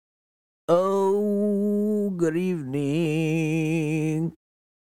good evening.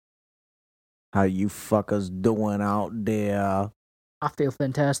 How you fuckers doing out there? I feel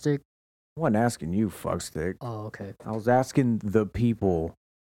fantastic. I wasn't asking you, fuckstick. Oh, okay. I was asking the people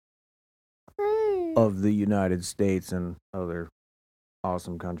of the United States and other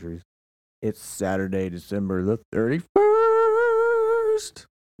awesome countries. It's Saturday, December the 31st.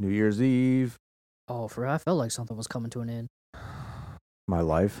 New Year's Eve. Oh, for real? I felt like something was coming to an end. My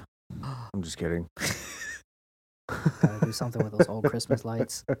life. I'm just kidding. Gotta do something with those old Christmas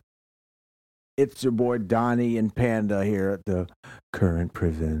lights. It's your boy Donnie and Panda here at the Current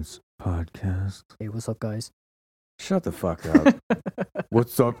Prevents Podcast. Hey, what's up, guys? Shut the fuck up.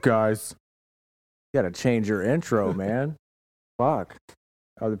 What's up, guys? You gotta change your intro, man. Fuck.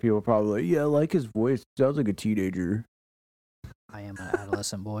 Other people are probably like, yeah, I like his voice. Sounds like a teenager. I am an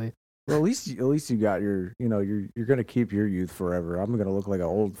adolescent boy. Well, at least you got your, you're gonna keep your youth forever. I'm gonna look like an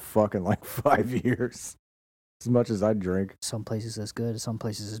old fucking like 5 years. As much as I drink. Some places it's good, some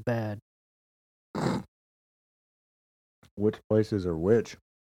places it's bad. Which places are which?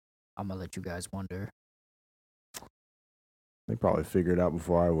 I'm gonna let you guys wonder. They probably figured it out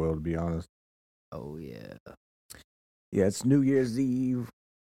before I will, to be honest. Oh, yeah. Yeah, it's New Year's Eve.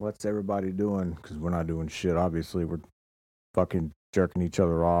 What's everybody doing? Because we're not doing shit, obviously. We're fucking jerking each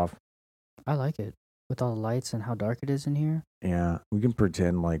other off. I like it. With all the lights and how dark it is in here, Yeah, we can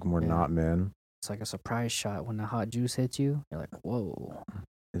pretend like we're Yeah. not men. it's like a surprise shot when the hot juice hits you. You're like, whoa.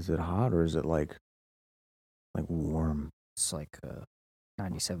 Is it hot or is it like warm? It's like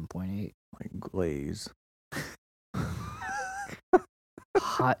 97.8. Like glaze.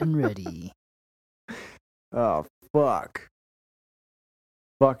 Hot and ready. Oh, fuck.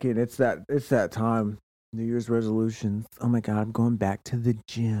 Fucking, it's that time. New Year's resolutions. Oh my God, I'm going back to the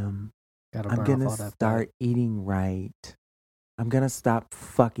gym. Gotta I'm burn gonna off all that start eating right. I'm gonna stop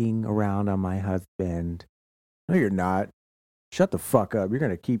fucking around on my husband. No, you're not. Shut the fuck up. You're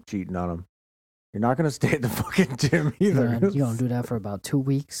gonna keep cheating on him. You're not gonna stay at the fucking gym either. You're gonna do that for about 2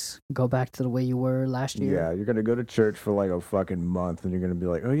 weeks. Go back to the way you were last year. Yeah, you're gonna go to church for like a fucking month, and you're gonna be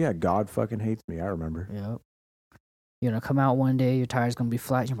like, "Oh yeah, God fucking hates me." I remember. Yep. You're gonna come out one day, your tire's gonna be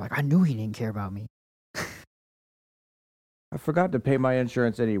flat. You're like, I knew he didn't care about me. I forgot to pay my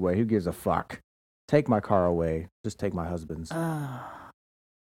insurance anyway. Who gives a fuck? Take my car away. Just take my husband's.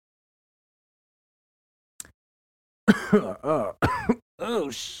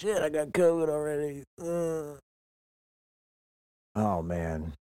 Oh shit! I got COVID already. Oh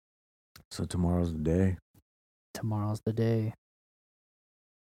man. So tomorrow's the day. Tomorrow's the day.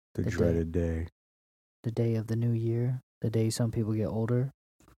 The The day. dreaded day. The day of the new year. The day some people get older.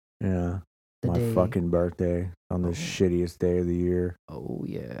 Yeah. The My day. fucking birthday on the Oh. shittiest day of the year. Oh,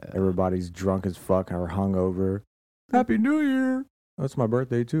 yeah. Everybody's drunk as fuck or hungover. Happy New Year! That's my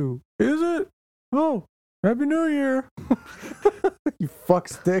birthday too. Is it? Oh, Happy New Year! You fuck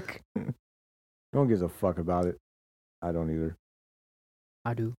stick. No one gives a fuck about it. I don't either.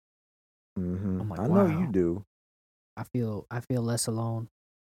 I do. Mm-hmm. I'm like, I know wow. you do. I feel less alone.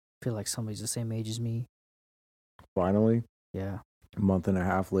 I feel like somebody's the same age as me. Finally, Yeah. a month and a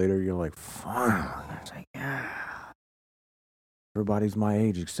half later, you're like, finally. It's like, yeah. Everybody's my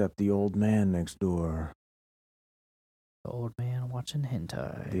age except the old man next door. The old man watching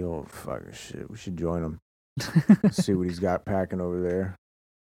hentai. The old fucking shit. We should join him. See what he's got packing over there.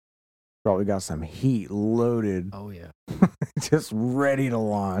 Probably got some heat loaded. Oh, yeah. Just ready to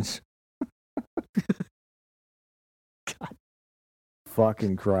launch. God.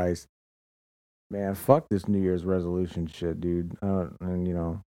 Fucking Christ. Man, fuck this New Year's resolution shit, dude.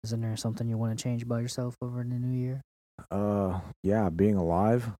 Isn't there something you want to change about yourself over in the new year? Yeah, being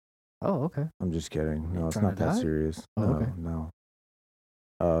alive. Oh, okay. I'm just kidding. No, it's Trying not to that die? serious. Oh, No, okay. no.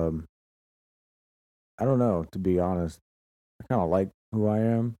 I don't know, to be honest. I kind of like who I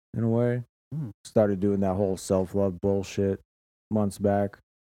am in a way. Mm. Started doing that whole self-love bullshit months back.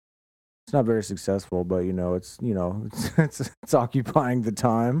 It's not very successful, but it's occupying the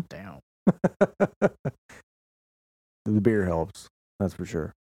time. Damn. The beer helps, that's for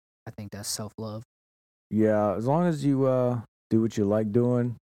sure. I think that's self-love. Yeah, as long as you do what you like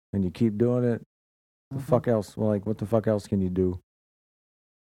doing and you keep doing it, the Mhm. fuck else? Well, like, what the fuck else can you do?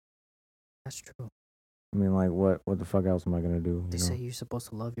 That's true. I mean, like, what the fuck else am I gonna do? They say you're supposed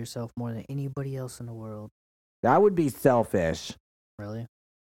to love yourself more than anybody else in the world. That would be selfish. Really?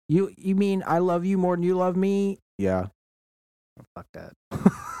 You mean I love you more than you love me? Yeah. Oh, fuck that.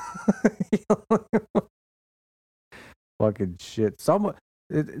 Fucking shit. Someone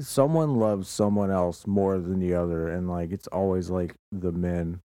loves someone else more than the other, and like it's always like the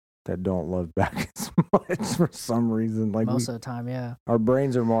men. that don't love back as much for some reason. Like Most of the time, yeah. our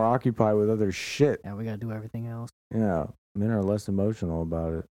brains are more occupied with other shit. Yeah, we gotta do everything else. Yeah, men are less emotional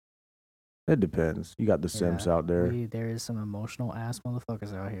about it. It depends. You got the simps out there. There is some emotional ass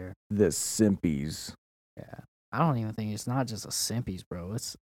motherfuckers out here. The simpies. Yeah. I don't even think it's not just a simpies, bro.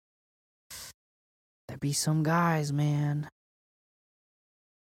 There be some guys, man.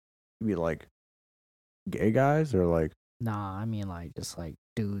 You be like gay guys or like Nah, I mean like just like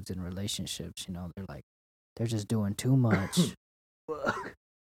dudes in relationships, they're just doing too much.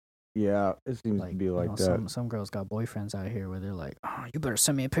 yeah, it seems to be like that. Some girls got boyfriends out here where they're like, oh, you better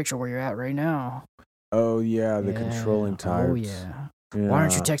send me a picture where you're at right now. Oh yeah, the controlling types. Oh yeah. Why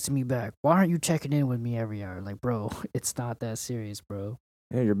aren't you texting me back? Why aren't you checking in with me every hour? Like, bro, it's not that serious, bro.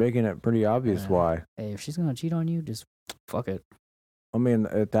 Yeah, you're making it pretty obvious why. Hey, if she's gonna cheat on you, just fuck it. I mean,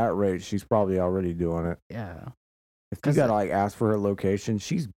 at that rate, she's probably already doing it. Yeah. If you gotta like ask for her location,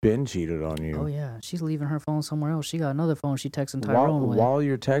 she's been cheated on you. Oh yeah, she's leaving her phone somewhere else. She got another phone. She texting Tyrone with. While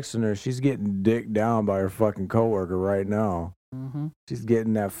you're texting her, she's getting dicked down by her fucking coworker right now. Mm-hmm. She's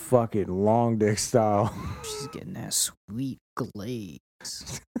getting that fucking long dick style. She's getting that sweet glaze.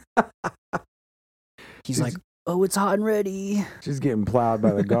 He's like, oh, it's hot and ready. She's getting plowed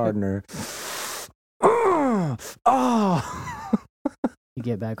by the gardener. Oh. You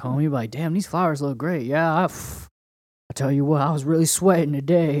get back home, you're like, damn, these flowers look great. Yeah, I tell you what, I was really sweating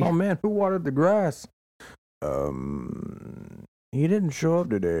today. Oh man, who watered the grass? He didn't show up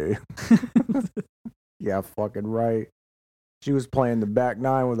today. Yeah, fucking right. She was playing the back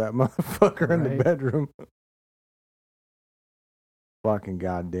nine with that motherfucker in the bedroom. Fucking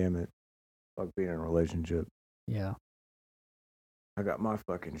goddamn it. Fuck being in a relationship. Yeah. I got my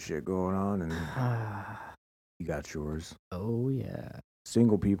fucking shit going on and you got yours. Oh yeah.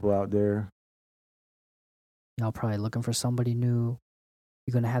 Single people out there. Y'all probably looking for somebody new.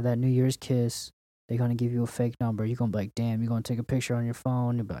 You're gonna have that New Year's kiss. They're gonna give you a fake number. You're gonna be like, damn, you're gonna take a picture on your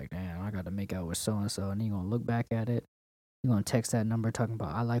phone. You'll be like, damn, I gotta make out with so and so. And then you're gonna look back at it. You're gonna text that number talking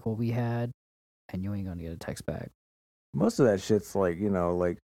about I like what we had, and you ain't gonna get a text back. Most of that shit's like,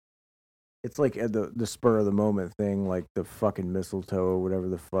 like it's like at the spur of the moment thing, like the fucking mistletoe or whatever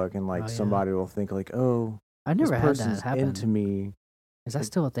the fuck, and like somebody will think like, oh, I never this had person's that happen. into me. Is that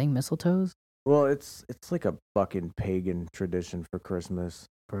still a thing, mistletoes? Well, it's like a fucking pagan tradition for Christmas.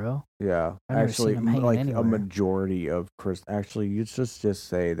 For real? Yeah, I've never actually, seen them hanging like anywhere. a majority of Actually, you just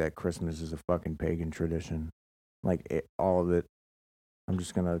say that Christmas is a fucking pagan tradition, like all of it. I'm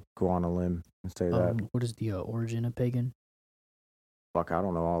just gonna go on a limb and say that. What is the origin of pagan? Fuck, I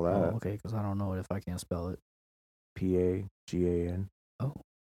don't know all that. Oh, okay, because I don't know it if I can't spell it. Pagan. Oh,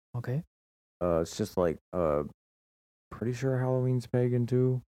 okay. It's just like pretty sure Halloween's pagan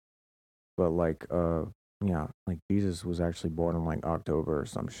too, but like yeah, like Jesus was actually born in like October or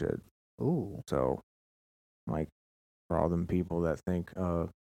some shit. Ooh. So like for all them people that think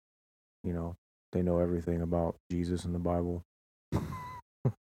they know everything about Jesus and the Bible.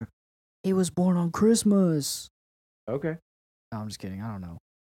 He was born on Christmas. Okay. No, I'm just kidding. I don't know.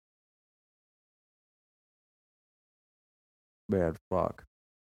 Bad fuck.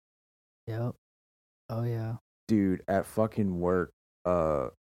 Yep. Oh yeah. Dude, at fucking work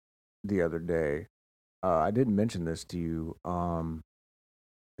the other day, I didn't mention this to you.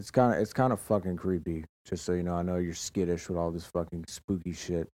 It's kind of fucking creepy. Just so you know, I know you're skittish with all this fucking spooky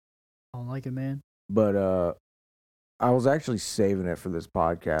shit. I don't like it, man. But I was actually saving it for this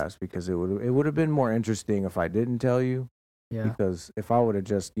podcast because it would have been more interesting if I didn't tell you. Yeah. Because if I would have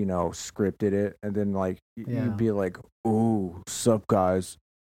just, scripted it and then like you'd be like, "Ooh, sup guys?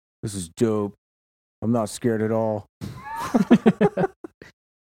 This is dope. I'm not scared at all."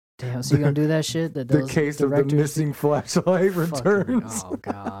 Damn, so you're gonna do that shit? The case of the missing flashlight returns. Oh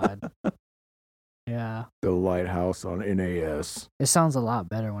god. Yeah. The lighthouse on NAS. It sounds a lot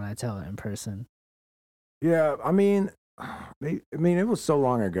better when I tell it in person. Yeah, I mean, it was so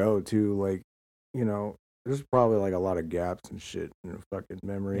long ago too. Like, there's probably like a lot of gaps and shit in the fucking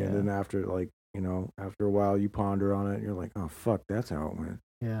memory. Yeah. And then after after a while, you ponder on it, and you're like, oh fuck, that's how it went.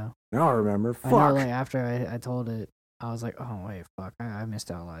 Yeah. Now I remember. Fuck. I know, like after I told it, I was like, oh wait, fuck, I missed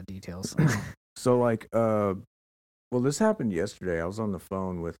out a lot of details. So like, well, this happened yesterday. I was on the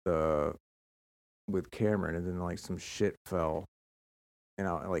phone with Cameron, and then like some shit fell, and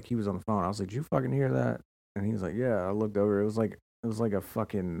he was on the phone. I was like, did you fucking hear that? And he was like, yeah. I looked over. It was like a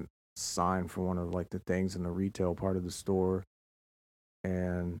fucking sign for one of like the things in the retail part of the store,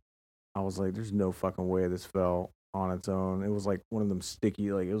 and I was like, there's no fucking way this fell on its own. It was like one of them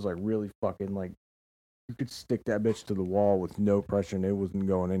sticky, like it was like really fucking like you could stick that bitch to the wall with no pressure and it wasn't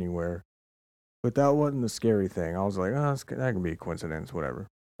going anywhere. But that wasn't the scary thing. I was like, oh, that can be a coincidence, whatever.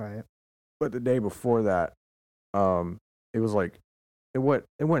 Right. But the day before that, it was like it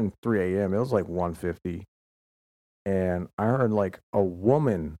went 3 a.m. It was like 1:50, and I heard like a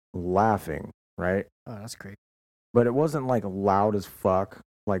woman laughing, right? Oh, that's great. But it wasn't like loud as fuck,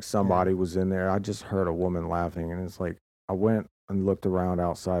 like somebody was in there. I just heard a woman laughing, and it's like I went and looked around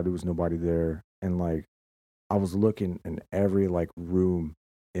outside. There was nobody there, and like I was looking in every like room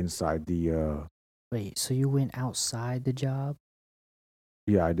inside the. Wait, so you went outside the job?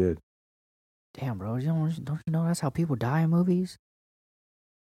 Yeah, I did. Damn, bro. Don't you know that's how people die in movies?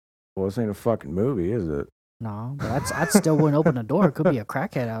 Well, this ain't a fucking movie, is it? No, but I'd still wouldn't open the door. It could be a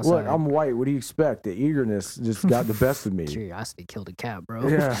crackhead outside. Look, I'm white. What do you expect? The eagerness just got the best of me. Curiosity killed a cat, bro.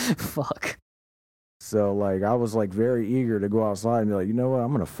 Yeah. Fuck. So like I was like very eager to go outside and be like, you know what?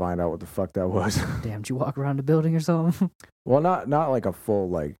 I'm gonna find out what the fuck that was. Damn, did you walk around the building or something? Well, not like a full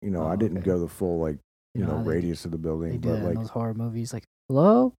like Oh, I didn't okay. go the full like you know how they radius of the They building, do but that in like those horror movies. Like,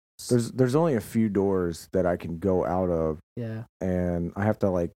 hello? there's only a few doors that I can go out of, Yeah. and I have to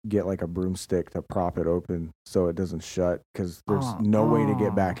like get like a broomstick to prop it open so it doesn't shut because there's no way to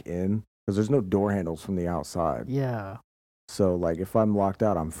get back in because there's no door handles from the outside. Yeah. So like if I'm locked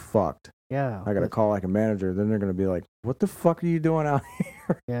out, I'm fucked. Yeah. I gotta call like a manager. Then they're gonna be like, "What the fuck are you doing out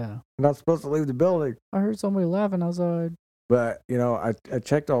here? Yeah. You're not supposed to leave the building." I heard somebody laughing outside. But you know, I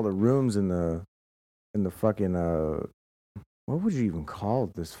checked all the rooms in the fucking what would you even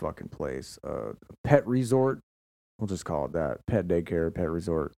call this fucking place? Pet resort. We'll just call it that. Pet daycare, pet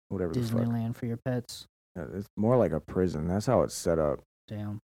resort, whatever the fuck. Disneyland for your pets. Yeah, it's more like a prison. That's how it's set up.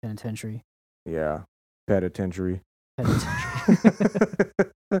 Damn. Penitentiary. Yeah, penitentiary. Penitentiary.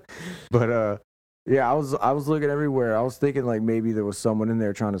 But yeah, I was looking everywhere. I was thinking like maybe there was someone in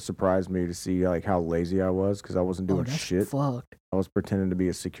there trying to surprise me to see like how lazy I was because I wasn't doing that's shit. fucked. I was pretending to be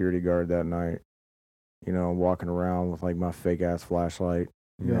a security guard that night. You know, walking around with like my fake ass flashlight.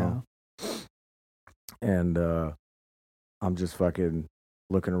 You know, and I'm just fucking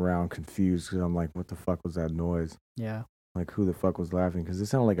looking around confused because I'm like, what the fuck was that noise? Yeah. Like, who the fuck was laughing? Because it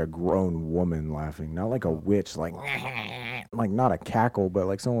sounded like a grown woman laughing, not like a witch, like not a cackle, but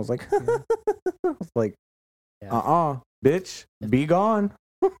like someone was like, I was like, bitch, be gone.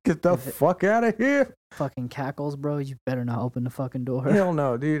 Get the fuck out of here. Fucking cackles, bro. You better not open the fucking door. Hell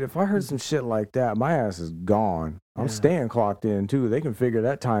no, dude. If I heard some shit like that, my ass is gone. I'm staying clocked in too. They can figure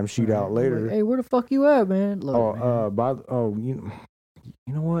that time sheet out later. Like, hey, where the fuck you at, man? Look, man.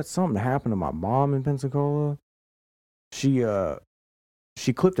 You know what? Something happened to my mom in Pensacola. She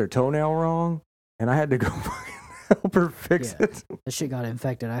clipped her toenail wrong, and I had to go fucking help her fix it. That shit got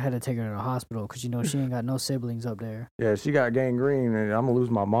infected. I had to take her to the hospital because, you know, she ain't got no siblings up there. Yeah, she got gangrene, and I'm going to lose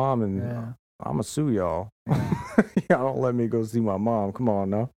my mom, and I'm going to sue y'all. Y'all don't let me go see my mom. Come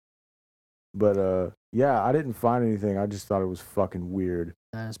on now. But, yeah, I didn't find anything. I just thought it was fucking weird.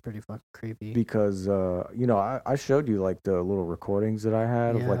 That is pretty fucking creepy. Because, you know, I showed you, like, the little recordings that I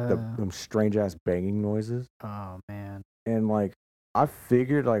had of, like, them strange-ass banging noises. Oh, man. And, like, I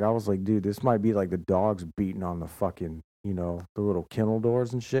figured, like, I was like, dude, this might be, like, the dogs beating on the fucking, you know, the little kennel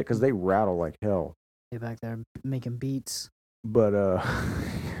doors and shit, because they rattle like hell. They back there making beats. But,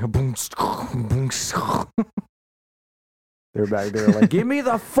 they're back there like, get me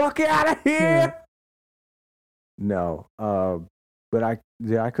the fuck out of here! Yeah. No, but I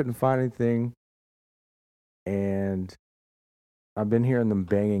couldn't find anything, and I've been hearing them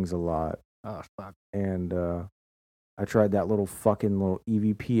bangings a lot. Oh, fuck. And, I tried that little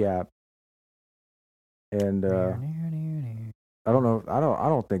EVP app, and I don't know. I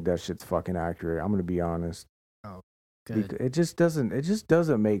don't think that shit's fucking accurate. I'm gonna be honest. Oh, good. It just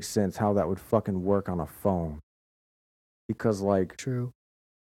doesn't make sense how that would fucking work on a phone. Because like, true,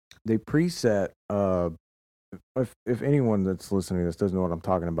 they preset. If anyone that's listening to this doesn't know what I'm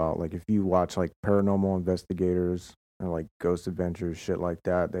talking about, like if you watch like Paranormal Investigators or like Ghost Adventures, shit like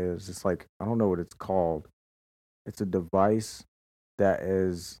that, there's just like, I don't know what it's called. It's a device that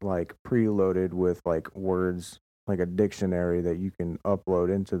is like preloaded with like words, like a dictionary that you can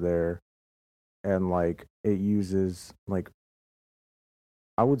upload into there. And like it uses like,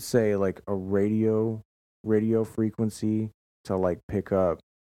 I would say like a radio frequency to like pick up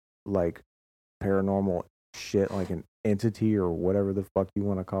like paranormal shit, like an entity or whatever the fuck you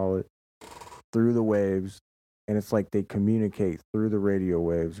want to call it, through the waves. And it's like they communicate through the radio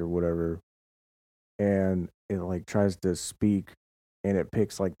waves or whatever. And it like tries to speak, and it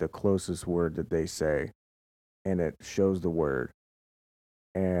picks like the closest word that they say, and it shows the word,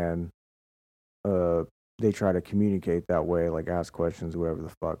 and they try to communicate that way, like ask questions, whatever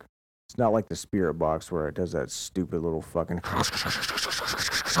the fuck. It's not like the spirit box where it does that stupid little fucking.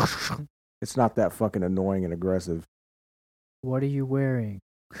 It's not that fucking annoying and aggressive. What are you wearing?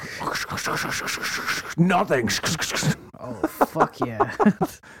 Nothing. Oh fuck yeah.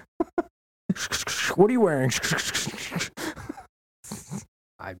 What are you wearing?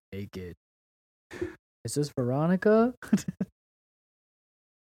 I make it. Is this Veronica?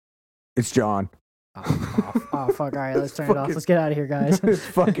 It's John. Oh fuck! All right, let's turn it off. Let's get out of here, guys. It's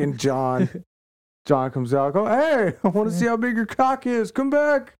fucking John. John comes out. Go, hey! I want to see how big your cock is. Come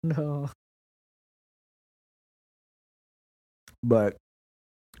back. No. But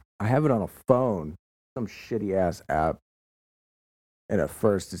I have it on a phone, some shitty ass app. And at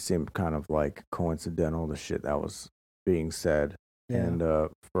first, it seemed kind of like coincidental, the shit that was being said. Yeah. And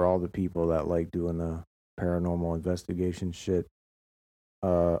for all the people that like doing the paranormal investigation shit,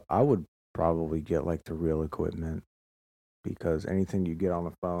 I would probably get like the real equipment, because anything you get on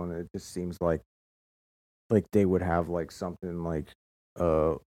the phone, it just seems like they would have like something like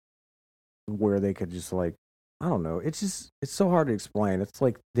where they could just like, I don't know. It's so hard to explain. It's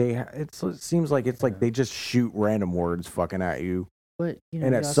like it seems like it's like they just shoot random words fucking at you. But And you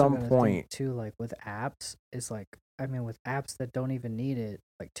at also some gotta point- think, too, like with apps, it's like, I mean, with apps that don't even need it,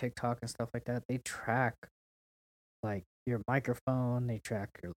 like TikTok and stuff like that, they track like your microphone, they track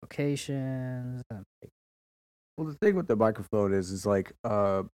your locations, and Well, the thing with the microphone is like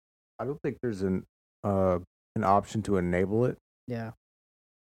I don't think there's an option to enable it. yeah.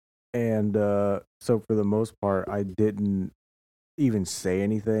 And so for the most part, I didn't even say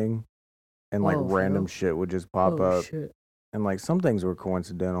anything, and like Oh, for random real? shit would just pop Oh up. shit. And like some things were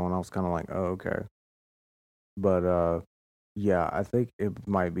coincidental, and I was kind of like, oh, okay. But yeah, I think it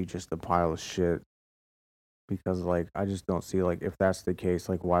might be just a pile of shit, because like I just don't see, like, if that's the case,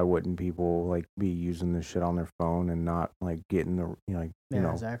 like why wouldn't people like be using this shit on their phone and not like getting the like Yeah,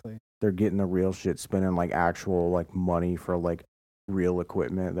 exactly. they're getting the real shit, spending like actual like money for like real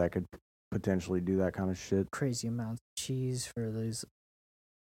equipment that could potentially do that kind of shit. Crazy amounts of cheese for those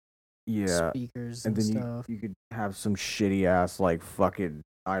Yeah. speakers And and then stuff. you could have some shitty ass like fucking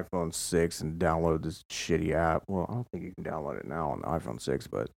iPhone 6 and download this shitty app. Well, I don't think you can download it now on the iPhone 6,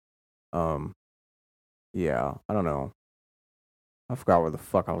 but yeah, I don't know. I forgot where the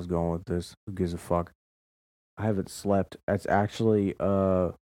fuck I was going with this. Who gives a fuck? I haven't slept. It's actually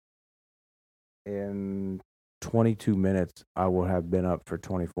in 22 minutes I will have been up for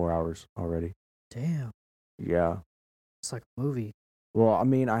 24 hours already. Damn. Yeah. It's like a movie. Well, I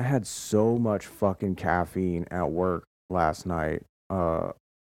mean, I had so much fucking caffeine at work last night.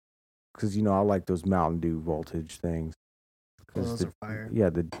 Because I like those Mountain Dew voltage things. Oh, those are fire. Yeah,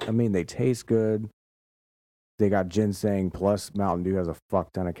 I mean, they taste good. They got ginseng, plus Mountain Dew has a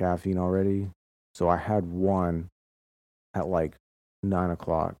fuck ton of caffeine already. So I had one at like 9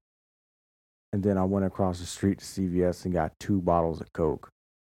 o'clock. And then I went across the street to CVS and got 2 bottles of Coke.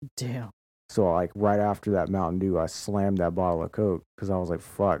 Damn. So like right after that Mountain Dew, I slammed that bottle of Coke because I was like,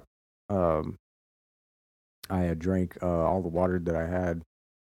 fuck. I had drank all the water that I had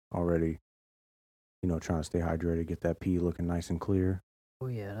already. Trying to stay hydrated, get that pee looking nice and clear. Oh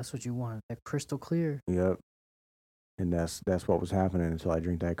yeah, that's what you want. That crystal clear. Yep. And that's what was happening until I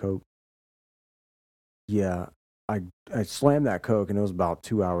drank that Coke. Yeah. I slammed that Coke, and it was about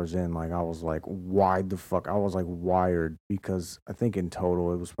 2 hours in. Like, I was like, why the fuck? I was like wired, because I think in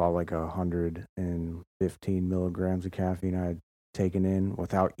total it was probably like 115 milligrams of caffeine I had taken in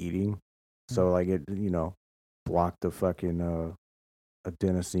without eating. So like it, blocked the fucking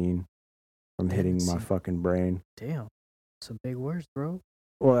adenosine from hitting my Adenosine. fucking brain. Damn. Some big words, bro.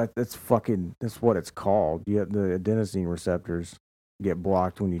 Well, that's what it's called. The adenosine receptors get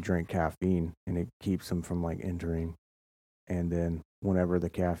blocked when you drink caffeine, and it keeps them from like entering. And then whenever the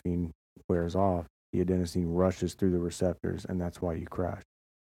caffeine wears off, the adenosine rushes through the receptors, and that's why you crash.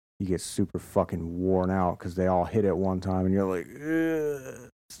 You get super fucking worn out because they all hit at one time, and you're like, ugh.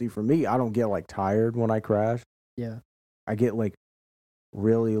 See, for me, I don't get like tired when I crash. Yeah. I get like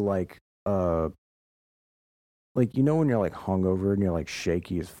really like when you're like hungover and you're like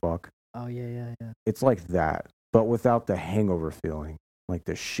shaky as fuck. Oh yeah. It's like that, but without the hangover feeling, like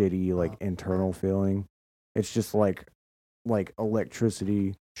the shitty like internal feeling. It's just like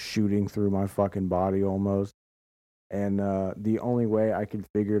electricity shooting through my fucking body almost. And the only way I could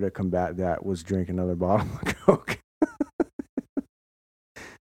figure to combat that was drink another bottle of Coke.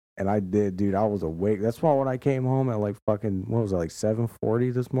 And I did, dude. I was awake. That's why when I came home at like fucking, what was it, like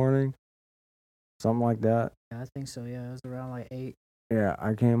 7:40 this morning? Something like that. Yeah, I think so. Yeah, it was around like 8. Yeah,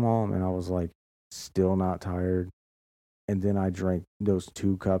 I came home and I was like still not tired. And then I drank those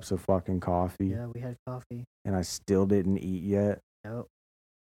 2 cups of fucking coffee. Yeah, we had coffee. And I still didn't eat yet. Yep.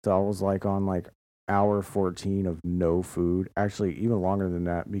 So I was like on like hour 14 of no food. Actually, even longer than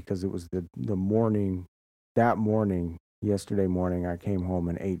that, because it was the morning. That morning yesterday morning I came home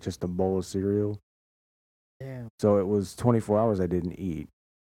and ate just a bowl of cereal. Damn. So it was 24 hours I didn't eat.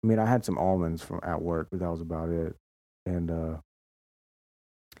 I mean, I had some almonds from at work, but that was about it. And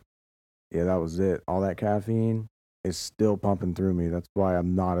yeah, that was it. All that caffeine is still pumping through me. That's why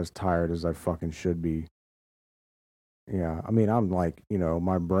I'm not as tired as I fucking should be. Yeah, I mean, I'm like,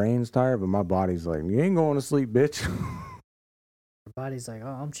 my brain's tired, but my body's like, you ain't going to sleep, bitch. Your body's like, oh,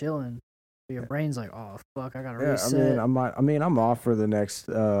 I'm chilling. But your brain's like, oh fuck, I gotta Yeah, reset. I'm off for the next.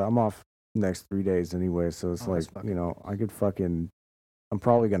 I'm off next 3 days anyway, so it's like, I could fucking. I'm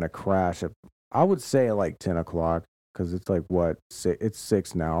probably gonna crash at. I would say at like 10 o'clock because it's like what? It's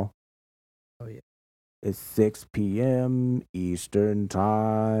 6 now. Oh yeah. It's 6 p.m. Eastern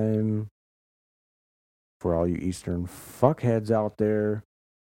time. For all you Eastern fuckheads out there,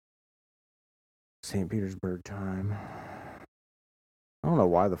 St. Petersburg time. I don't know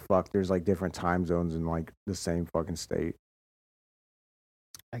why the fuck there's like different time zones in like the same fucking state.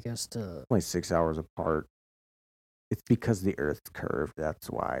 I guess Only 6 hours apart. It's because the Earth's curved. That's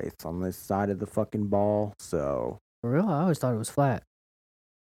why it's on this side of the fucking ball. So, for real, I always thought it was flat.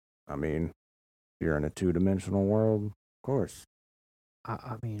 I mean, you're in a 2-dimensional world, of course.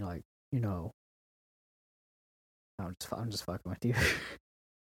 I mean, like, I'm just fucking with you.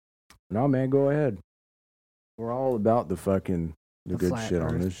 No, man, go ahead. We're all about the fucking the good flat shit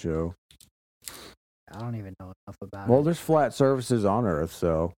on Earth. this show. I don't even know enough about Well, it. there's flat surfaces on Earth,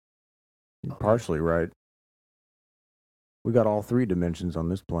 so you're partially right. We got all 3 dimensions on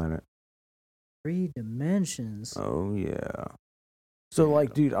this planet. 3 dimensions. Oh yeah. So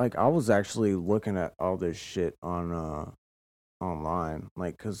like, dude, like I was actually looking at all this shit on online,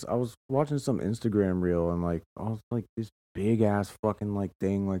 like, cause I was watching some Instagram reel and like I was like this big ass fucking like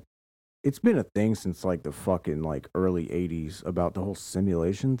thing, like it's been a thing since like the fucking like early 80s about the whole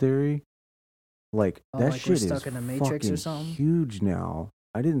simulation theory. Like that like we're shit stuck is in a Matrix or fucking something? huge now.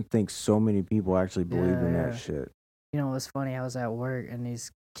 I didn't think so many people actually believed in that shit. You know, it's funny. I was at work and these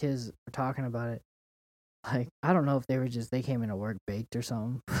kids were talking about it. Like, I don't know if they came into work baked or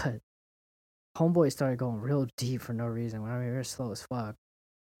something, but homeboy started going real deep for no reason. I mean, we were slow as fuck.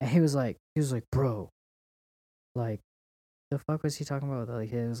 And he was like, bro, like, the fuck was he talking about?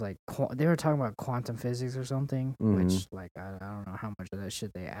 Like, it was like, they were talking about quantum physics or something, which, like, I don't know how much of that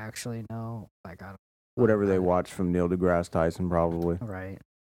shit they actually know. Like, I don't Whatever they watched from Neil deGrasse Tyson, probably. Right.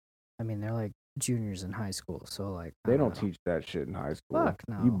 I mean, they're like juniors in high school, so like they don't teach that shit in high school. Fuck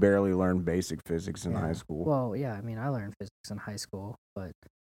no. You barely learn basic physics in high school. Well, yeah, I mean, I learned physics in high school, but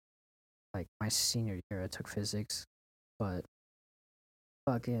like my senior year, I took physics, but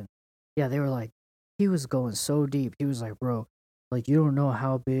fucking yeah, they were like, he was going so deep. He was like, bro, like you don't know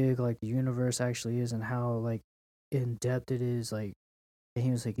how big like the universe actually is and how like in depth it is. Like, and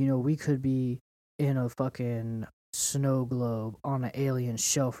he was like, we could be in a fucking snow globe on an alien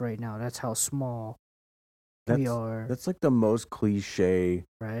shelf right now. That's how small we are. That's like the most cliche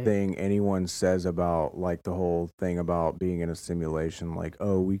right? thing anyone says about like the whole thing about being in a simulation. Like,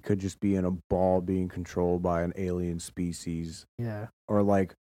 oh, we could just be in a ball being controlled by an alien species. Yeah. Or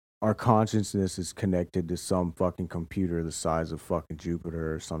like our consciousness is connected to some fucking computer the size of fucking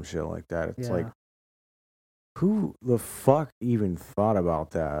Jupiter or some shit like that. It's like, who the fuck even thought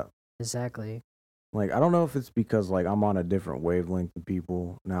about that? Exactly. Like, I don't know if it's because, like, I'm on a different wavelength than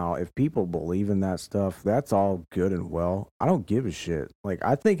people. Now, if people believe in that stuff, that's all good and well. I don't give a shit. Like,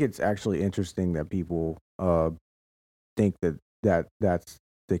 I think it's actually interesting that people think that's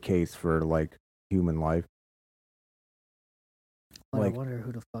the case for, like, human life. But like, I wonder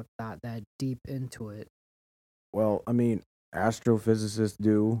who the fuck thought that deep into it. Well, I mean, astrophysicists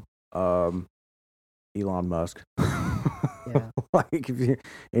do. Elon Musk. Yeah. Like, if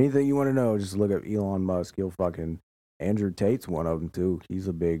anything you want to know, just look up Elon Musk. He'll fucking. Andrew Tate's one of them too. He's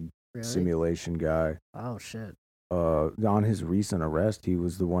a big simulation guy. Oh shit. On his recent arrest, he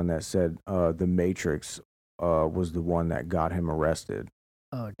was the one that said the Matrix was the one that got him arrested.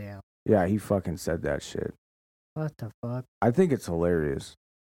 Oh damn. Yeah, he fucking said that shit. What the fuck? I think it's hilarious.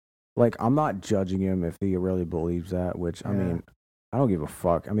 Like, I'm not judging him if he really believes that, which, I mean, I don't give a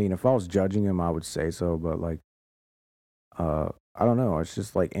fuck. I mean, if I was judging him, I would say so, but, like, I don't know. It's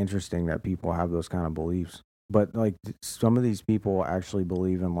just, like, interesting that people have those kind of beliefs. But, like, some of these people actually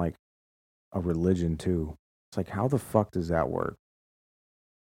believe in, like, a religion, too. It's like, how the fuck does that work?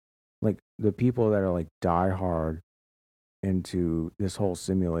 Like, the people that are, like, die hard into this whole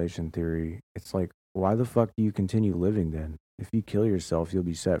simulation theory, it's like, why the fuck do you continue living then? If you kill yourself, you'll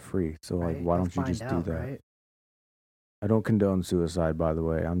be set free. So, like, why don't you just do that? Right? I don't condone suicide, by the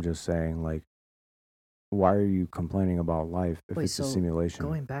way. I'm just saying, like, why are you complaining about life if it's a simulation?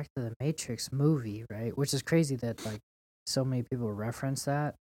 Going back to the Matrix movie, right? Which is crazy that, like, so many people reference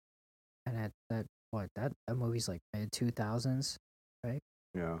that, and that movie's like mid 2000s, right?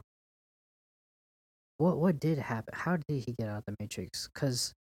 Yeah. What did happen? How did he get out of the Matrix?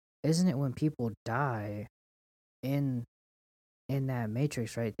 Because isn't it when people die in that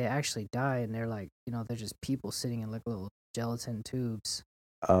Matrix, right? They actually die, and they're like, they're just people sitting in like little gelatin tubes.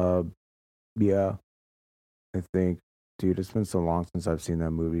 Yeah. I think, dude, it's been so long since I've seen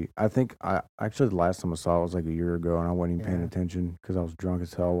that movie. I think I actually the last time I saw it was like a year ago, and I wasn't even paying Yeah. attention because I was drunk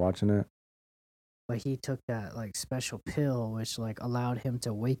as hell watching it. But he took that like special pill, which like allowed him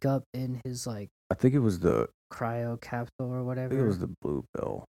to wake up in his like I think it was the cryo capsule or I whatever. think it was the blue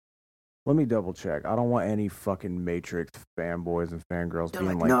pill. Let me double check. I don't want any fucking Matrix fanboys and fangirls They're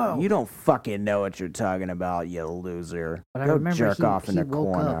being like, like, "No." "You don't fucking know what you're talking about, you loser." But I Go remember jerk off in he the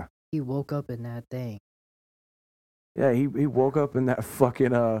woke corner. up. He woke up in that thing. Yeah, he woke up in that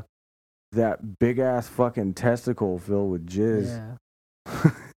fucking that big ass fucking testicle filled with jizz.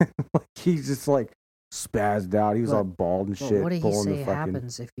 Yeah. Like he's just like spazzed out. He was all But- bald and But shit. what did he pulling say the fucking.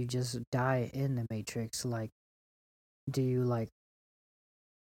 happens if you just die in the Matrix? Like, do you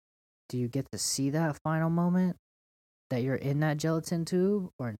get to see that final moment that you're in that gelatin tube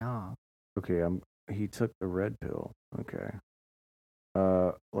or not? Okay, he took the red pill. Okay.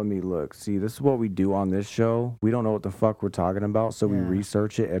 Let me look. See, this is what we do on this show. We don't know what the fuck we're talking about, so we Yeah.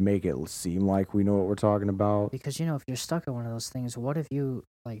 research it and make it seem like we know what we're talking about. Because if you're stuck in one of those things, what if you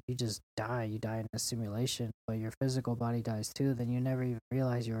just die? You die in a simulation, but your physical body dies too. Then you never even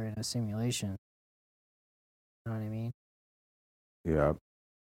realize you were in a simulation. You know what I mean? Yeah.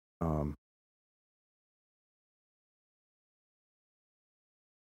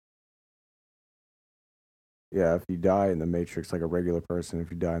 Yeah, if you die in the Matrix like a regular person,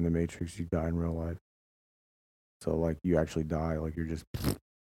 if you die in the Matrix, you die in real life. So like you actually die, like you're just.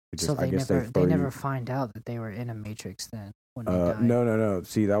 So I guess they throw never you. find out that they were in a Matrix then when they died. No.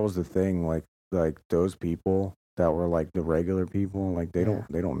 See, that was the thing. Like those people that were like the regular people, like they Yeah.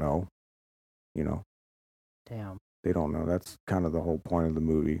 don't know. You know, Damn. they don't know. That's kind of the whole point of the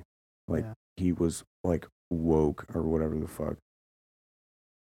movie. Like Yeah. he was like woke or whatever the fuck.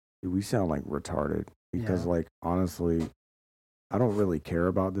 Dude, we sound like retarded because Yeah. like honestly, I don't really care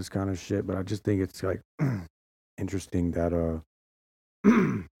about this kind of shit, but I just think it's like interesting that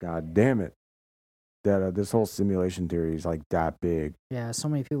god damn it, that this whole simulation theory is like that big. Yeah. So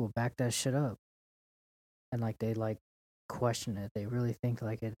many people back that shit up, and like they like question it. They really think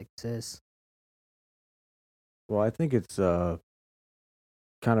like it exists. Well, I think it's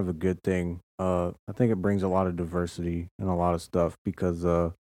kind of a good thing. I think it brings a lot of diversity and a lot of stuff because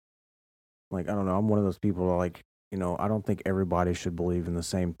like I don't know, I'm one of those people that like, I don't think everybody should believe in the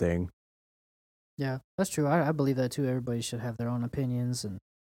same thing. Yeah, that's true. I believe that too. Everybody should have their own opinions and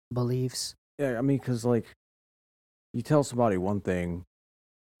beliefs. Yeah, I mean, because like you tell somebody one thing,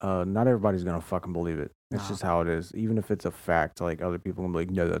 not everybody's gonna fucking believe it. It's Nah. just how it is. Even if it's a fact, like other people can be like,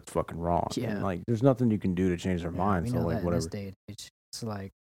 no, that's fucking wrong. Yeah. And, like there's nothing you can do to change their mind. We So know like that in whatever. this day and age, it's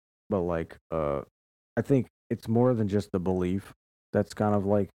like But like I think it's more than just the belief that's kind of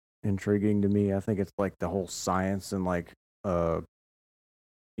like intriguing to me. I think it's like the whole science and like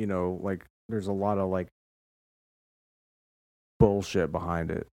like there's a lot of like bullshit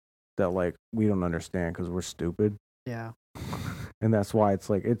behind it that like we don't understand because we're stupid. yeah. And that's why it's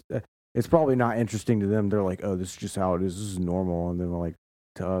like it's probably not interesting to them. They're like, oh, this is just how it is. This is normal. And then like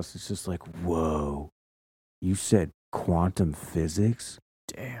to us, it's just like, whoa, you said quantum physics?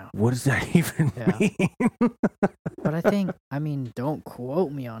 Damn. What does that even Yeah. mean? But I think, don't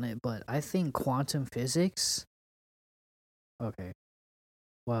quote me on it, but I think quantum physics. Okay.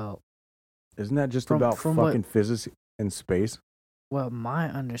 Well, Isn't that just From- about from what- fucking physics and space? well, my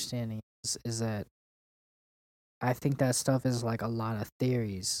understanding is that I think that stuff is like a lot of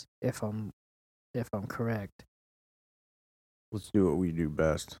theories. If I'm correct. Let's do what we do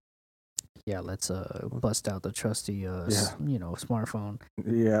best. Yeah, let's bust out the trusty smartphone.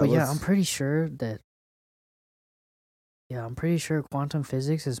 Yeah, But yeah, I'm pretty sure that. Yeah, I'm pretty sure quantum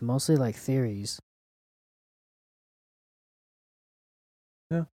physics is mostly like theories.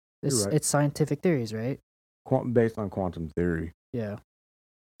 Yeah, you're right. It's scientific theories, right? Based on quantum theory. Yeah.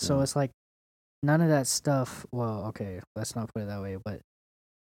 So Yeah. it's like none of that stuff. Well, okay, let's not put it that way, but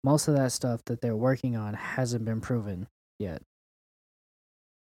most of that stuff that they're working on hasn't been proven yet.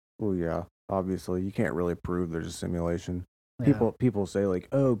 Well, yeah, obviously you can't really prove there's a simulation. Yeah. People say like,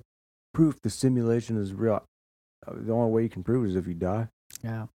 oh, proof the simulation is real. The only way you can prove it is if you die.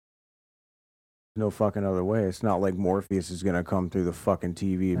 Yeah. No fucking other way. It's not like Morpheus is gonna come through the fucking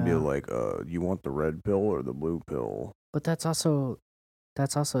TV and be Yeah. like, you want the red pill or the blue pill? But that's also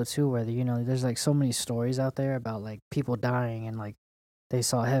that's also too where there's like so many stories out there about like people dying and like they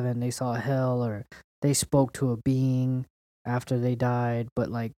saw heaven, they saw hell, or they spoke to a being after they died. But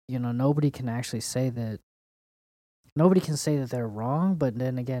like nobody can say that they're wrong. But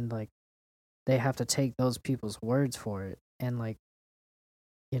then again, like they have to take those people's words for it, and like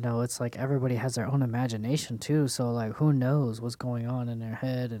it's like everybody has their own imagination too. So like who knows what's going on in their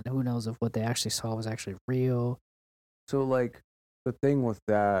head, and who knows if what they actually saw was actually real. So like the thing with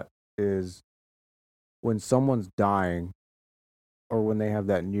that is when someone's dying or when they have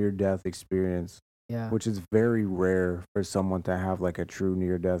that near death experience, Yeah, which is very rare for someone to have like a true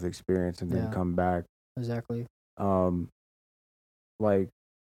near death experience and then yeah, come back. exactly. Um like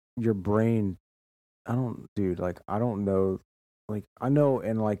your brain, I don't dude, like I don't know, like I know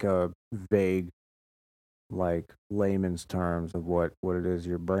in like a vague like layman's terms of what it is.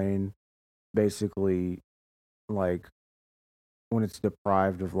 Your brain basically, like when it's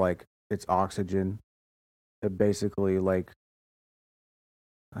deprived of like its oxygen, it basically like,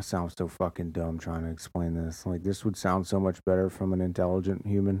 I sound so fucking dumb trying to explain this. Like this would sound so much better from an intelligent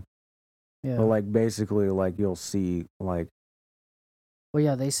human. But Yeah. like basically like you'll see like, Well,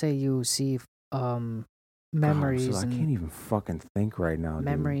 yeah, they say you see God, memories I and can't even fucking think right now, dude.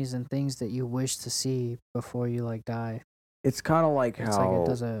 memories and things that you wish to see before you like die. It's kind of like It's like it how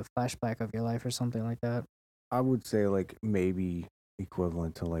does a flashback of your life or something like that. I would say like maybe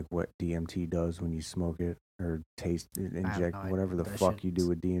equivalent to like what DMT does when you smoke it or taste it, I have inject no idea whatever the what that fuck shit you do is.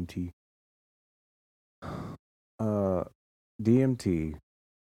 with DMT. Uh, DMT,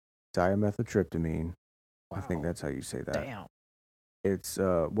 dimethyltryptamine. I think Wow. that's how you say that. Damn. It's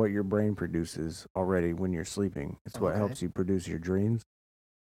what your brain produces already when you're sleeping. It's what Okay. helps you produce your dreams.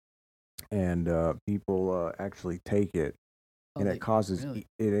 And people actually take it, Oh, and they really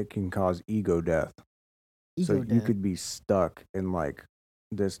it can cause ego death. So ego you death. could be stuck in like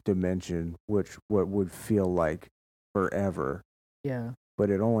this dimension, which what would feel like forever, Yeah. but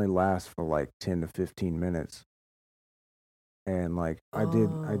it only lasts for like 10 to 15 minutes. And like I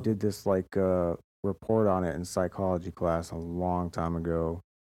Oh. did this like report on it in psychology class a long time ago,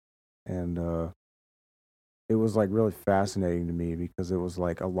 and it was like really fascinating to me because it was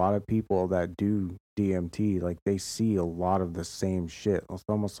like a lot of people that do DMT, like they see a lot of the same shit. It's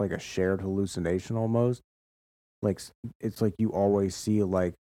almost like a shared hallucination almost. Like it's like you always see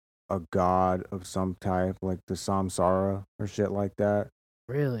like a god of some type, like the samsara or shit like that.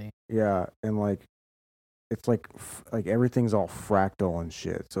 Really? Yeah, and like it's like like everything's all fractal and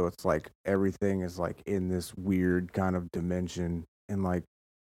shit. So it's like everything is like in this weird kind of dimension, and like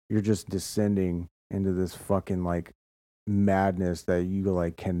you're just descending into this fucking like madness that you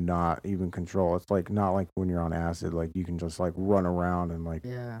like cannot even control. It's like not like when you're on acid, like you can just like run around and like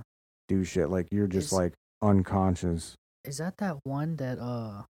Yeah. do shit. Like you're just Is like unconscious. is that one that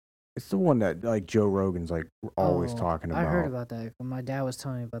It's the one that like Joe Rogan's like always oh, talking I heard about. about that. My dad was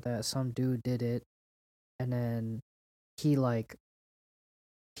telling me about that. Some dude did it, and then he like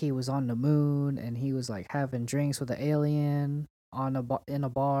he was on the moon and he was like having drinks with an alien in a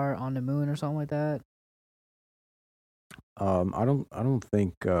bar on the moon or something like that.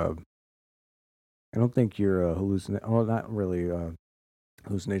 I don't think you're a hallucination. Well, not really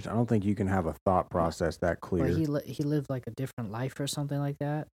hallucination. I don't think you can have a thought But process that but clear. he lived like a different life or something like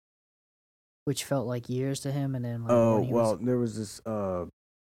that, which felt like years to him. And then like Oh when he was well, there was this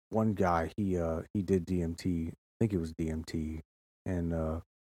one guy. He did DMT. I think it was DMT, and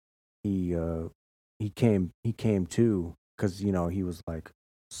he uh he came to because he was like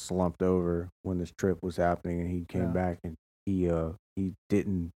slumped over when this trip was happening, and he came yeah, back, and he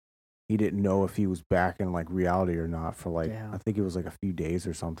didn't know if he was back in like reality or not for like, I damn, think it was like a few days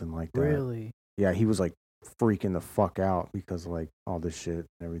or something like that. really, Yeah, he was like freaking the fuck out because like all this shit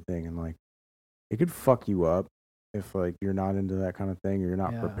and everything, and like it could fuck you up if like you're not into that kind of thing or you're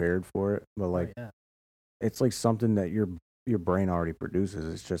not yeah, prepared for it. But oh like yeah, it's like something that your brain already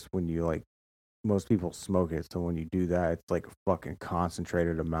produces. It's just when you like, most people smoke it, so when you do that, it's like a fucking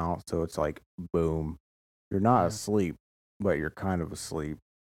concentrated amount. So it's like boom, you're not yeah, asleep, but you're kind of asleep.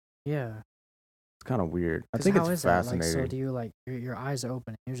 yeah. It's kind of weird. I Cause think it's how is that? Like, so fascinating. do you like your eyes are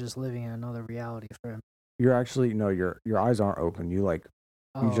open? You're just living in another reality for him. You're actually, no, your eyes aren't open. You like,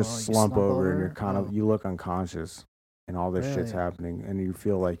 you just Oh, you slump slump over and you're over. kind of, Oh, you look unconscious, and all this shit's really? happening, and you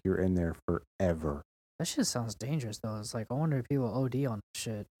feel like you're in there forever. That shit sounds dangerous though. It's like I wonder if people OD on this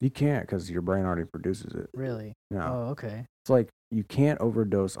shit. You can't because your brain already produces it. Really? Yeah. Oh, okay. It's like you can't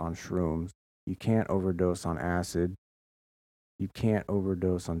overdose on shrooms. You can't overdose on acid. You can't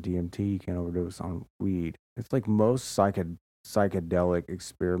overdose on DMT. You can't overdose on weed. It's like most psychedelic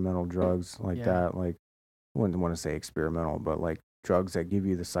experimental drugs like Yeah. that. Like, I wouldn't want to say experimental, but like drugs that give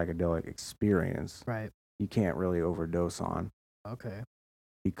you the psychedelic experience, Right. you can't really overdose on Okay.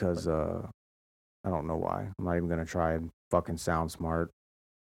 because I don't know why. I'm not even gonna try and fucking sound smart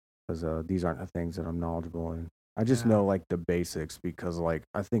because these aren't the things that I'm knowledgeable in. I just Yeah. know like the basics because like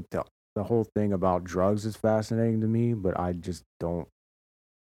I think the whole thing about drugs is fascinating to me, but I just don't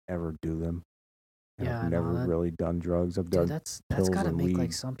ever do them. And Yeah, I've I know never that. really done drugs. I've Dude, done that's pills gotta and make like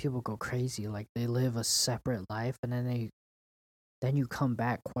weed. some people go crazy. Like they live a separate life, and then you come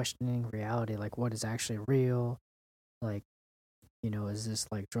back questioning reality. Like, what is actually real? Like, is this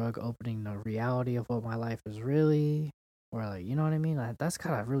like drug opening the reality of what my life is really? Or like, you know what I mean? Like, that's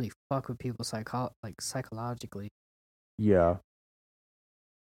gotta really fuck with people psychologically. Yeah,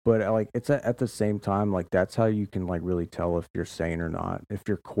 but like it's at the same time like that's how you can like really tell if you're sane or not. If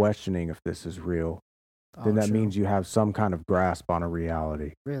you're questioning if this is real, then Oh, that true. means you have some kind of grasp on a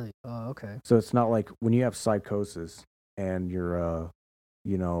reality. Really? Oh, okay. So it's not like when you have psychosis and you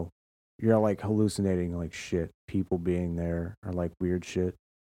know, you're like hallucinating like shit, people being there or like weird shit.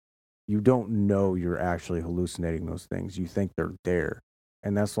 You don't know you're actually hallucinating those things. You think they're there.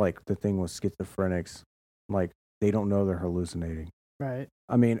 And that's like the thing with schizophrenics. Like they don't know they're hallucinating. Right.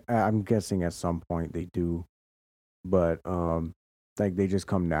 I mean, I'm guessing at some point they do, but like they just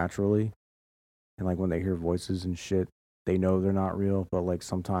come naturally. And like when they hear voices and shit, they know they're not real, but like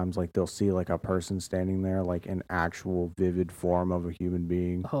sometimes like they'll see like a person standing there like an actual vivid form of a human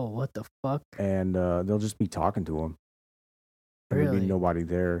being Oh, what the fuck? and they'll just be talking to them and there'll be Really? nobody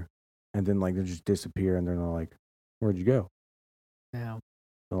there and then like they'll just disappear and they're like, where'd you go? Yeah.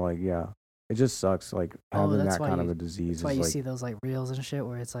 So like yeah, it just sucks like Oh, having that kind of a that's disease why is you like see those like reels and shit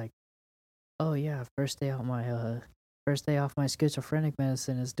where it's like, oh yeah, first day off my schizophrenic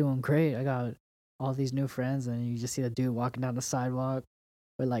medicine is doing great. I got all these new friends, and you just see a dude walking down the sidewalk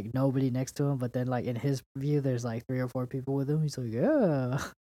with like nobody next to him, but then like in his view, there's like 3 or 4 people with him. He's like, yeah.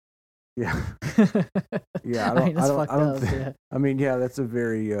 yeah. Yeah, I mean, I that's don't I fucked don't up. think Yeah. I mean yeah, that's a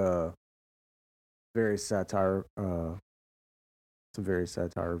very it's a very satire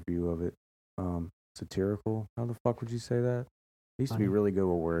view of it. Satirical. How the fuck would you say that? I used to be Funny. really good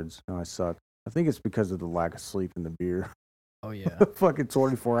with words. No, I suck. I think it's because of the lack of sleep and the beer. Oh yeah. Fucking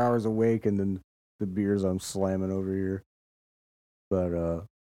 24 hours awake and then the beers I'm slamming over here. But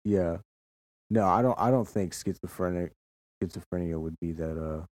yeah. No, I don't think schizophrenia would be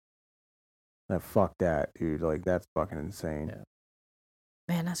that fuck that, dude. Like that's fucking insane. Yeah.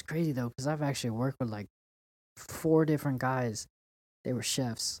 Man, that's crazy though, because I've actually worked with like 4 different guys. They were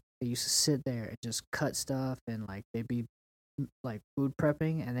chefs. They used to sit there and just cut stuff, and like they'd be like food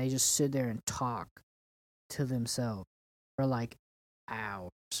prepping, and they just sit there and talk to themselves for like hours.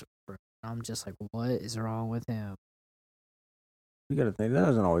 Bro. I'm just like, what is wrong with him? You gotta think that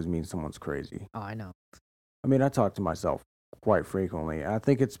doesn't always mean someone's crazy. Oh, I know. I mean, I talk to myself quite frequently. I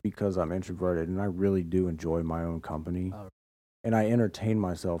think it's because I'm introverted and I really do enjoy my own company Oh, and I entertain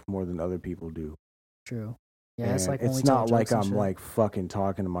myself more than other people do. true. Yeah, it's And like when we it's tell not like jokes and I'm shit. like fucking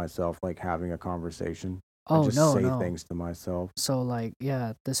talking to myself, like having a conversation. I Oh just no, say no. things to myself. So like,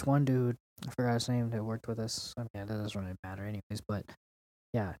 yeah, this one dude, I forgot his name, that worked with us. I mean, that doesn't really matter, anyways. But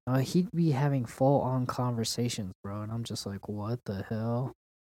yeah, no, he'd be having full on conversations, bro, and I'm just like, what the hell?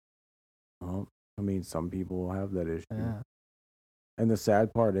 Well, I mean, some people will have that issue. Yeah. And the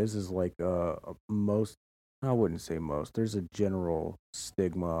sad part is like most, I wouldn't say most, there's a general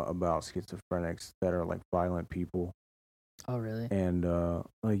stigma about schizophrenics that are like violent people. Oh really? And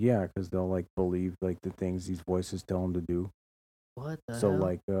like yeah, because they'll like believe like the things these voices tell them to do. What the So hell?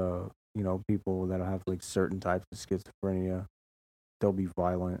 like people that have like certain types of schizophrenia, they'll be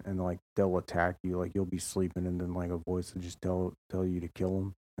violent and like they'll attack you. Like you'll be sleeping and then like a voice will just tell you to kill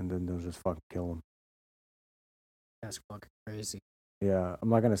them, and then they'll just fucking kill them. That's fucking crazy. Yeah, I'm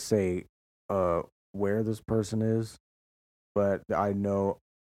not gonna say uh where this person is, but I know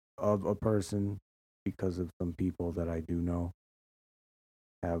of a person because of some people that I do know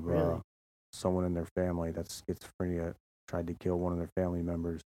have Really? someone in their family that's schizophrenia tried to kill one of their family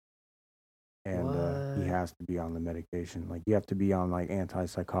members, and he What? has to be on the medication. Like you have to be on like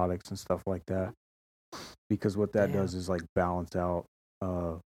antipsychotics and stuff like that because what that Damn. does is like balance out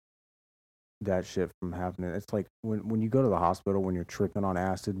uh that shit from happening. It's like when you go to the hospital when you're tripping on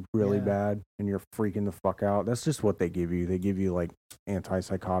acid really Yeah. bad and you're freaking the fuck out. That's just what they give you. They give you like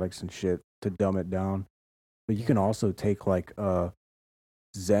antipsychotics and shit to dumb it down. But you can Yeah. also take like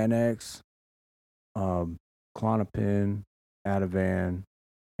Xanax, Klonopin, Ativan,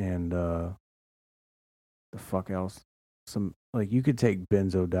 and the fuck else? Some like you could take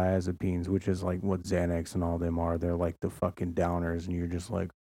benzodiazepines, which is like what Xanax and all them are. They're like the fucking downers, and you're just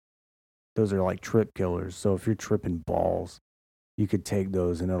like those are like trip killers. So if you're tripping balls, you could take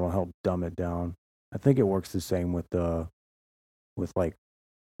those and it'll help dumb it down. I think it works the same with like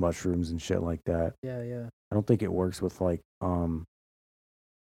mushrooms and shit like that. Yeah, yeah. I don't think it works with like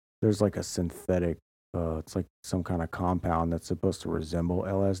there's like a synthetic it's like some kind of compound that's supposed to resemble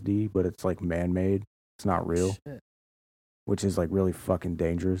LSD, but it's like man-made. It's not real, Shit. which is like really fucking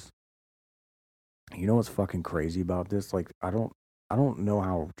dangerous. You know what's fucking crazy about this? Like I don't know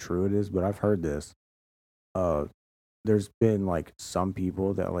how true it is, but I've heard this. Uh there's been like some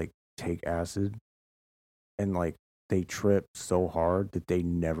people that like take acid and like they trip so hard that they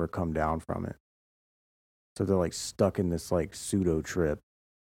never come down from it. So they're like stuck in this like pseudo trip.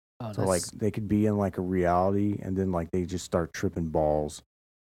 Oh, So like that's they could be in like a reality and then like they just start tripping balls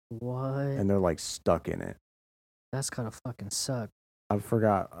what? and they're like stuck in it. That's gotta fucking suck. I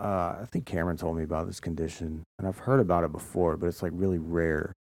forgot I think Cameron told me about this condition and I've heard about it before, but it's like really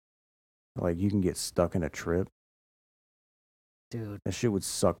rare. Like you can get stuck in a trip. Dude, That shit would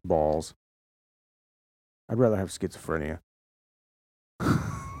suck balls. I'd rather have schizophrenia.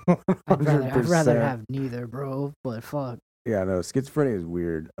 I'd rather 100%. have neither, bro. But fuck. Yeah, no, schizophrenia is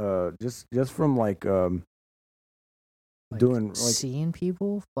weird. Just from like Like doing like seeing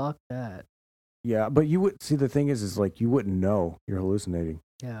people? Fuck that. yeah, but you would see the thing is like you wouldn't know you're hallucinating.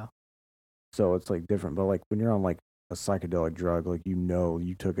 Yeah. So it's like different. But like when you're on like a psychedelic drug, like you know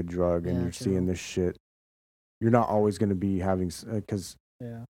you took a drug and Yeah, you're seeing true. this shit. You're not always going to be having because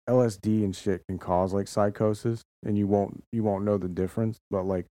Yeah. LSD and shit can cause like psychosis, and you won't know the difference. But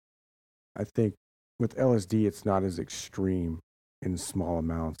like I think with LSD, it's not as extreme in small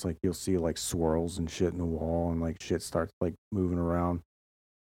amounts. Like you'll see like swirls and shit in the wall, and like shit starts like moving around.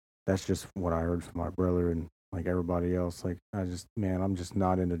 That's just what I heard from my brother and like everybody else. Like I just, man, I'm just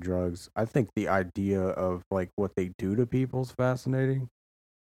not into drugs. I think the idea of like what they do to people is fascinating.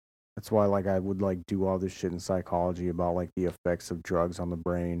 That's why like I would like do all this shit in psychology about like the effects of drugs on the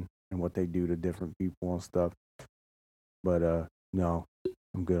brain and what they do to different people and stuff. But no,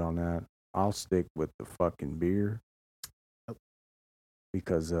 I'm good on that. I'll stick with the fucking beer Yep.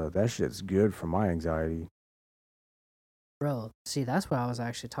 because that shit's good for my anxiety. Bro, see, that's what I was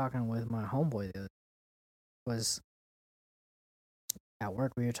actually talking with my homeboy the other was at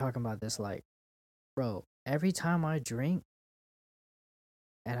work. We were talking about this, like, bro, every time I drink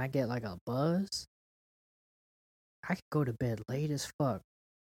and I get like a buzz, I could go to bed late as fuck.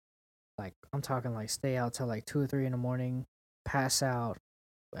 Like, I'm talking like stay out till like 2 or 3 in the morning, pass out.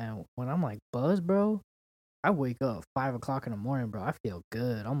 And when I'm like buzzed, bro, I wake up 5 o'clock in the morning, bro. I feel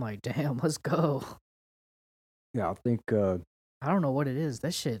good. I'm like, damn, let's go. Yeah, I think I don't know what it is.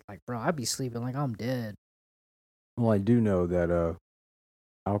 That shit, like, bro, I be sleeping like I'm dead. well I do know that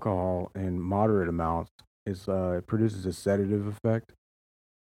alcohol in moderate amounts is it produces a sedative effect.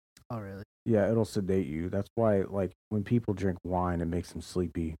 Oh, really? Yeah, it'll sedate you. That's why like when people drink wine it makes them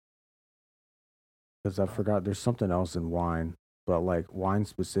sleepy. Because I Oh, forgot there's something else in wine, but like wine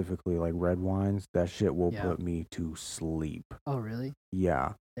specifically, like red wines, that shit will yeah. put me to sleep. Oh, really?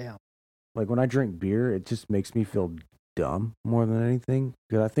 Yeah. Damn. Like when I drink beer, it just makes me feel dumb more than anything.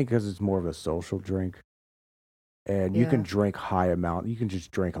 Because I think because it's more of a social drink. And you can Yeah. drink high amount. You can just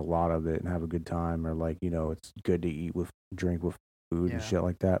drink a lot of it and have a good time. Or like, you know, it's good to eat with, drink with food and Yeah. shit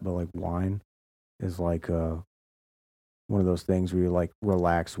like that. But like wine is like one of those things where you like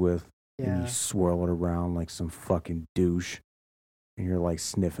relax with and you Yeah. swirl it around like some fucking douche. And you're like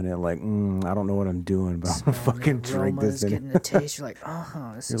sniffing it, like, I don't know what I'm doing, but I'm gonna Smelling the fucking drink this. aromas, And getting the taste. You're like,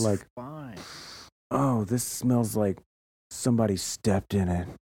 this you're is like, fine. oh, this smells like somebody stepped in it,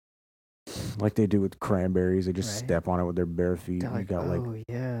 like they do with cranberries. They just Right? step on it with their bare feet. They're And you like, got like, oh,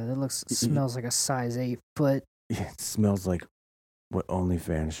 yeah, that looks, y- y- smells like a size 8 foot. it smells like what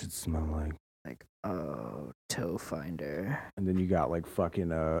OnlyFans should smell like. Like, oh, toe finder. And then you got like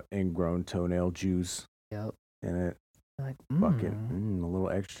fucking ingrown toenail juice Yep. in it. You're like, Fucking a little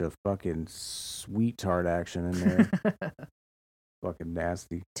extra fucking sweet tart action in there. Fucking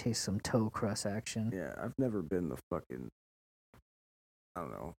nasty. Taste some toe crust action. Yeah, I've never been the fucking. I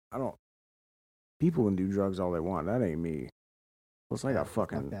don't know. I don't. People can do drugs all they want. That ain't me. Plus, I got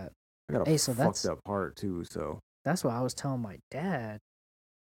Fuck fucking. that. I got a Hey, so fucked up heart too. So that's what I was telling my dad.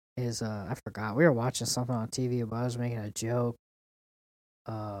 Is I forgot we were watching something on TV, but I was making a joke.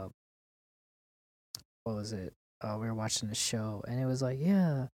 What was it? We were watching the show, and it was like,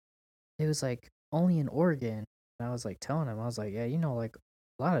 yeah, it was like only in Oregon. And I was like telling him, I was like, yeah, you know, like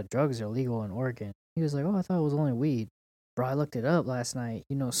a lot of drugs are legal in Oregon. He was like, oh, I thought it was only weed. Bro, I looked it up last night.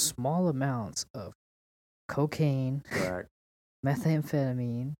 You know, small amounts of cocaine, crack.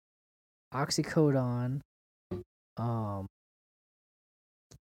 methamphetamine, oxycodone. Um,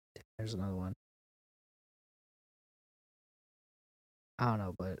 there's another one. I don't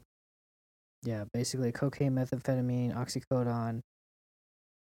know, but yeah, basically cocaine, methamphetamine, oxycodone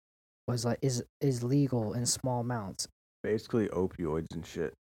was like is legal in small amounts. Basically opioids and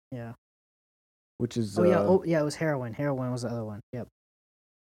shit, Yeah. which is Oh yeah, it was heroin. Heroin was the other one. Yep.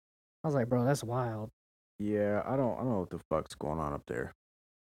 I was like, bro, that's wild. yeah, I don't know what the fuck's going on up there.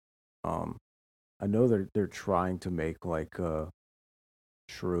 I know they're trying to make like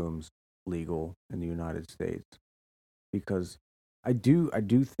shrooms legal in the United States because I do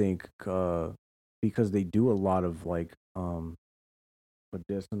think because they do a lot of like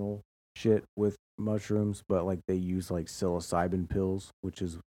medicinal shit with mushrooms, but like they use like psilocybin pills, which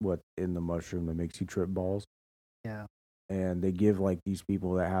is what in the mushroom that makes you trip balls. Yeah. And they give like these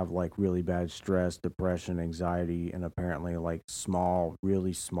people that have like really bad stress, depression, anxiety, and apparently like small,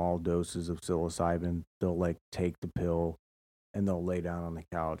 really small doses of psilocybin. They'll like take the pill and they'll lay down on the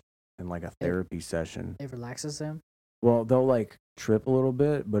couch in like a therapy session. It relaxes them. Well, they'll like trip a little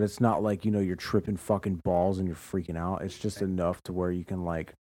bit, but it's not like, you're tripping fucking balls and you're freaking out. It's just enough to where you can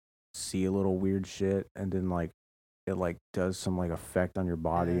like see a little weird shit and then like it like does some like effect on your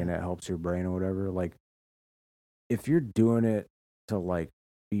body and it helps your brain or whatever. Like if you're doing it to like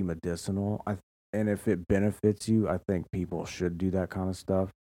be medicinal, and if it benefits you, I think people should do that kind of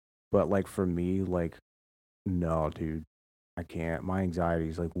stuff. But like for me, like no, dude, I can't. My anxiety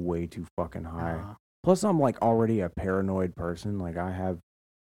is like way too fucking high. Plus, I'm like already a paranoid person. Like I have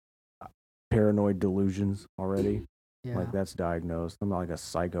paranoid delusions already. Yeah. Like that's diagnosed. I'm not like a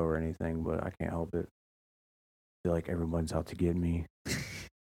psycho or anything, but I can't help it. I feel like everyone's out to get me.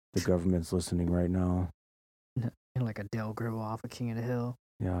 The government's listening right now. And like a Dale Gribble off of King of the Hill.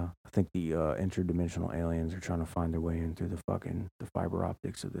 Yeah, I think the interdimensional aliens are trying to find their way in through the fiber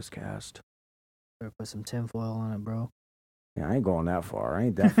optics of this cast. Better put some tinfoil on it, bro. Yeah, I ain't going that far. I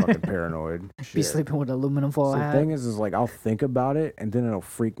ain't that fucking paranoid. Be Shit. sleeping with aluminum foil So hat. the thing is like I'll think about it and then it'll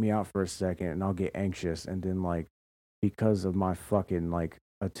freak me out for a second and I'll get anxious and then like because of my fucking like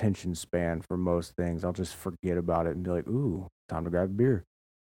attention span for most things, I'll just forget about it and be like, ooh, time to grab a beer.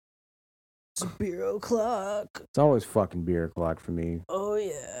 It's beer o'clock. It's always fucking beer o'clock for me. Oh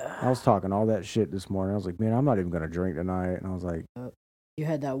yeah. I was talking all that shit this morning. I was like, man, I'm not even gonna drink tonight. And I was like, you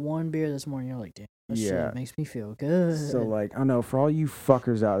had that one beer this morning. You're like, damn, that yeah, shit makes me feel good. So like, I know for all you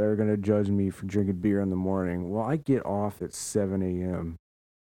fuckers out there gonna judge me for drinking beer in the morning. Well, I get off at 7 a.m.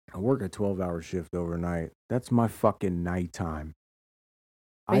 I work a 12-hour shift overnight. That's my fucking nighttime.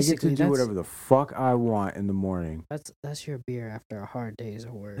 Basically, I get to do whatever the fuck I want in the morning. That's your beer after a hard day's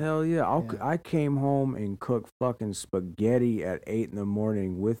work. Hell yeah. I came home and cooked fucking spaghetti at 8 in the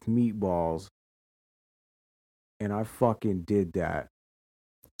morning with meatballs. And I fucking did that.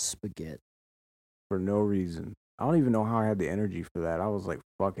 Spaghetti. For no reason. I don't even know how I had the energy for that. I was like,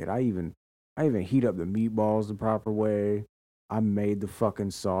 fuck it. I even heat up the meatballs the proper way. I made the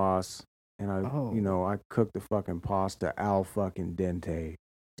fucking sauce. And I cooked the fucking pasta al fucking dente.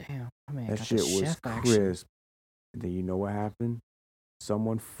 Damn, I mean, that shit was crisp. And then you know what happened?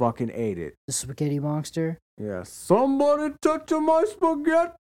 Someone fucking ate it. The spaghetti monster? Yeah, somebody touched my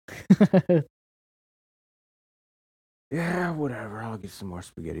spaghetti. Yeah, whatever. I'll get some more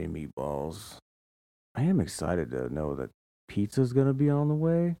spaghetti and meatballs. I am excited to know that pizza's gonna be on the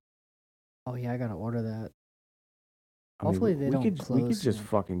way. Oh yeah, I gotta order that. Hopefully they don't close. We could just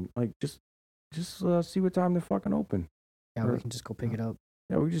fucking like just see what time they're fucking open. Yeah, we can just go pick it up.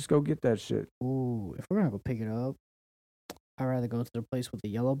 Yeah, we just go get that shit. Ooh, if we're gonna go pick it up, I'd rather go to the place with the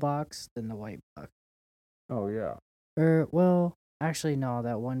yellow box than the white box. Oh yeah. Well, actually no,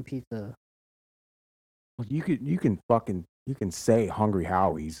 that one pizza. Well, you can say Hungry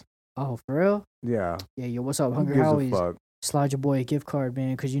Howie's. Oh, for real? Yeah. Yeah, yo, what's up, Hungry Howie's? Slide your boy a gift card,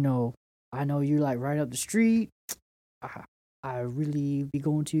 man, because I know you like right up the street. I really be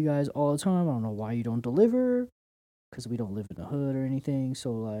going to you guys all the time. I don't know why you don't deliver, because we don't live in the hood or anything.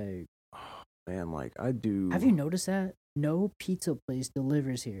 So like, man, like I do. Have you noticed that no pizza place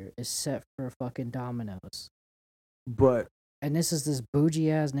delivers here except for fucking Domino's? And this is this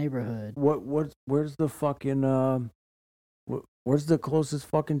bougie ass neighborhood. Where's the fucking where's the closest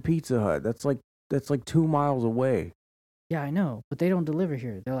fucking Pizza Hut? That's like 2 miles away. Yeah, I know, but they don't deliver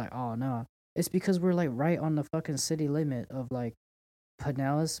here. They're like, oh no, it's because we're like right on the fucking city limit of like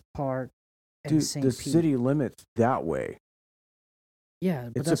Pinellas Park and St. Dude, the city limit's that way. Yeah,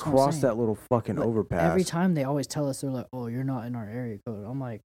 but it's that's across that little fucking overpass. Every time they always tell us, they're like, oh, you're not in our area code. I'm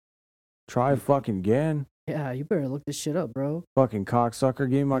like, try fucking again. Yeah, you better look this shit up, bro. Fucking cocksucker,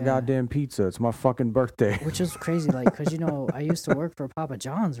 give me my goddamn pizza. It's my fucking birthday. Which is crazy, like, because, I used to work for Papa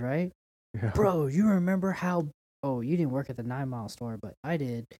John's, right? Yeah. Bro, you remember how... Oh, you didn't work at the 9 Mile store, but I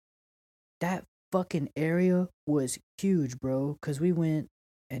did. That fucking area was huge, bro. Cause we went.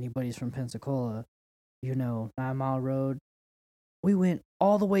 Anybody's from Pensacola, 9 Mile Road. We went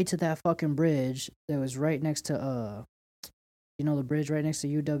all the way to that fucking bridge that was right next to the bridge right next to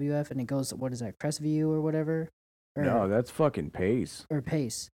UWF, and it goes, what is that, Crestview or whatever? No, that's fucking Pace. Or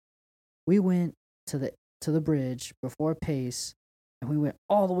Pace. We went to the bridge before Pace, and we went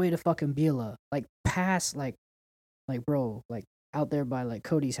all the way to fucking Beulah, like past like bro, like out there by like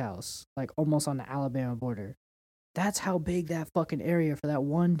Cody's house, like almost on the Alabama border. That's how big that fucking area for that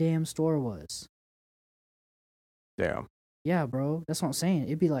one damn store was. Damn. Yeah, bro. That's what I'm saying.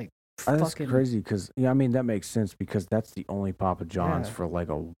 It'd be like That's fucking crazy because, I mean, that makes sense because that's the only Papa John's Yeah. for like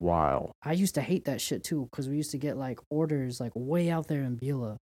a while. I used to hate that shit too because we used to get like orders like way out there in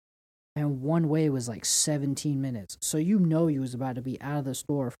Beulah. And one way was like 17 minutes. So you was about to be out of the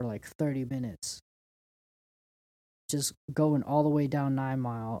store for like 30 minutes. Just going all the way down 9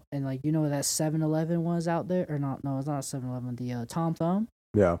 Mile. And like, where that 7-Eleven was out there? Or not, no, it's not 7-Eleven. The Tom Thumb.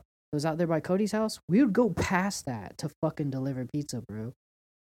 Yeah. It was out there by Cody's house. We would go past that to fucking deliver pizza, bro.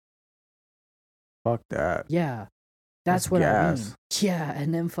 Fuck that. Yeah. That's what gas. I mean. Yeah,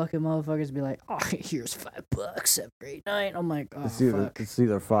 and then fucking motherfuckers be like, oh, here's $5 every night. I'm like, oh, It's either, fuck. it's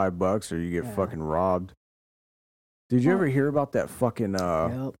either $5 or you get Yeah. fucking robbed. Did you Well- ever hear about that fucking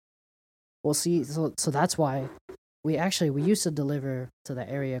Yep. Well, see, so that's why we used to deliver to the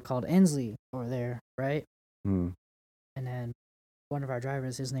area called Ensley over there, right? And then one of our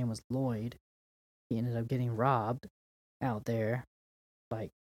drivers, his name was Lloyd. He ended up getting robbed out there.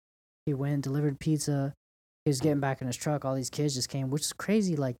 Like, he went, delivered pizza. He was getting back in his truck. All these kids just came, which is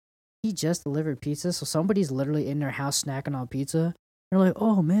crazy. Like, he just delivered pizza, so somebody's literally in their house snacking on pizza. They're like,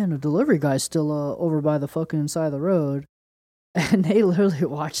 oh man, the delivery guy's still over by the fucking side of the road. And they literally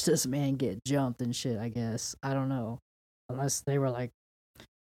watched this man get jumped and shit, I guess. I don't know. Unless they were like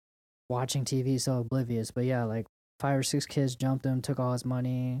watching TV so oblivious. But yeah, like 5 or 6 kids jumped him, took all his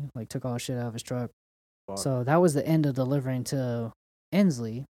money, like took all his shit out of his truck. Fuck. So that was the end of delivering to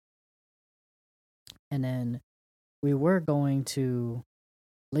Ensley. And then we were going to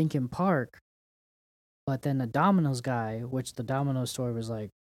Lincoln Park, but then the Domino's guy, which the Domino's store was like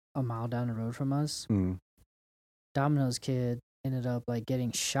a mile down the road from us, Domino's kid ended up like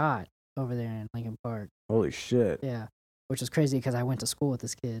getting shot over there in Lincoln Park. Holy shit. Yeah, which was crazy because I went to school with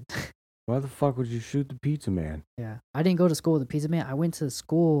this kid. Why the fuck would you shoot the pizza man? Yeah, I didn't go to school with the pizza man. I went to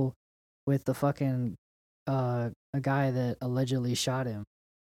school with the fucking a guy that allegedly shot him,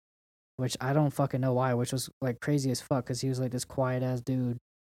 which I don't fucking know why, which was like crazy as fuck because he was like this quiet ass dude.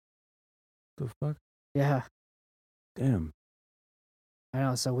 The fuck? Yeah, Damn. I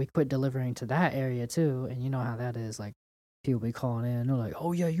know. So we quit delivering to that area too, and you know how that is. Like, people be calling in, and they're like,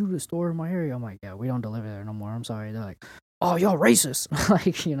 "Oh yeah, you the store in my area." I'm like, "Yeah, we don't deliver there no more. I'm sorry." They're like, "Oh, y'all racist." Like,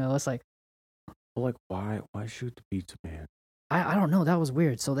 it's like, Well, like, why shoot the pizza man? I don't know. That was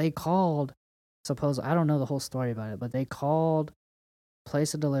weird. So they called. I don't know the whole story about it, but they called,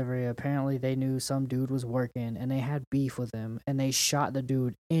 place a delivery. Apparently, they knew some dude was working, and they had beef with him, and they shot the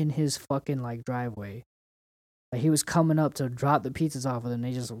dude in his fucking like driveway. Like, he was coming up to drop the pizzas off of them.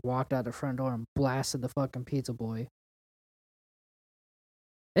 They just walked out the front door and blasted the fucking pizza boy.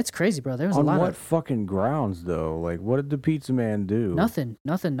 It's crazy, bro. There was On a lot what of fucking grounds, though? Like, what did the pizza man do? nothing.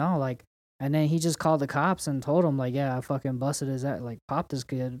 No, like, and then he just called the cops and told them, like, yeah, I fucking busted his ass, like, popped this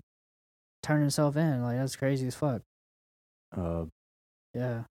kid, turned himself in. Like, that's crazy as fuck.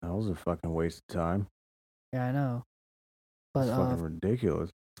 Yeah, That was a fucking waste of time. yeah, I know. But It's fucking ridiculous.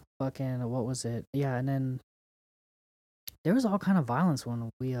 fucking what was it? Yeah, and then there was all kind of violence when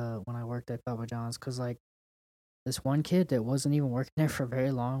I worked at Papa John's, cause like this one kid that wasn't even working there for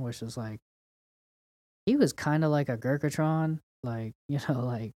very long, which was like, he was kind of like a Gurkhatron, like,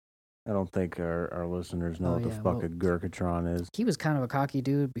 like, I don't think our listeners know Oh, what the yeah, fuck well- a Gurkhatron is. he was kind of a cocky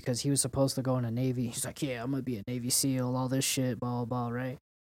dude because he was supposed to go in the Navy. He's like, yeah, I'm gonna be a Navy SEAL, all this shit, blah blah blah, right?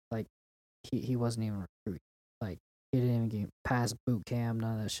 Like, he wasn't even recruited. Like, he didn't even get past boot camp,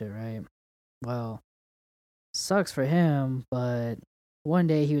 none of that shit, right? Well, sucks for him, but one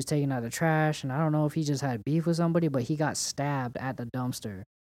day he was taking out the trash, and I don't know if he just had beef with somebody, but he got stabbed at the dumpster.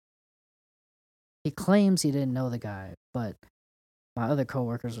 He claims he didn't know the guy, but my other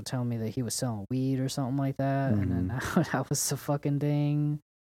coworkers were telling me that he was selling weed or something like that, and then that was the fucking thing,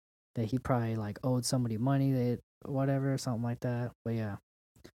 that he probably like owed somebody money, that whatever, something like that. But yeah,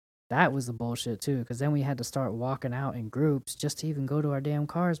 that was the bullshit too, because then we had to start walking out in groups just to even go to our damn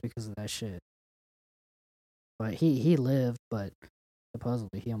cars because of that shit. But he lived, but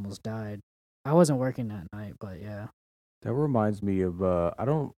supposedly he almost died. I wasn't working that night, but yeah. That reminds me of I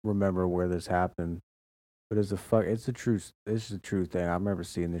don't remember where this happened, But it's a true, it's a true thing. I remember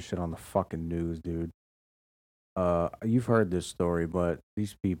seeing this shit on the fucking news, dude. You've heard this story, but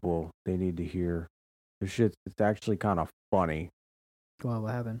these people, they need to hear the shit. It's actually kind of funny. Well,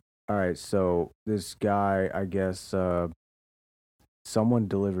 what happened? All right, so this guy, I guess, someone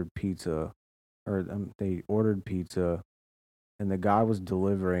delivered pizza, or they ordered pizza, and the guy was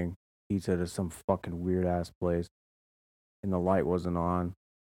delivering pizza to some fucking weird ass place, and the light wasn't on,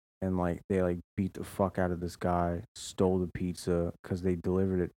 and like they like beat the fuck out of this guy, stole the pizza because he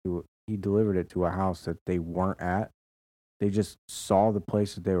delivered it to a house that they weren't at. They just saw the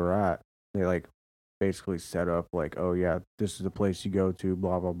place that they were at. They like basically set up like, oh yeah, this is the place you go to,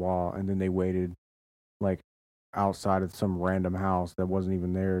 blah blah blah, and then they waited like outside of some random house that wasn't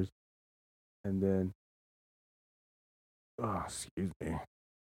even theirs, and then oh excuse me,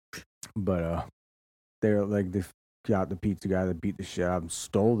 but they're like they got the pizza guy that beat the shit out of him,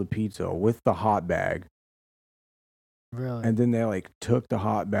 stole the pizza with the hot bag, Really? and then they like took the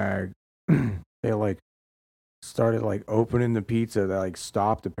hot bag, they like started like opening the pizza that like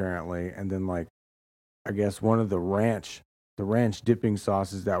stopped apparently, and then like I guess one of the ranch dipping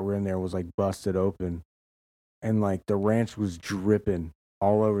sauces that were in there was like busted open, and like the ranch was dripping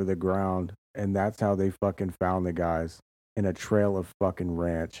all over the ground, and that's how they fucking found the guys, in a trail of fucking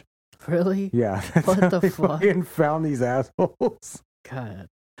ranch. Really? Yeah, that's What how the they fuck? fucking found these assholes. God.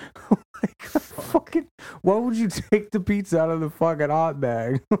 Like, fucking, why would you take the pizza out of the fucking hot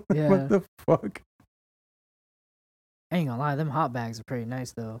bag? Yeah. What the fuck? I ain't gonna lie, them hot bags are pretty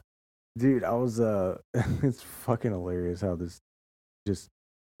nice though. Dude, I was it's fucking hilarious how this just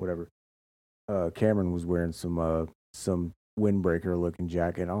whatever. Cameron was wearing some windbreaker looking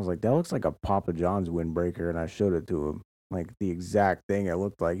jacket, and I was like, that looks like a Papa John's windbreaker, and I showed it to him. Like the exact thing it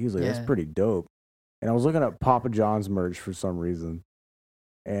looked like. He was like, that's Yeah. pretty dope. And I was looking at Papa John's merch for some reason.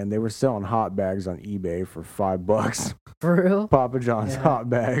 And they were selling hot bags on eBay for $5. For real? Papa John's Yeah. hot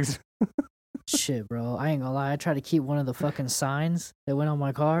bags. Shit, bro. I ain't gonna lie. I tried to keep one of the fucking signs that went on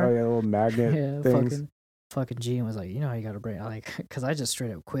my car. Oh yeah, little magnet Yeah, things. fucking Gene was like, you know how you gotta bring, like, cause I just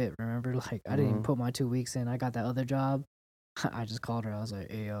straight up quit. Remember, like, I didn't even Mhm. put my 2 weeks in. I got that other job. I just called her. I was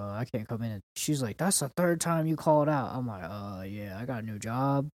like, hey, I can't come in. And she's like, that's the third time you called out. I'm like, yeah, I got a new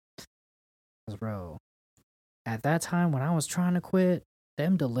job. 'Cause, bro, at that time when I was trying to quit,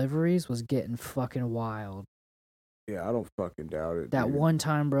 them deliveries was getting fucking wild. Yeah, I don't fucking doubt it. That dude. one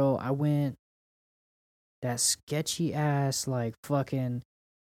time, bro, I went that sketchy ass, like, fucking,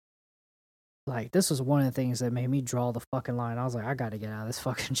 like, this was one of the things that made me draw the fucking line. I was like, I gotta get out of this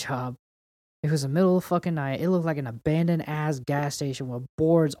fucking job. It was the middle of the fucking night. It looked like an abandoned ass gas station with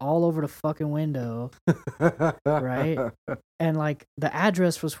boards all over the fucking window. Right? And like the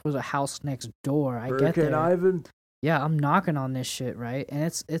address was for the house next door. I get Hurricane there. Ivan. Yeah, I'm knocking on this shit, right? And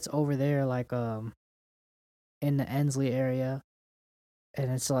it's over there like in the Ensley area.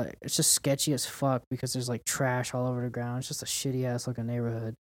 And it's like it's just sketchy as fuck because there's like trash all over the ground. It's just a shitty ass looking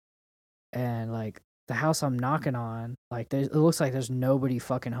neighborhood. And like the house I'm knocking on, like it looks like there's nobody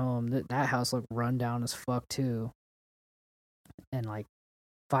fucking home. That house looked run down as fuck too. And like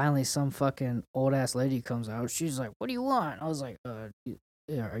finally some fucking old ass lady comes out. She's like, "What do you want?" I was like, are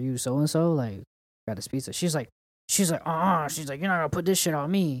you so and so? Like, got this pizza." She's like, she's like, she's like, "You're not gonna put this shit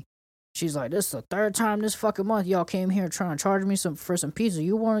on me." She's like, "This is the third time this fucking month y'all came here trying to charge me for some pizza.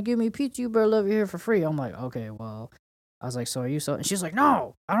 You want to give me pizza? You better live here for free." I'm like, "Okay, well." I was like, "So are you so?" And she's like,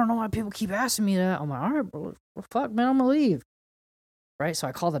 "No, I don't know why people keep asking me that." I'm like, "All right, bro, well, fuck, man, I'm gonna leave." Right? So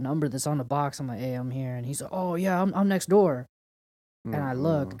I call the number that's on the box. I'm like, "Hey, I'm here," and he's like, "Oh yeah, I'm next door." And I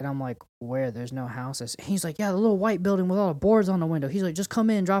look, and I'm like, "Where? There's no houses." He's like, "Yeah, the little white building with all the boards on the window." He's like, "Just come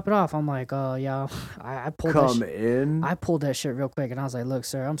in, drop it off." I'm like, yeah." I pulled that Come in. I pulled that shit real quick, and I was like, "Look,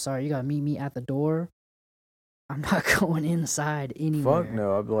 sir, I'm sorry. You gotta meet me at the door. I'm not going inside anywhere." Fuck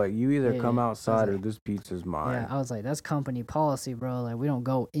no. I'd be like, you either come Yeah, outside or like- this pizza's mine. Yeah, I was like, "That's company policy, bro. Like, we don't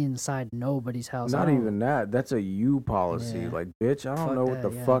go inside nobody's house." Not even that. That's a you policy. Yeah. Like, bitch, I don't Fuck know what that,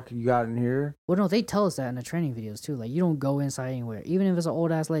 the yeah. fuck you got in here. Well, no, they tell us that in the training videos too. Like, you don't go inside anywhere, even if it's an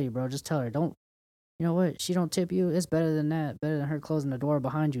old ass lady, bro. Just tell her, don't. You know what? She don't tip you. It's better than that. Better than her closing the door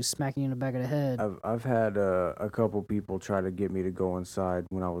behind you, smacking you in the back of the head. I've had a couple people try to get me to go inside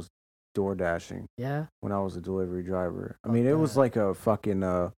when I was door dashing, Yeah. when I was a delivery driver. I Fuck mean, it was that. like a fucking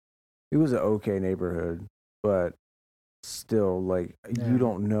it was an okay neighborhood, but still, like, Yeah. you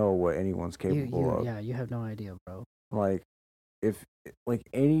don't know what anyone's capable of. Yeah, you have no idea, bro. Like, if like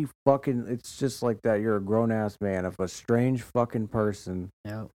any fucking, it's just like that. You're a grown ass man. If a strange fucking person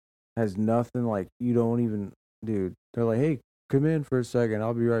Yep. has nothing, like, you don't even, dude. They're like, hey, come in for a second.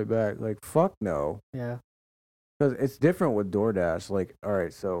 I'll be right back. Like, fuck no. Yeah. Because it's different with DoorDash. Like, all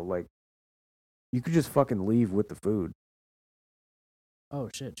right, so like, You could just fucking leave with the food. Oh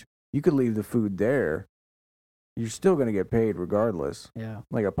shit. You could leave the food there. You're still gonna get paid regardless. Yeah.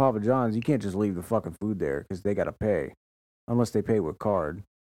 Like at Papa John's, you can't just leave the fucking food there because they gotta pay, unless they pay with card.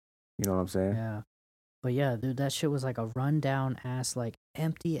 You know what I'm saying? Yeah. But yeah, dude, that shit was like a rundown ass, like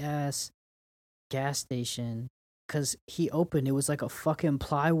empty ass gas station. Cause he opened, it was like a fucking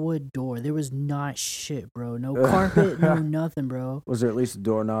plywood door. There was not shit, bro. No carpet, no nothing, bro. Was there at least a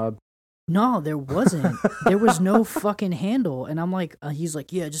doorknob? No, there wasn't. There was no fucking handle. And I'm like, he's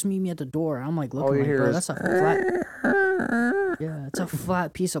like, yeah, just meet me at the door. I'm like, All you looking like, hear bro, is that's a flat. Yeah, it's a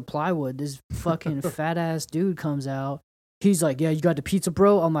flat piece of plywood. This fucking fat ass dude comes out. He's like, yeah, you got the pizza,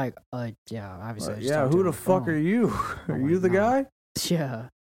 bro. I'm like, yeah, obviously. I just Yeah, talked to who him the on fuck phone. are you? Are I'm you like, the nah. guy? Yeah.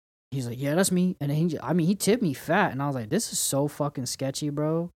 He's like, yeah, that's me. And then he tipped me fat. And I was like, this is so fucking sketchy,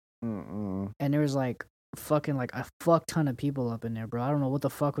 bro. Mm-mm. And there was like fucking like a fuck ton of people up in there, bro. I don't know what the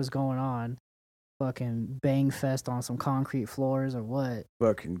fuck was going on. Fucking bang fest on some concrete floors or what.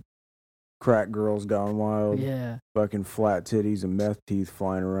 Fucking crack girls gone wild. Yeah. Fucking flat titties and meth teeth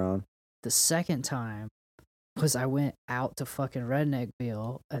flying around. The second time was I went out to fucking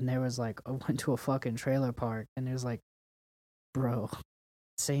Redneckville and there was like, I went to a fucking trailer park and there's like, bro,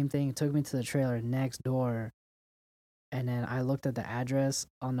 same thing. Took me to the trailer next door. And then I looked at the address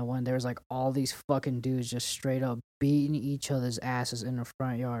on the one. There was like all these fucking dudes just straight up beating each other's asses in the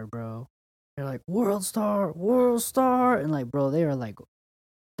front yard, bro. They're like, World Star. And like, bro, they were like,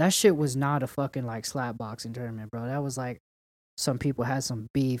 that shit was not a fucking like slap boxing tournament, bro. That was like, some people had some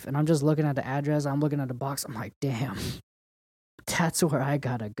beef. And I'm just looking at the address. I'm looking at the box. I'm like, damn, that's where I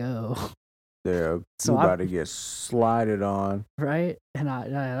gotta go. Yeah, So you I- about to get slided on. Right? And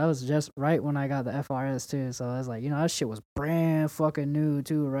that was just right when I got the FRS too. So I was like, that shit was brand fucking new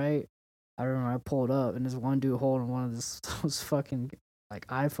too, right? I remember I pulled up and this one dude holding one of those fucking like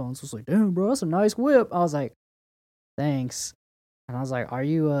iPhones was like, damn, bro, that's a nice whip. I was like, thanks. And I was like, are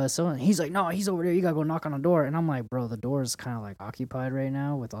you someone? He's like, no, he's over there. You gotta go knock on the door. And I'm like, bro, the door is kind of like occupied right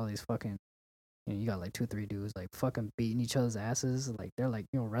now with all these fucking, you got like 2-3 dudes like fucking beating each other's asses. Like they're like,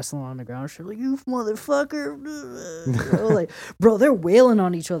 wrestling on the ground. Shit, like, you motherfucker. Bro, like, bro, they're wailing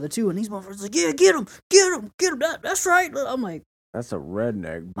on each other too. And these motherfuckers like, yeah, get him. That's right. I'm like, That's a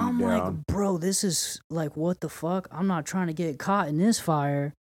redneck beat I'm down. like, bro, this is like, what the fuck? I'm not trying to get caught in this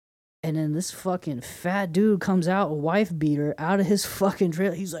fire. And then this fucking fat dude comes out, a wife beater, out of his fucking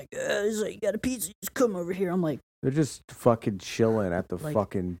trailer. He's like, you got a pizza? Just come over here. I'm like, They're just fucking chilling at the Like,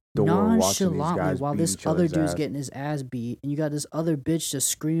 fucking door watching these nonchalantly guys while beat this each other other's dude's ass. getting his ass beat, and you got this other bitch just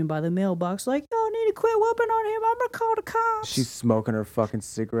screaming by the mailbox like, y'all need to quit whooping on him. I'm gonna call the cops. She's smoking her fucking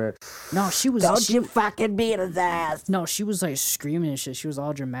cigarette. No, she was. Don't you fucking beat his ass. No, she was like screaming and shit. She was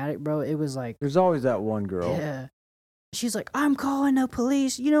all dramatic, bro. It was like, There's always that one girl. yeah. She's like, I'm calling the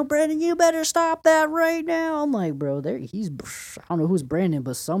police. Brandon, you better stop that right now. I'm like, bro, I don't know who's Brandon,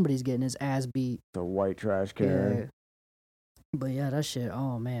 but somebody's getting his ass beat. The white trash Karen. Yeah. But yeah, that shit.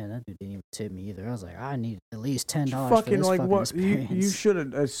 Oh man, that dude didn't even tip me either. I was like, I need at least $10 for Fucking this like fucking what? You experience. should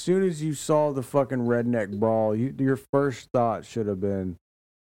have. As soon as you saw the fucking redneck brawl, your first thought should have been,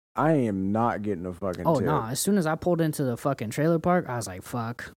 I am not getting a fucking Oh tip. nah! As soon as I pulled into the fucking trailer park, I was like,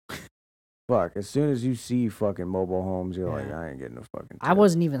 "Fuck!" Fuck. As soon as you see fucking mobile homes, you're like, Yeah. I ain't getting a fucking tip. I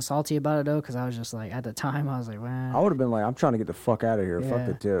wasn't even salty about it though, because I was just like, at the time, I was like, "Man." I would have been like, I'm trying to get the fuck out of here. Fuck Yeah.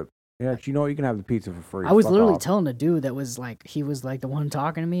 the tip. Yeah, you know what? You can have the pizza for free. I was Fuck literally off. telling the dude that was like, he was like the one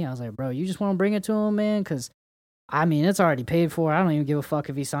talking to me. I was like, "Bro, you just want to bring it to him, man?" Because, I mean, it's already paid for. I don't even give a fuck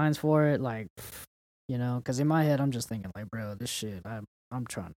if he signs for it. Like, because in my head, I'm just thinking like, bro, this shit, I'm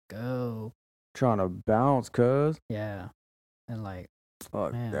trying to go. Trying to bounce, cuz. Yeah, and like.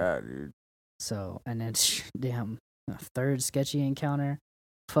 Fuck Man. that, dude. So, and then, damn, a third sketchy encounter.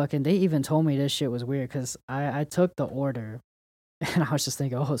 Fucking, they even told me this shit was weird because I took the order and I was just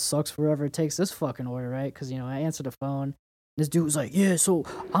thinking, oh, it sucks forever it takes this fucking order, right? Because, I answered the phone. This dude was like, yeah, so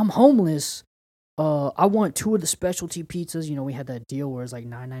I'm homeless. I want 2 of the specialty pizzas. We had that deal where it's like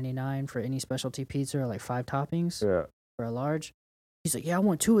 $9.99 for any specialty pizza or like 5 toppings Yeah. for a large. He's like, yeah, I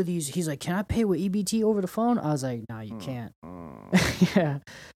want 2 of these. He's like, can I pay with EBT over the phone? I was like, nah, you can't. Yeah.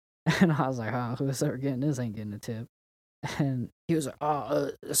 And I was like, oh, who's ever getting this ain't getting a tip. And he was like, oh,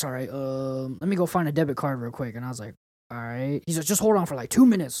 it's all right. Let me go find a debit card real quick. And I was like, all right. He's like, just hold on for like 2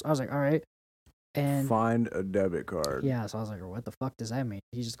 minutes. I was like, all right. And Find a debit card. yeah, so I was like, what the fuck does that mean?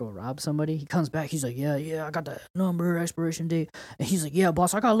 He just go rob somebody? He comes back. He's like, yeah, I got the number, expiration date. And he's like, yeah,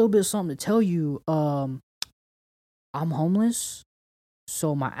 boss, I got a little bit of something to tell you. I'm homeless.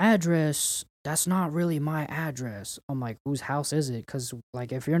 So my address, that's not really my address. I'm like, whose house is it? Because,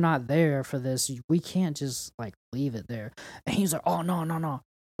 like, if you're not there for this, we can't just, like, leave it there. And he's like, oh, no.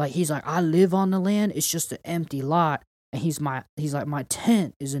 Like he's like, I live on the land. It's just an empty lot, and he's like, my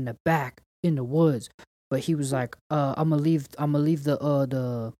tent is in the back in the woods. But he was like, I'm gonna leave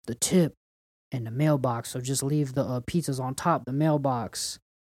the tip in the mailbox. So just leave the pizzas on top the mailbox.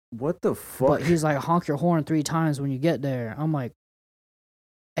 What the fuck? But he's like, honk your horn 3 times when you get there. I'm like,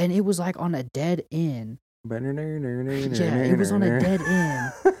 and it was like on a dead end. Yeah, it was on a dead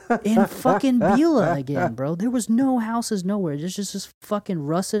end in fucking Beulah again, bro. There was no houses nowhere. There's just this fucking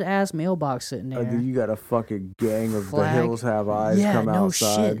rusted ass mailbox sitting there. Dude, you got a fucking gang of Flag. The Hills Have Eyes Yeah, come no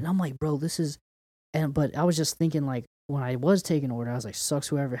outside. shit. And I'm like, bro, this is, but I was just thinking like when I was taking order, I was like, sucks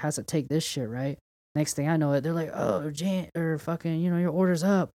whoever has to take this shit, right? Next thing I know it, they're like, oh, or fucking, your order's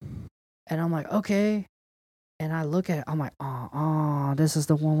up, and I'm like, okay. And I look at it, I'm like, this is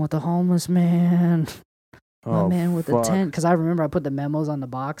the one with the homeless man. My man with the tent. Because I remember I put the memos on the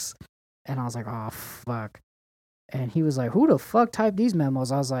box, and I was like, oh, fuck. And he was like, who the fuck typed these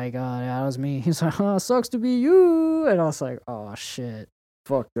memos? I was like, yeah, that was me. He's like, oh, sucks to be you. And I was like, oh, shit.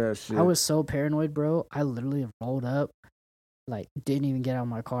 Fuck that shit. I was so paranoid, bro. I literally rolled up, like, didn't even get out of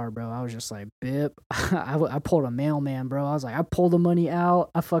my car, bro. I was just like, bip. I pulled a mailman, bro. I was like, I pulled the money out.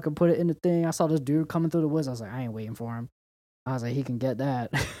 I fucking put it in the thing. I saw this dude coming through the woods. I was like, I ain't waiting for him. I was like, he can get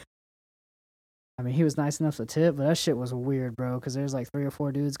that. I mean, he was nice enough to tip, but that shit was weird, bro, because there's like 3 or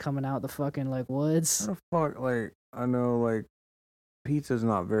 4 dudes coming out the fucking, like, woods. How the fuck, like, I know, like, pizza's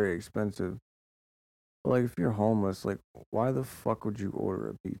not very expensive. But, like, if you're homeless, like, why the fuck would you order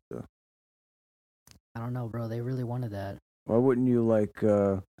a pizza? I don't know, bro. They really wanted that. Why wouldn't you, like,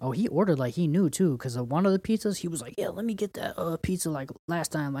 Oh, he ordered, like, he knew, too, because of one of the pizzas, he was like, yeah, let me get that pizza, like,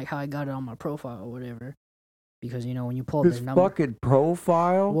 last time, like, how I got it on my profile or whatever. Because, when you pull up his their number... fucking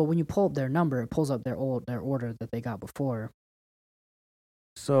profile? Well, when you pull up their number, it pulls up their order that they got before.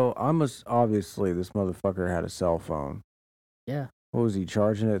 So, obviously, this motherfucker had a cell phone. Yeah. What was he,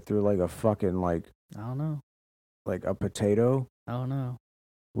 charging it through, like, a fucking, like... I don't know. Like, a potato? I don't know.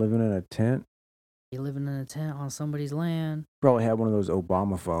 Living in a tent? He living in a tent on somebody's land. Probably had one of those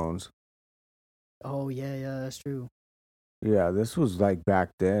Obama phones. Oh, yeah, that's true. Yeah, this was, like, back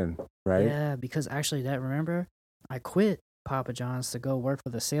then, right? Yeah, because actually, remember, I quit Papa John's to go work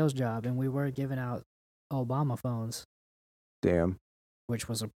for the sales job, and we were giving out Obama phones. Damn. Which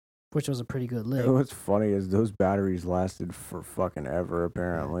was a pretty good lick. What's funny is those batteries lasted for fucking ever,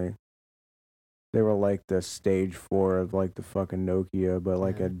 apparently. Yeah. They were like the stage 4 of, like, the fucking Nokia, but,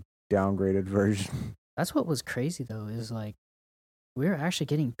 like, a downgraded version. That's what was crazy, though, is, like, we were actually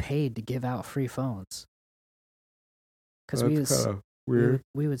getting paid to give out free phones. Because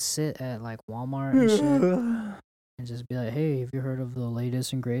we would sit at, like, Walmart and shit and just be like, hey, have you heard of the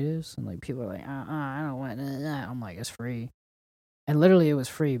latest and greatest? And, like, people are like, I don't want that. I'm like, it's free. And literally it was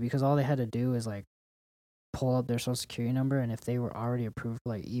free because all they had to do is, like, pull up their social security number, and if they were already approved for,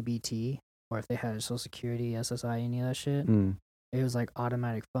 like, EBT, or if they had a social security, SSI, any of that shit, it was, like,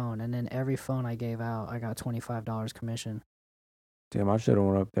 automatic phone. And then every phone I gave out, I got $25 commission. Damn, I should have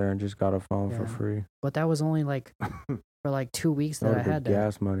went up there and just got a phone for free. But that was only, like... for like 2 weeks that I had that.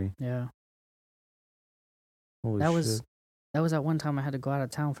 Gas money. Yeah. Holy shit. That was at one time I had to go out of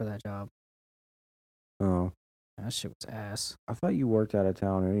town for that job. Oh. That shit was ass. I thought you worked out of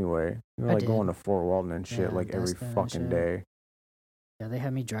town anyway. You were like going to Fort Walton and shit like every fucking day. Yeah, they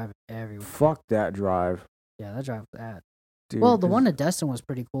had me driving everywhere. Fuck that drive. Yeah, that drive was that. Dude, well, the one to Destin was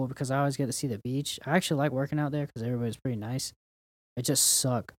pretty cool because I always get to see the beach. I actually like working out there because everybody's pretty nice. It just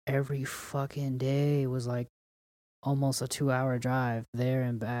sucked. Every fucking day was like almost a 2-hour drive there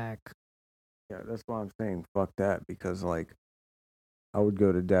and back. Yeah, that's why I'm saying fuck that, because like I would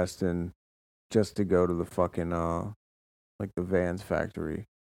go to Destin just to go to the fucking like the Vans factory.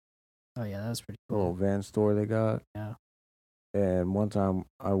 Oh yeah, that's pretty cool. The little van store they got. Yeah. And one time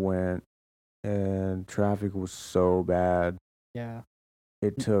I went and traffic was so bad. Yeah.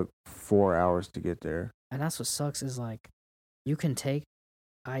 It took 4 hours to get there. And that's what sucks is like you can take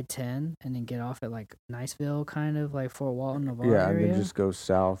I-10 and then get off at like Niceville, kind of like Fort Walton, Navarre area. And then just go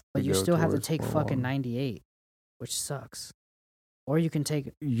south. But you still have to take fucking 98, which sucks. Or you can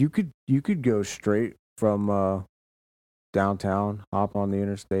take. You could go straight from downtown, hop on the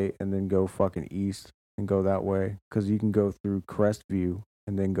interstate, and then go fucking east and go that way. Because you can go through Crestview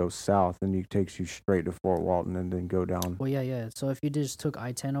and then go south, and it takes you straight to Fort Walton and then go down. Well, yeah. So if you just took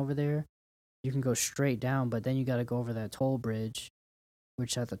I-10 over there, you can go straight down, but then you got to go over that toll bridge,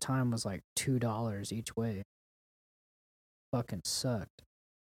 which at the time was like $2 each way. Fucking sucked.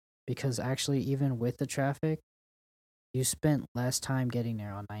 Because actually, even with the traffic, you spent less time getting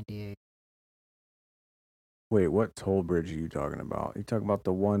there on 98. Wait, what toll bridge are you talking about? You talking about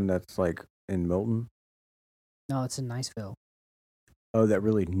the one that's like in Milton? No, it's in Niceville. Oh, that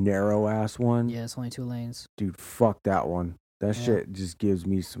really narrow ass one? Yeah, it's only 2 lanes. Dude, fuck that one. That Yeah. shit just gives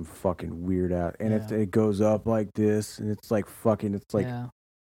me some fucking weird ass. And if Yeah. it goes up like this, and it's like fucking, Yeah.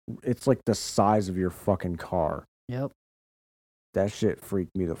 it's like the size of your fucking car. Yep. That shit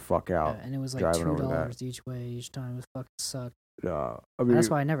freaked me the fuck Yeah, out. and it was like driving over that. $2 each way each time. It was fucking sucked. I mean, That's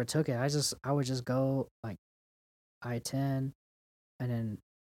why I never took it. I would just go like I-10 and then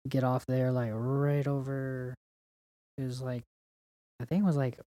get off there like right over. It was like, I think it was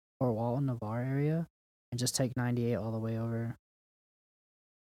like Fort Walton, Navarre area, and just take 98 all the way over.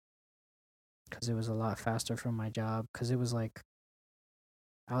 Because it was a lot faster from my job. Because it was like,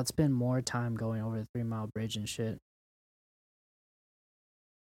 I would spend more time going over the 3 Mile Bridge and shit.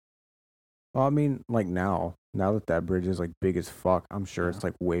 I mean, like now that bridge is like big as fuck, I'm sure it's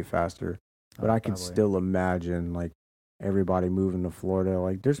like way faster. But I can Probably. still imagine like everybody moving to Florida.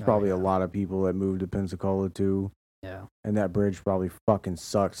 Like, there's Oh, probably a yeah. lot of people that moved to Pensacola too. Yeah. And that bridge probably fucking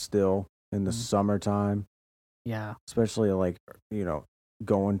sucks still in the Mhm. summertime, Yeah. especially like,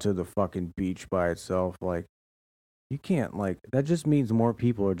 going to the fucking beach by itself. Like, you can't, like, that just means more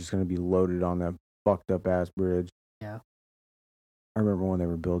people are just going to be loaded on that fucked up ass bridge. Yeah. I remember when they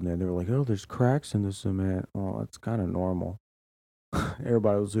were building it, they were like, oh, there's cracks in the cement. Well, that's kind of normal.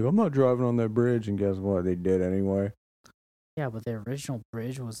 Everybody was like, I'm not driving on that bridge. And guess what? They did anyway. Yeah, but the original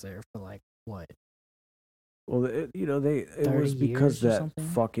bridge was there for like, what? Well, it 30 was because years or that something?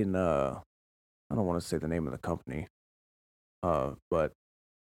 fucking, I don't want to say the name of the company, but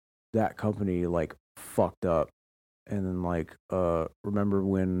that company, like, fucked up. And then, like, remember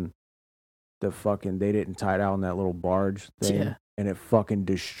when they didn't tie it out on that little barge thing? Yeah. And it fucking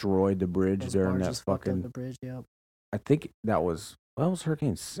destroyed the bridge Those during that barges fucked up fucking, the bridge, yep. I think that was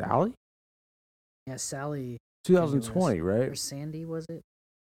Hurricane Sally? Yeah, Sally. 2020, Or right? Sandy, was it?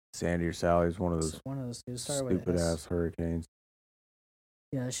 Sandy or Sally is one of It's those one of those two. Started with stupid S. ass hurricanes.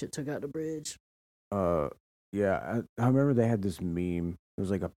 Yeah, that shit took out the bridge. Yeah, I remember they had this meme. There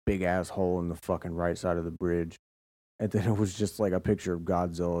was like a big ass hole in the fucking right side of the bridge. And then it was just like a picture of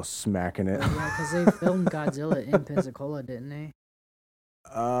Godzilla smacking it. Yeah, because they filmed Godzilla in Pensacola, didn't they?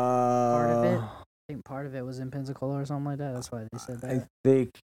 Part of it. I think part of it was in Pensacola or something like that. That's why they said that. I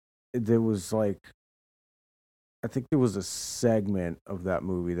think there was like, I think there was a segment of that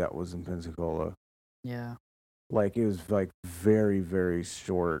movie that was in Pensacola. Yeah. Like, it was like very, very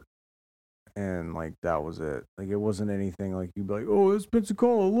short. And like, that was it. Like, it wasn't anything like you'd be like, oh, it's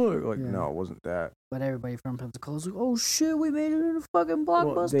Pensacola, look. Like, Yeah. no, it wasn't that. But everybody from Pensacola's like, oh shit, we made it in a fucking Well,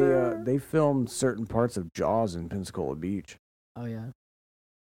 blockbuster. they filmed certain parts of Jaws in Pensacola Beach. Oh, yeah.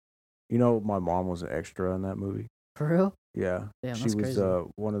 You know, my mom was an extra in that movie. For real? Yeah, Damn, she that's was crazy.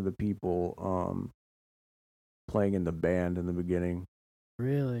 one of the people playing in the band in the beginning.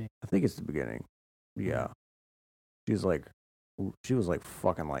 Really? I think it's the beginning. Yeah, she was like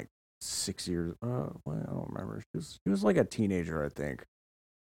fucking like 6 years. Well, I don't remember. She was like a teenager, I think. She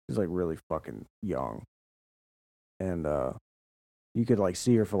was like really fucking young, and you could like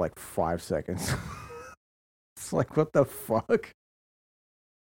see her for like 5 seconds. It's like, what the fuck?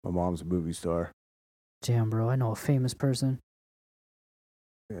 My mom's a movie star. Damn, bro, I know a famous person.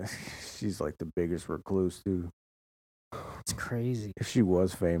 Yeah, she's like the biggest recluse, too. It's crazy. If she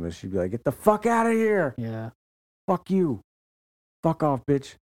was famous, she'd be like, get the fuck out of here. Yeah. Fuck you. Fuck off,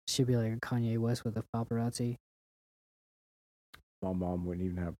 bitch. She'd be like a Kanye West with a paparazzi. My mom wouldn't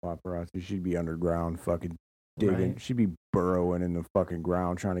even have paparazzi. She'd be underground fucking digging. Right. She'd be burrowing in the fucking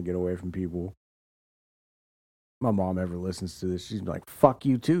ground trying to get away from people. My mom ever listens to this, she's like, fuck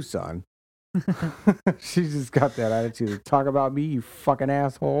you too, son. She's just got that attitude. Talk about me, you fucking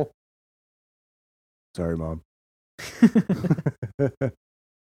asshole. Sorry, Mom.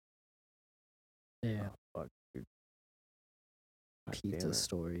 Yeah. Fuck, dude. God Pizza damn it.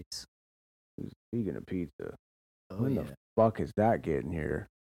 stories. Speaking of pizza, Oh, when yeah. the fuck is that getting here?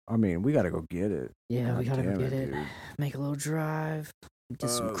 I mean, we gotta go get it. Yeah, we God gotta go damn get it. dude. Make a little drive. Get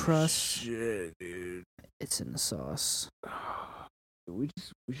some crust. Shit, dude. It's in the sauce. We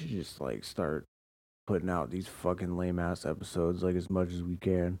should just like start putting out these fucking lame ass episodes like as much as we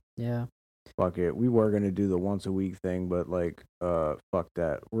can. Yeah. Fuck it. We were gonna do the once a week thing, but like fuck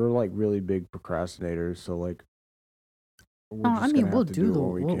that. We're like really big procrastinators, so like we're No, just I mean gonna we'll have to do it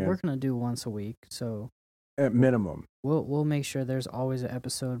when we can. we're gonna do once a week, so At minimum. we'll make sure there's always an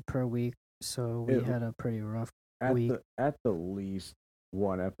episode per week. So we It- had a pretty rough At week. at the least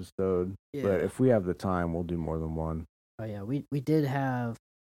one episode. Yeah. But if we have the time, we'll do more than one. Oh yeah, we did have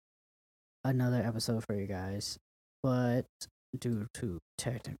another episode for you guys, but due to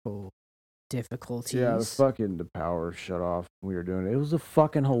technical difficulties, Yeah, the power shut off when we were doing it. It was a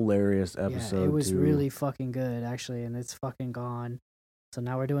fucking hilarious episode. yeah, it was too. really fucking good actually, and it's fucking gone. So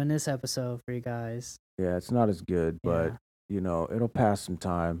now we're doing this episode for you guys. Yeah, it's not as good, but Yeah. it'll pass some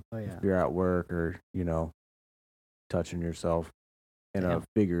time Oh yeah. if you're at work or touching yourself in a Damn.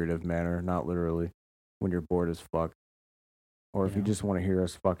 figurative manner, not literally, when you're bored as fuck. Or if you Yeah. just want to hear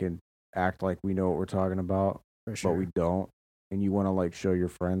us fucking act like we know what we're talking about, For sure. but we don't, and you want to like show your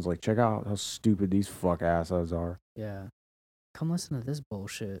friends, like, check out how stupid these fuck asses are. Yeah. Come listen to this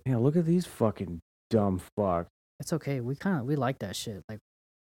bullshit. Yeah, look at these fucking dumb fucks. It's okay. We like that shit. Like,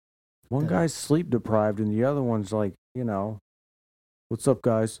 One guy's sleep deprived, and the other one's like, what's up,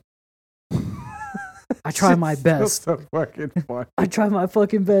 guys? I try my It's still best. so fucking funny. I try my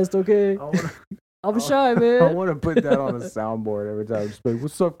fucking best, okay? I'm shy, I man. want to put that on a soundboard every time. Just be like,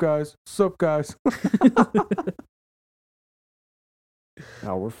 what's up, guys? What's up, guys?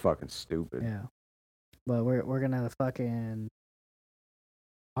 No, we're fucking stupid. Yeah. But we're gonna fucking.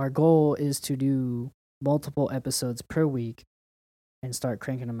 Our goal is to do multiple episodes per week and start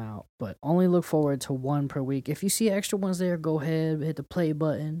cranking them out. But only look forward to one per week. If you see extra ones there, go ahead, hit the play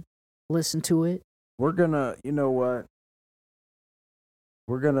button, listen to it. We're gonna, you know what?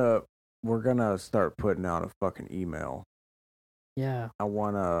 We're gonna start putting out a fucking email. Yeah. I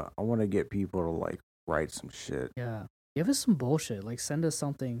wanna get people to like write some shit. Yeah. Give us some bullshit. Like, send us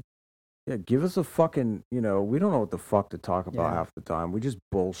something. Yeah, give us a fucking, we don't know what the fuck to talk about Yeah. half the time. We just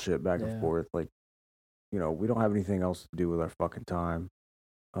bullshit back Yeah. and forth. Like, we don't have anything else to do with our fucking time.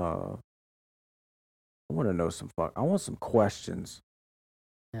 I want to know I want some questions.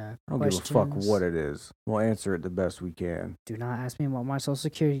 Yeah. I don't give a fuck what it is. We'll answer it the best we can. Do not ask me what my social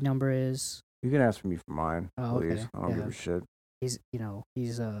security number is. You can ask me for mine, Oh, please. okay. I don't give a shit. He's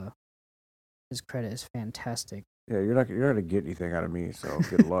his credit is fantastic. Yeah, you're not gonna get anything out of me, so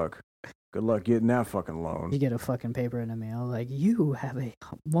good luck. Good luck getting that fucking loan. You get a fucking paper in the mail like, you have a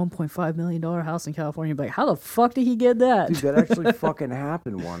 $1.5 million house in California. Like, how the fuck did he get that? Dude, that actually fucking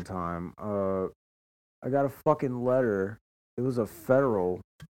happened one time. I got a fucking letter. It was a federal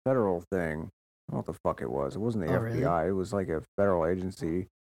thing. I don't know what the fuck it was. It wasn't the FBI. Really? It was like a federal agency,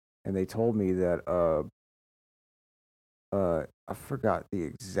 and they told me that I forgot the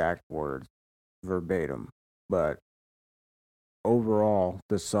exact words verbatim, but overall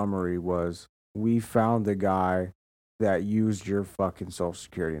the summary was, we found the guy that used your fucking social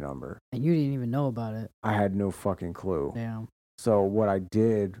security number. And you didn't even know about it. I had no fucking clue. Damn. So what I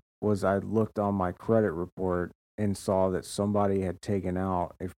did was I looked on my credit report and saw that somebody had taken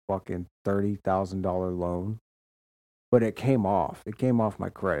out a fucking $30,000 loan. But it came off. It came off my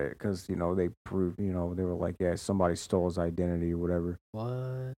credit because, they proved, they were like, yeah, somebody stole his identity or whatever.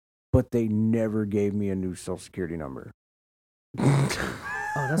 What? But they never gave me a new social security number.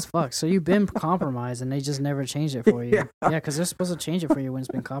 Oh, that's fucked. So you've been compromised and they just never changed it for you. Yeah, because they're supposed to change it for you when it's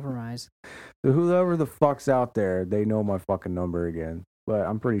been compromised. So whoever the fuck's out there, they know my fucking number again. But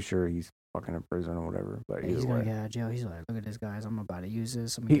I'm pretty sure he's fucking in prison or whatever. But He's either gonna way. get out of jail. He's like, look at this, guys. I'm about to use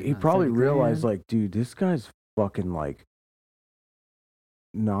this. He probably realized, like, dude, this guy's fucking, like,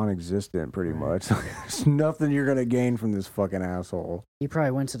 non-existent pretty much. There's nothing you're gonna gain from this fucking asshole. He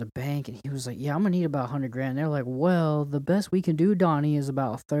probably went to the bank and he was like, yeah, I'm gonna need about 100 grand. They're like, well, the best we can do, Donnie, is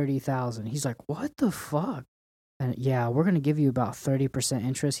about 30,000. He's like, what the fuck? And yeah, we're gonna give you about 30%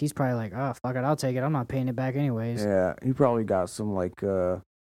 interest. He's probably like, oh, fuck it, I'll take it. I'm not paying it back anyways. Yeah, he probably got some, like, the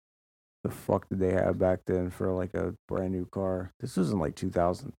fuck did they have back then for, like, a brand new car? This was in, like,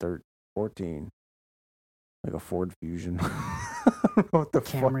 2014. Like a Ford Fusion. I don't know what the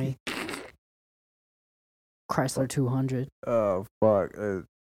Camry. Chrysler 200. Oh, fuck.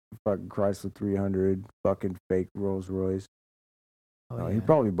 Fucking Chrysler 300. Fucking fake Rolls Royce. Oh, He yeah.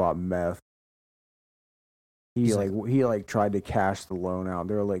 probably bought meth. He He's like tried to cash the loan out.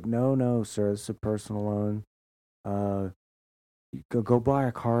 They were like, no, sir, it's a personal loan. You go buy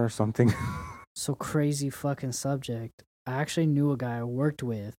a car or something. So crazy fucking subject. I actually knew a guy I worked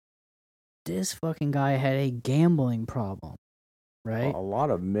with. This fucking guy had a gambling problem, right? A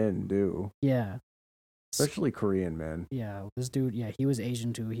lot of men do, Yeah. especially Korean men. Yeah, this dude, yeah, he was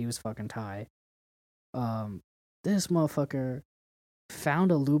Asian too. He was fucking Thai. This motherfucker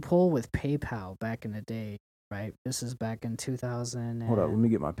found a loophole with PayPal back in the day, right? This is back in 2000. Hold up, let me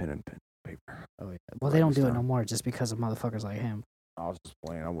get my pen and paper. Oh, yeah. Well, Write they don't this do it down. no more just because of motherfuckers like him. I was just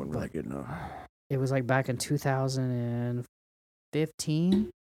playing. I wasn't really getting enough. It was like back in 2015.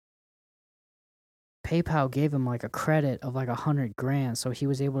 PayPal gave him like a credit of like 100 grand, so he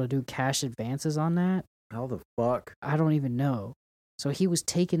was able to do cash advances on that. How the fuck? I don't even know. So he was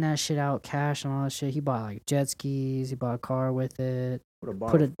taking that shit out, cash and all that shit. He bought like jet skis. He bought a car with it. Would have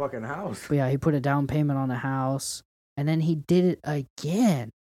bought Put a it- fucking house. But yeah, he put a down payment on the house, and then he did it again.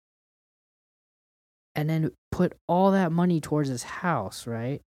 and then put all that money towards his house,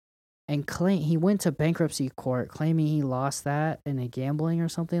 right? And he went to bankruptcy court claiming he lost that in a gambling or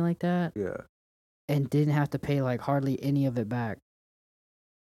something like that, Yeah. and didn't have to pay like hardly any of it back.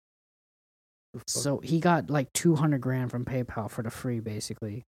 The fuck? So he got like 200 grand from PayPal for the free,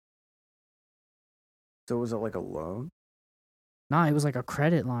 basically. So was it like a loan? Nah, it was like a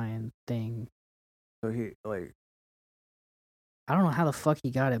credit line thing. So he like I don't know how the fuck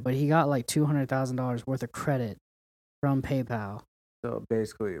he got it, but he got like $200,000 worth of credit from PayPal. so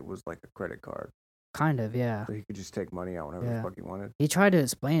basically it was like a credit card. Kind of, yeah. So he could just take money out whenever Yeah. the fuck he wanted. He tried to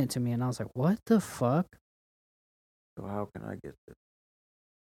explain it to me, and I was like, what the fuck? So how can I get this?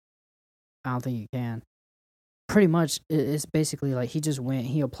 I don't think you can. Pretty much, it's basically like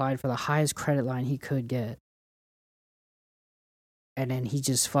he applied for the highest credit line he could get. And then he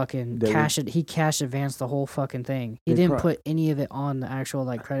just fucking he cash advanced the whole fucking thing. He didn't put any of it on the actual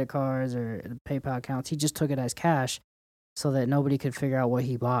like credit cards or the PayPal accounts. He just took it as cash so that nobody could figure out what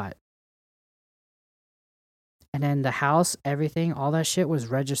he bought. And then the house, everything, all that shit was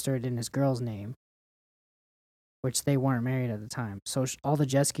registered in his girl's name, which they weren't married at the time. So all the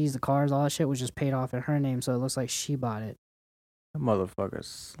jet skis, the cars, all that shit was just paid off in her name, so it looks like she bought it. That motherfucker's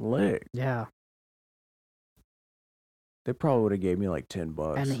slick. Yeah. They probably would have gave me like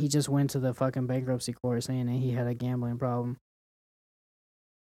 $10. And he just went to the fucking bankruptcy court saying that he had a gambling problem.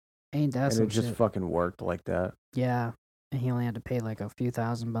 Ain't that and some it just shit? fucking worked like that. Yeah. And he only had to pay like a few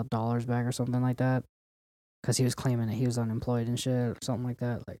 $1,000s back or something like that. Because he was claiming that he was unemployed and shit or something like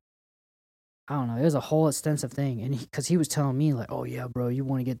that. Like, I don't know. It was a whole extensive thing. And because he was telling me, like, oh, yeah, bro, you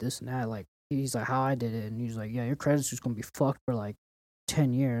want to get this and that. Like, he's like, how I did it. And he's like, yeah, your credit's just going to be fucked for like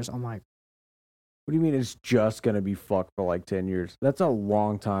 10 years. I'm like, What do you mean it's just gonna be fucked for like 10 years? That's a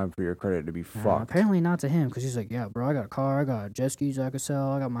long time for your credit to be fucked. Apparently not to him, because he's like, yeah, bro, I got a car, I got jet skis I could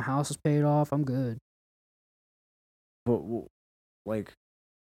sell, I got my house is paid off, I'm good. But like,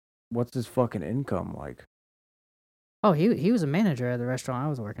 what's his fucking income like? Oh, he was a manager at the restaurant I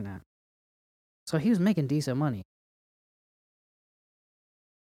was working at, so he was making decent money.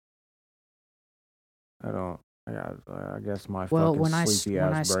 I guess my Well, fucking sleepy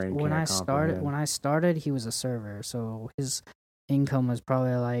ass brain can't comprehend. when I started, he was a server, so his income was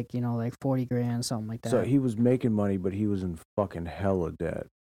probably like, you know, like 40 grand, something like that. So he was making money, but he was in fucking hella debt.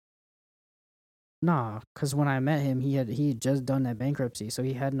 Nah, because when I met him, he had just done that bankruptcy, so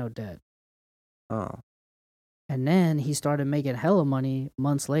he had no debt. Oh. And then he started making hella money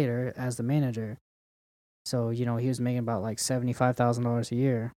months later as the manager. So, you know, he was making about like $75,000 a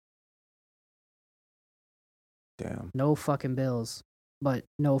year. Damn. No fucking bills, but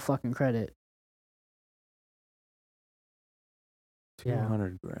no fucking credit.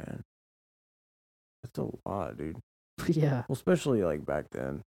 200 grand. That's a lot, dude. Yeah. Well, especially like back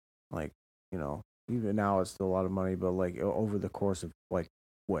then. Like, you know, even now it's still a lot of money, but like over the course of like,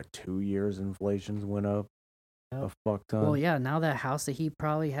 what, 2 years, inflation's went up a fuck ton. Well, yeah, now that house that he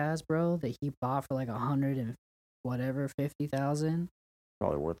probably has, bro, that he bought for like 100 and whatever, 50,000.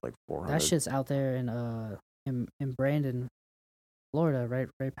 Probably worth like 400. That shit's out there in Brandon, Florida, right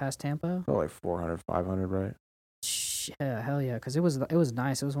past Tampa. Probably like 400, 500, right? Yeah, hell yeah, because it was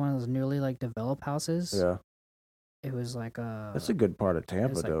nice. It was one of those newly like developed houses. Yeah. It was like That's a good part of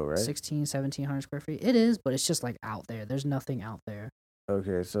Tampa, like though, right? 1,1700 square feet. It is, but it's just like out there. There's nothing out there.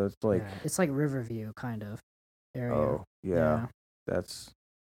 Okay, so it's like it's like Riverview kind of area. Oh, yeah. That's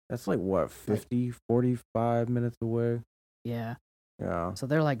like what, 50, 45 minutes away? Yeah. Yeah. So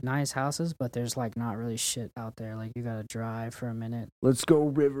they're like nice houses, but there's like not really shit out there. Like you gotta drive for a minute. Let's go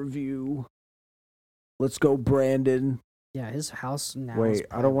Riverview. Let's go Brandon. Yeah, his house now. Wait,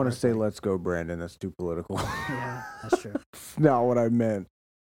 I don't want to say let's go Brandon. That's too political. Yeah, that's true. Not what I meant.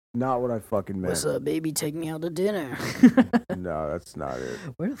 Not what I fucking meant. What's up, baby? Take me out to dinner. No, that's not it.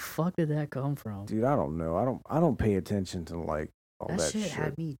 Where the fuck did that come from? Dude, I don't know. I don't pay attention to like all that shit. That shit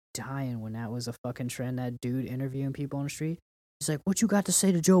had me dying when that was a fucking trend. That dude interviewing people on the street. He's like, "What you got to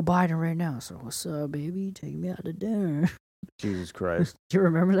say to Joe Biden right now?" So, what's up, baby? Take me out to dinner. Jesus Christ. Do you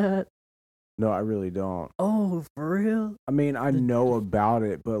remember that? No, I really don't. Oh, for real? I mean, I know about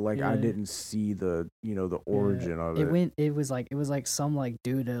it, but like I didn't see the, you know, the origin of it. It was like some like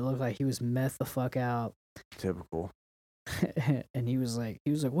dude that looked like he was meth the fuck out. Typical. And he was like,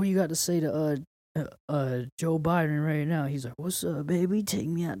 "What do you got to say to Joe Biden right now?" He's like, "What's up, baby? Take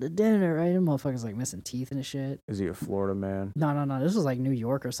me out to dinner." Right? And motherfucker's like missing teeth and shit. Is he a Florida man? No. This was like New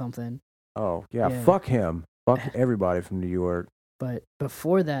York or something. Oh, yeah. Fuck him. Fuck everybody from New York. But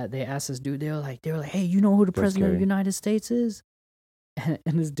before that, they asked this dude. They were like, "Hey, you know who the president of the United States is?" And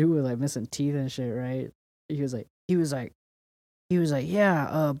this dude was like missing teeth and shit. Right? He was like,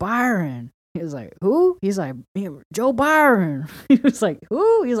 "Yeah, Byron." He was like, who? He's like, Joe Byron. He was like,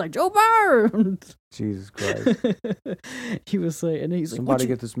 who? He's like, Joe Byron. Jesus Christ. He was like, and he's like, Somebody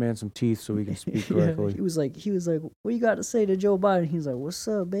get this man some teeth so he can speak correctly. He was like, what you got to say to Joe Biden? He's like, what's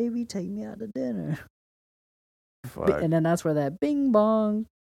up, baby? Take me out to dinner. Fuck. And then that's where that bing bong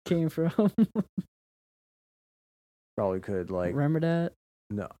came from. Probably could, like, Remember that?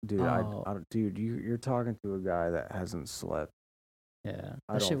 no, dude, Oh. I don't, dude, you're talking to a guy that hasn't slept. Yeah,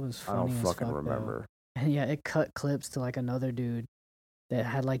 I that shit don't- was I don't funny as fucking fuck, remember. though. And yeah, it cut clips to like another dude that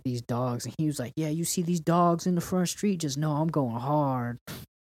had like these dogs, and he was like, "Yeah, you see these dogs in the front street? Just know I'm going hard."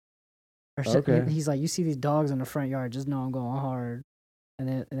 Okay. He's like, "You see these dogs in the front yard? Just know I'm going hard." And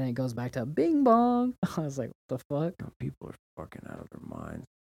then it goes back to bing bong. I was like, "What the fuck? People are fucking out of their minds.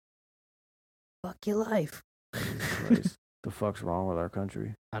 Fuck your life." Christ. The fuck's wrong with our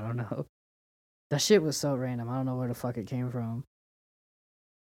country? I don't know. That shit was so random. I don't know where the fuck it came from.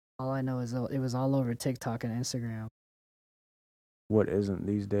 All I know is it was all over TikTok and Instagram. What isn't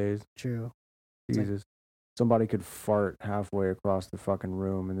these days? True. It's like- Jesus. Somebody could fart halfway across the fucking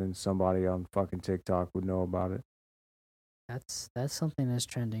room and then somebody on fucking TikTok would know about it. That's something that's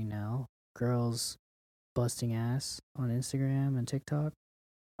trending now. Girls busting ass on Instagram and TikTok.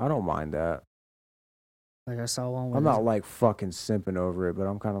 I don't mind that. Like I saw one where I'm not like fucking simping over it, but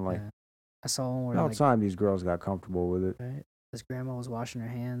I'm kind of like, I saw one where about like time these girls got comfortable with it. right, this grandma was washing her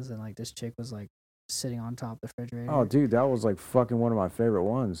hands and like this chick was like sitting on top of the refrigerator. Oh, dude, that was like fucking one of my favorite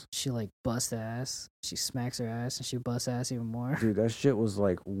ones. She like busts ass. She smacks her ass and she busts ass even more. Dude, that shit was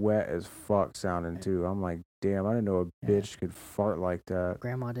like wet as fuck sounding too. I'm like, damn, I didn't know a Yeah. bitch could fart like that.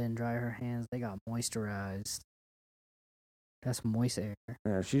 Grandma didn't dry her hands. They got moisturized. That's moist air.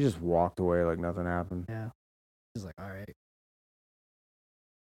 Yeah, she just walked away like nothing happened. Yeah. She's like, all right.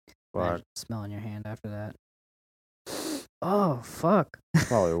 But Imagine smelling your hand after that. Oh, fuck.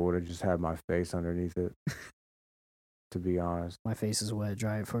 probably would have just had my face underneath it. To be honest. My face is wet.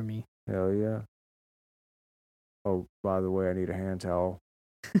 Dry it for me. Hell yeah. Oh, by the way, I need a hand towel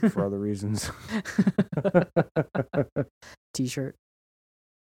for other reasons. T-shirt.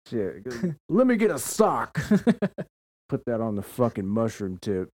 Shit. Let me get a sock. Put that on the fucking mushroom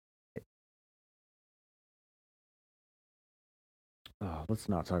tip. Oh, let's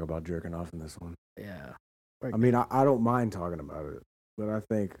not talk about jerking off in this one. Yeah. I mean, I don't mind talking about it, but I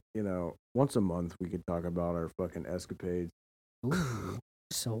think, once a month we could talk about our fucking escapades. Ooh.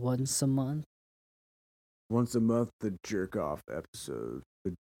 So once a month. Once a month, the jerk off episode.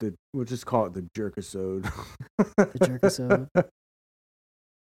 We'll just call it the jerkisode. The jerkisode.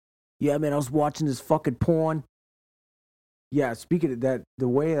 Yeah, man, I was watching this fucking porn. Yeah, speaking of that, the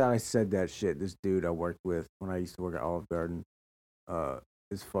way that I said that shit, this dude I worked with when I used to work at Olive Garden,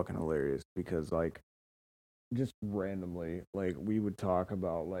 is fucking hilarious because, like, just randomly, like, we would talk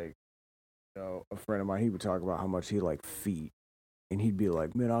about, like, a friend of mine, he would talk about how much he liked feet. And he'd be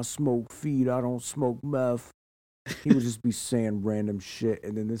like, man, I smoke feet, I don't smoke meth. He would just be saying random shit.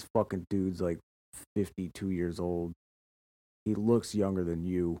 And then this fucking dude's like 52 years old. He looks younger than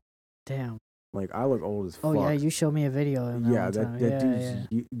you. Damn. Like, I look old as fuck. Oh, yeah, you showed me a video of him Yeah, one that time. dude's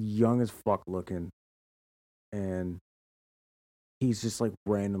yeah. young as fuck looking. And he's just like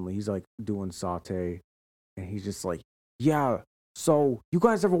randomly, he's like doing saute. And he's just like, yeah, so you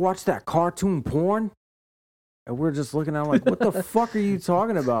guys ever watch that cartoon porn? And we're just looking at him like, what the fuck are you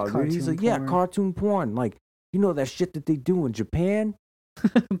talking about, dude? He's Cartoon like, yeah, porn. cartoon porn. Like, you know that shit that they do in Japan?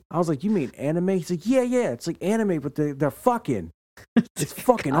 I was like, you mean anime? He's like, yeah, it's like anime, but they're fucking. It's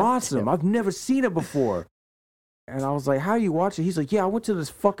fucking God awesome. damn. I've never seen it before. And I was like, how do you watch it? He's like, yeah, I went to this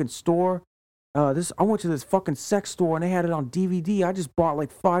fucking store. I went to this fucking sex store and they had it on DVD. I just bought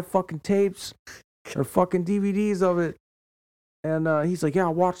like 5 fucking tapes or fucking DVDs of it. And he's like, yeah, I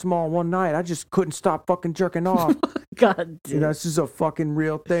watched them all one night. I just couldn't stop fucking jerking off. God damn. You know, it's just a fucking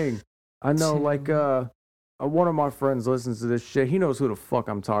real thing. I know, like, one of my friends listens to this shit. He knows who the fuck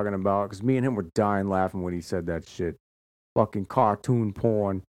I'm talking about because me and him were dying laughing when he said that shit. Fucking cartoon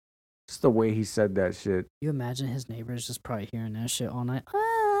porn. Just the way he said that shit. You imagine his neighbors just probably hearing that shit all night.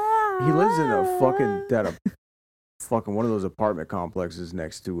 He lives in a fucking one of those apartment complexes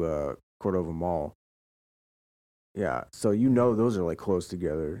next to Cordova Mall. Yeah, so you know those are like close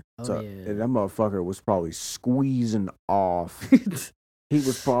together. Oh, So yeah. and that motherfucker was probably squeezing off. He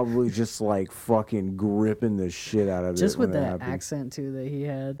was probably just like fucking gripping the shit out of Just it. with when it that happened. accent too that he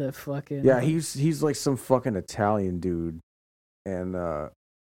had, that fucking Yeah, he's like some fucking Italian dude, and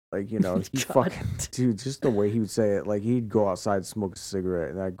like, you know, he God. fucking dude. Just the way he would say it, like he'd go outside, smoke a cigarette,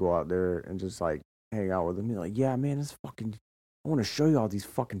 and I'd go out there and just like hang out with him. He's like, yeah, man, it's fucking I want to show you all these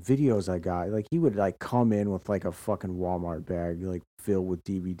fucking videos I got. Like, he would like come in with like a fucking Walmart bag, like filled with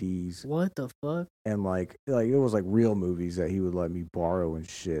DVDs, What the fuck? and like it was like real movies that he would let me borrow and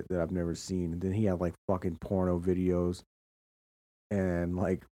shit that I've never seen. And then he had like fucking porno videos, and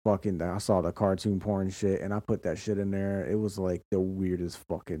like fucking I saw the cartoon porn shit, and I put that shit in there. It was like the weirdest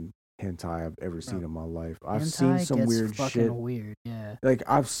fucking hentai I've ever seen in my life. I've seen Hentai some gets weird fucking shit. weird, yeah. Like,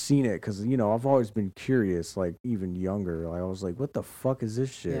 I've seen it because, I've always been curious, like, even younger. Like, I was like, what the fuck is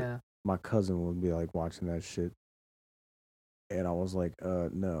this shit? Yeah. My cousin would be, like, watching that shit. And I was like,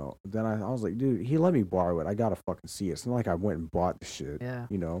 no. Then I was like, dude, he let me borrow it. I gotta fucking see it. It's not like I went and bought the shit, Yeah.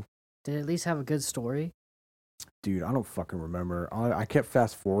 Did it at least have a good story? Dude, I don't fucking remember. I kept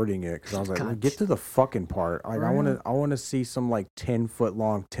fast forwarding it because I was like, God. get to the fucking part. Like, I want to see some, like, 10-foot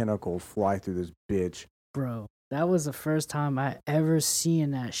long tentacles fly through this bitch. Bro, that was the first time I ever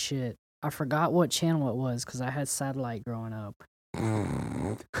seen that shit. I forgot what channel it was because I had satellite growing up.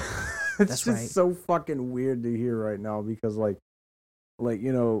 It's That's just right. so fucking weird to hear right now because like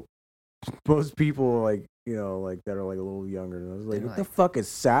most people like that are like a little younger than us, like, They're what the like- fuck is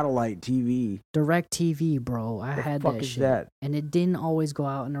satellite TV? Direct TV, bro. I The had fuck that is shit. that? And it didn't always go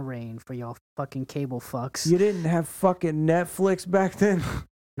out in the rain for y'all fucking cable fucks. You didn't have fucking Netflix back then?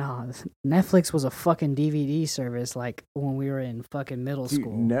 Nah, Netflix was a fucking DVD service like when we were in fucking middle Dude,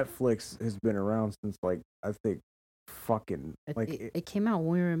 school. Netflix has been around since like I think fucking It came out when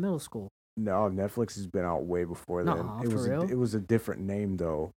we were in middle school. no, Netflix has been out way before then. Nuh-uh, It for was real? it was a different name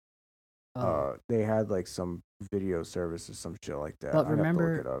though. Oh. They had like some video services, some shit like that. But I'd have to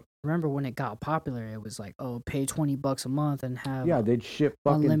look it up. remember when it got popular, it was like, oh, pay $20 a month and have Yeah, they'd ship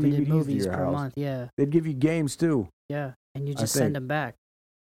fucking unlimited DVDs to movies your per house. month. Yeah, They'd give you games too. yeah. And you I just think- send them back.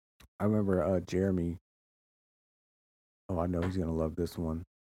 I remember Jeremy. Oh, I know he's gonna love this one.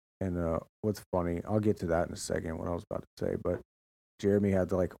 And what's funny, I'll get to that in a second. What I was about to say, but Jeremy had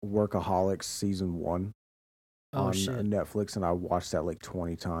the like Workaholics season 1 Oh, on shit. Netflix, and I watched that like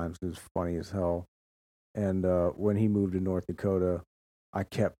 20 times. It was funny as hell. And when he moved to North Dakota, I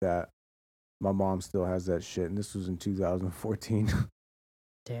kept that. My mom still has that shit, and this was in 2014.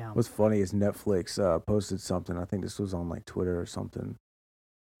 Damn. What's funny is Netflix posted something. I think this was on like Twitter or something.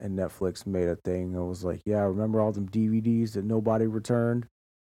 And Netflix made a thing. It was like, yeah, remember all them DVDs that nobody returned?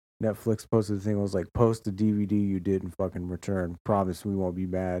 Netflix posted a thing. It was like, post the DVD you didn't fucking return. Promise we won't be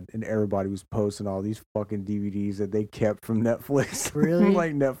mad. And everybody was posting all these fucking DVDs that they kept from Netflix. Really?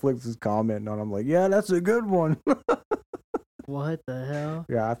 Like Netflix was commenting on them like, yeah, that's a good one. What the hell?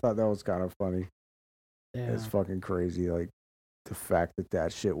 Yeah, I thought that was kind of funny. Damn. It's fucking crazy. Like the fact that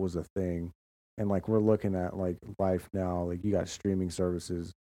that shit was a thing. And like we're looking at like life now, like you got streaming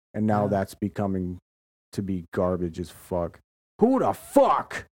services. And now Yeah. that's becoming to be garbage as fuck. Who the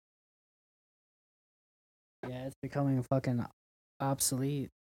fuck? Yeah, it's becoming fucking obsolete.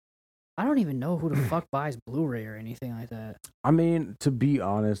 I don't even know who the fuck buys Blu-ray or anything like that. I mean, to be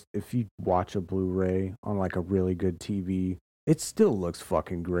honest, if you watch a Blu-ray on like a really good TV, it still looks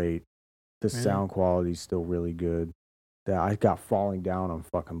fucking great. The Really? sound quality's still really good. That I got Falling Down on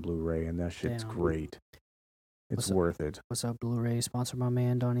fucking Blu-ray, and that shit's Damn. great. It's What's up? worth it. What's up, Blu-ray? Sponsor my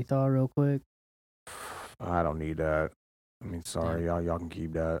man Donnie Thaw real quick. I don't need that. I mean, sorry, y'all can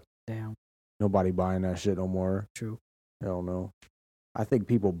keep that. Damn, Nobody buying that shit no more. true. Hell no. I think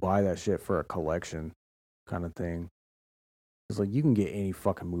people buy that shit for a collection kind of thing. It's like you can get any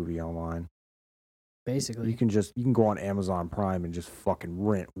fucking movie online. Basically, You can go on Amazon Prime and just fucking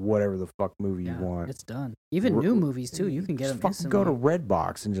rent whatever the fuck movie yeah, you want. it's done. Even Re- new movies too. You can get Just them fucking instantly. go to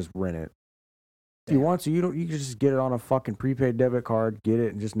Redbox and just rent it. If you Damn. want to, you can just get it on a fucking prepaid debit card, get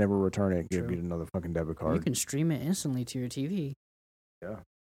it, and just never return it. True. Get another fucking debit You card. can stream it instantly to your TV.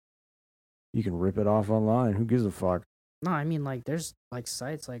 You can rip it off online. Who gives a fuck? No, I mean like there's like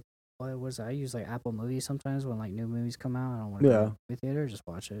sites like what was it? I use like Apple Movies sometimes when like new movies come out. I don't want to Yeah. go to the theater, just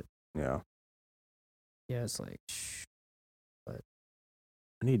watch it. Yeah. Yeah, it's like shh.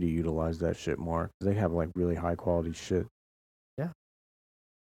 I need to utilize that shit more. 'Cause they have like really high quality shit. Yeah.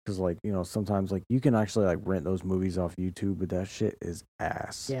 Because like, sometimes like you can actually like rent those movies off YouTube, but that shit is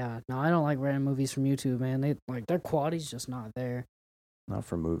ass. Yeah, no, I don't like renting movies from YouTube, man. They like their quality's just not there. Not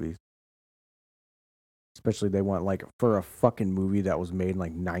for movies. Especially they want like for a fucking movie that was made in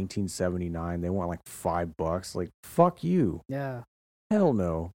like 1979, they want like $5. Like fuck you. Yeah, Hell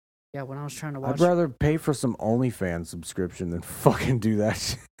no. yeah. When I was trying to watch, I'd rather pay for some OnlyFans subscription than fucking do that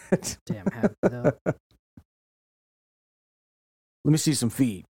shit. damn happy though. Let me see some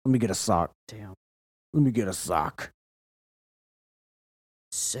feet. Let me get a sock. Damn, Let me get a sock.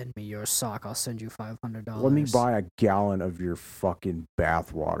 send me your sock. I'll send you $500. Let me buy a gallon of your fucking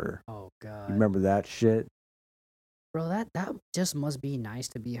bath water. Oh God. You remember that shit? Bro, that just must be nice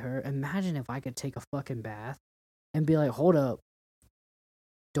to be her. Imagine if I could take a fucking bath and be like, hold up.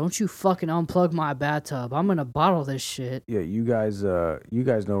 Don't you fucking unplug my bathtub. I'm gonna bottle this shit. Yeah, you guys know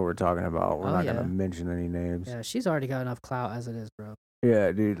what we're talking about. We're Oh, not yeah. gonna mention any names. Yeah, she's already got enough clout as it is, bro.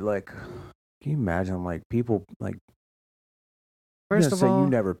 Yeah, dude. Like, can you imagine like people like? First of all, you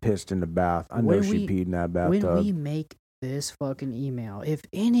never pissed in the bath. I know when she we- peed in that when bathtub. we make this fucking email, if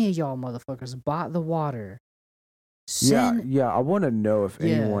any of y'all motherfuckers bought the water, send Yeah. I want to know if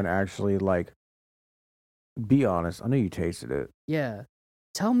Yeah. anyone actually like. Be honest. I know you tasted it. yeah.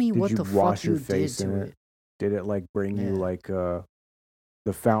 Tell me Did what you the wash fuck your you did face to in it. it? Did it like bring you Yeah. like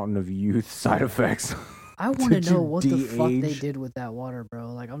the fountain of youth side effects? I want to Did know you what the fuck they de-age? did with that water,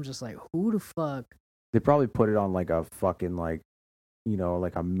 bro. Like, I'm just like, who the fuck? They probably put it on like a fucking like,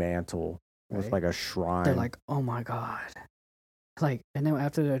 like a mantle with Right. like a shrine. They're like, oh my god. Like, and then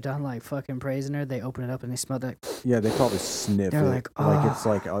after they're done, like, fucking praising her, they open it up and they smell that. Yeah, they probably sniff They're it. like, It's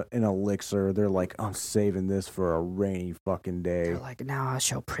like an elixir. They're like, I'm saving this for a rainy fucking day. They're like, now I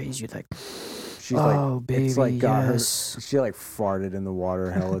shall praise you. Like, She's like, oh, baby, it's like got yes. her. She like farted in the water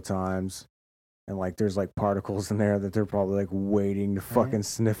hella times, and like there's like particles in there that they're probably like waiting to fucking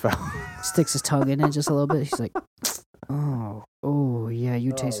sniff out. Sticks his tongue in it just a little bit. He's like, oh, yeah,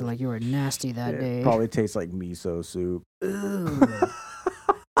 you tasted like you were nasty that It day. probably tastes like miso soup. Ooh.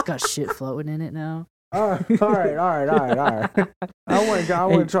 It's got shit floating in it now. all right. I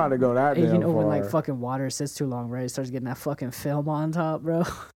wasn't trying to go that Hey, damn you know when far. like fucking water sits too long, right? It starts getting that fucking film on top, bro.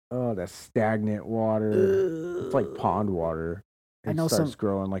 Oh, that stagnant water. It's like pond water. I It know starts some-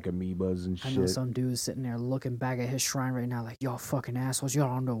 growing like amoebas and I shit. know some dude's sitting there looking back at his shrine right now, like, y'all fucking assholes,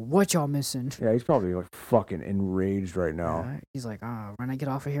 y'all don't know what y'all missing. Yeah, he's probably like fucking enraged right now. Yeah, he's like, when I get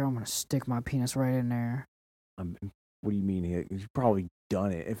off of here, I'm gonna stick my penis right in there. What do you mean? He's probably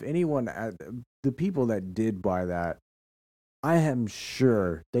done it. If anyone, the people that did buy that, I am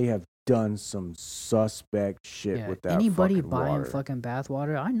sure they have done some suspect shit Yeah, with that. anybody fucking buying water. fucking bath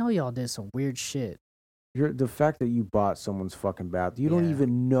water, I know y'all did some weird shit. The fact that you bought someone's fucking bath, you don't Yeah.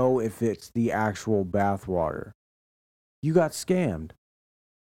 even know if it's the actual bath water. You got scammed.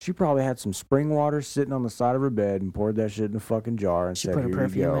 She probably had some spring water sitting on the side of her bed and poured that shit in a fucking jar and She said, put her "Here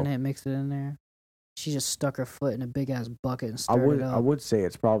perfume you go." in it, mixed it in there. She just stuck her foot in a big ass bucket and I stirred it up. would say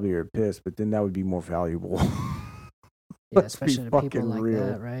it's probably her piss, but then that would be more valuable. Yeah, Let's be especially to people fucking like real.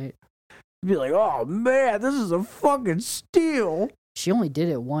 that, right? Be like, "Oh man, this is a fucking steal." She only did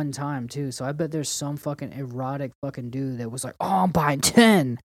it one time too, so I bet there's some fucking erotic fucking dude that was like, "Oh, I'm buying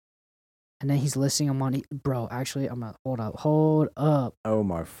 10," and then he's listing them on. Bro, actually, I'm gonna hold up. Oh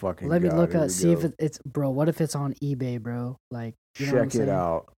my fucking Let me God, look here up, we see if go. it's bro. What if it's on eBay, bro? Like, you know what I'm Check it saying?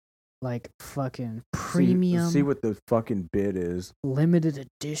 out. Like fucking premium, See what the fucking bid is. limited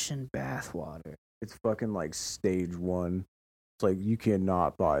edition bathwater. It's fucking like stage 1. It's like you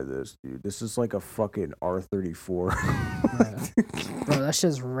cannot buy this, dude. This is like a fucking R34. Bro, that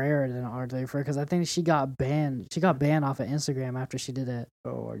shit's rarer than R34 because I think she got banned. She got banned off of Instagram after she did that.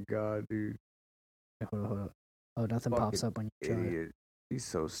 Oh my God, dude. Hold up. Oh, nothing pops Fucking up when you try it. Idiot. He's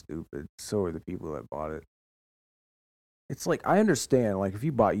so stupid. So are the people that bought it. It's like, I understand, like, if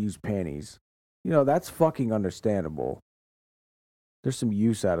you bought used panties, that's fucking understandable. There's some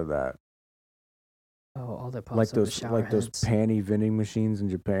use out of that. Oh, all that pops Like up those is shower like those heads. panty vending machines in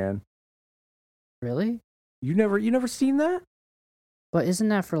Japan. Really? You never seen that? But isn't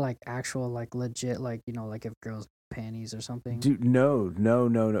that for like actual like legit like like if girls panties or something? Dude, no.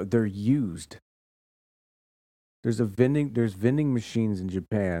 They're used. There's vending machines in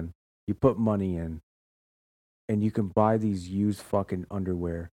Japan. You put money in, and you can buy these used fucking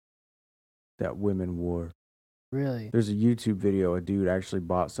underwear that women wore. Really? There's a YouTube video. A dude actually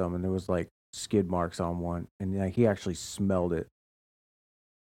bought some, and there was like skid marks on one, and like he actually smelled it.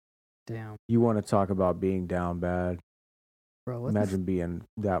 Damn, You want to talk about being down bad? bro. What Imagine being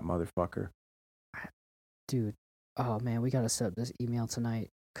that motherfucker. dude? Oh man, we gotta set up this email tonight.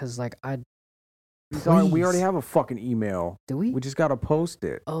 Cause like We already Please. have a fucking email. do we? We just gotta post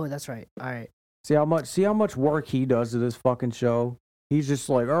it. Oh, that's right. All right. See how much work he does to this fucking show. He's just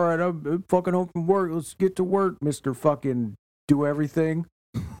like, all right, I'm fucking home from work. Let's get to work, Mr. Fucking do everything.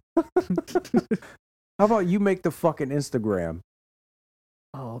 How about you make the fucking Instagram?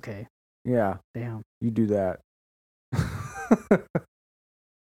 Oh, okay. Yeah, Damn. you do that.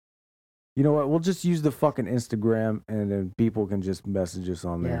 You know what? We'll just use the fucking Instagram, and then people can just message us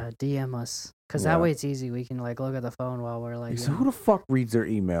on there. Yeah, DM us. Cause Yeah. that way it's easy. We can like look at the phone while we're like. So who the fuck reads their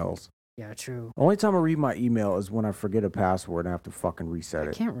emails? Yeah, true. The only time I read my email is when I forget a password and I have to fucking reset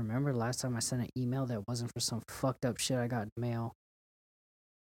I it. can't remember the last time I sent an email that wasn't for some fucked up shit I got in the mail.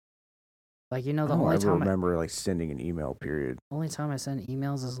 Like, you know, I the don't only ever time remember like sending an email. Period. I send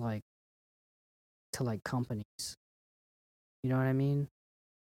emails is like to like companies. You know what I mean?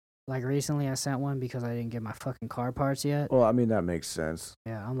 Like recently, I sent one because I didn't get my fucking car parts yet. Well, I mean that makes sense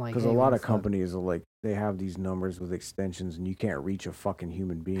Yeah, I'm like, because hey, a what lot the of fuck? companies are like they have these numbers with extensions, and you can't reach a fucking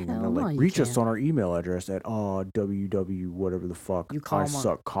human being, and Hell they're no, like, you reach us can't. on our email address at www whatever the fuck. You call I 'em on-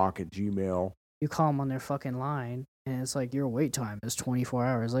 suck cock at Gmail. You call them on their fucking line, and it's like your wait time is 24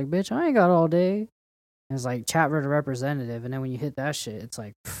 hours. Like, bitch, I ain't got all day. And it's like chat with a representative, and then when you hit that shit, it's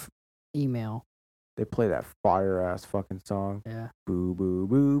like email. They play that fire ass fucking song. Yeah. Boo boo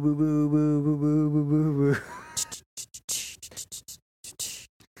boo boo boo boo boo boo boo boo boo.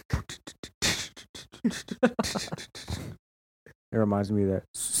 It reminds me of that.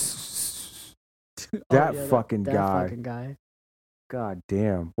 That fucking that guy. fucking guy. God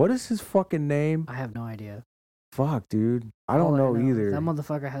damn. What is his fucking name? I have no idea. Fuck, dude. I All don't know is either. That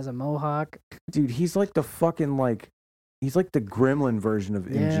motherfucker has a mohawk. Dude, he's like the fucking like, he's like the gremlin version of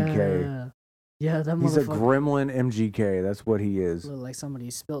MGK. Yeah. Yeah, that He's a motherfucker gremlin MGK. That's what he is. looked like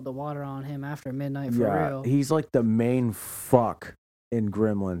somebody spilled the water on him after midnight for Yeah, real. he's like the main fuck in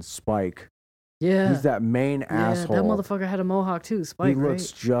Gremlins, Spike. Yeah. He's that main asshole. That motherfucker had a mohawk too, Spike, he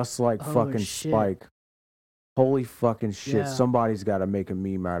looks just like Oh, fucking shit. Spike. Holy fucking shit. Yeah. Somebody's got to make a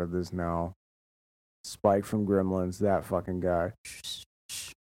meme out of this now. Spike from Gremlins, that fucking guy.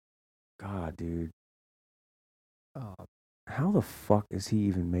 God, dude. Oh, How the fuck is he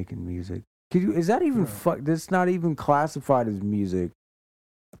even making music? Is that even Bro. fuck? That's not even classified as music.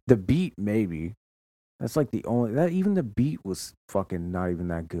 The beat, maybe. That's like the only, that even the beat was fucking not even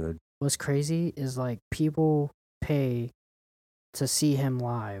that good. what's crazy is like people pay to see him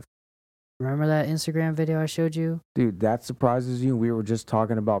live. Remember that Instagram video I showed you? Dude, that surprises you. We were just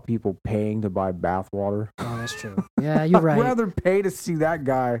talking about people paying to buy bathwater. Oh, that's true. Yeah, you're right. I'd rather pay to see that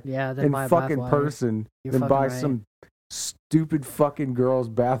guy Yeah, then in buy fucking bathwater. person You're than fucking buy right. some stupid fucking girl's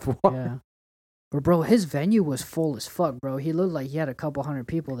bathwater. Yeah. But bro, his venue was full as fuck, bro. He looked like he had a couple hundred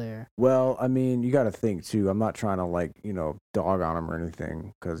people there. Well, I mean, you got to think too. I'm not trying to like, dog on him or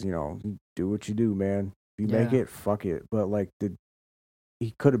anything, because you do what you do, man. If you make Yeah. it, fuck it. But like,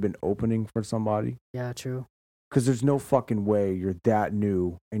 he could have been opening for somebody, Yeah, true. because there's no fucking way you're that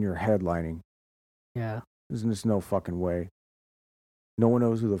new and you're headlining. Yeah. There's just no fucking way. No one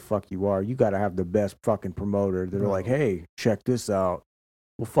knows who the fuck you are. You got to have the best fucking promoter. They're like, Bro. hey, check this out.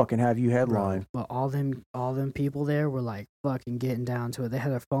 We'll fucking have you headline. Bro, but all them people there were like fucking getting down to it. They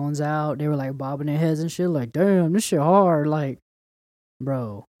had their phones out. They were like bobbing their heads and shit. Like, damn, this shit hard. Like,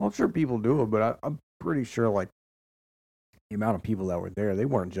 bro. Well, I'm sure people do it, but I'm pretty sure like the amount of people that were there, they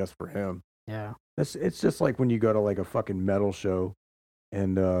weren't just for him. Yeah. It's just like when you go to like a fucking metal show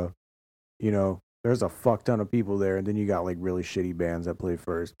and there's a fuck ton of people there, and then you got like really shitty bands that play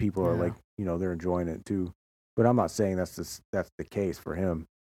first. People are Yeah. like, they're enjoying it too. But I'm not saying that's the case for him,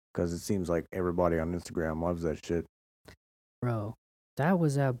 because it seems like everybody on Instagram loves that shit. Bro, that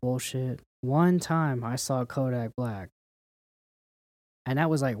was that bullshit. One time I saw Kodak Black. And that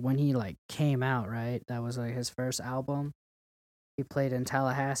was like when he like came out, right? That was like his first album. He played in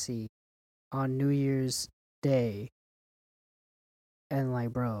Tallahassee on New Year's Day. And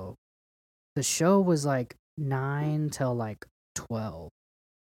like, bro, the show was like 9 till like 12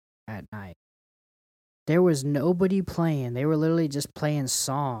 at night. There was nobody playing. They were literally just playing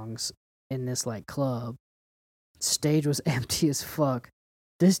songs in this like club. Stage was empty as fuck.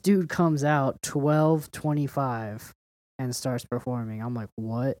 This dude comes out 12:25 and starts performing. I'm like,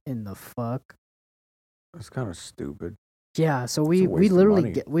 what in the fuck? It's kind of stupid. Yeah, so It's a we waste of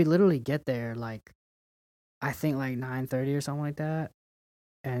money. literally get there like I think like 9:30 or something like that.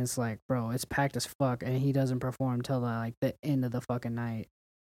 And it's like, bro, it's packed as fuck, and he doesn't perform till like the end of the fucking night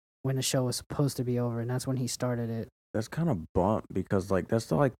when the show was supposed to be over, and that's when he started it. That's kind of bump, because like that's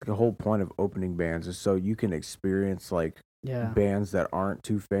the whole point of opening bands is so you can experience like Yeah. bands that aren't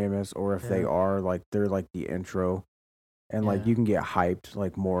too famous, or if they Yeah. are, like they're like the intro, and like Yeah. you can get hyped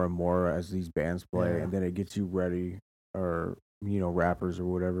like more and more as these bands play, Yeah. and then it gets you ready, or rappers or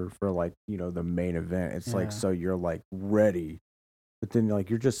whatever, for like the main event. It's like, Yeah. so you're like ready, but then like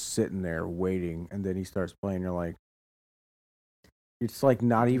you're just sitting there waiting, and then he starts playing. You're like, it's like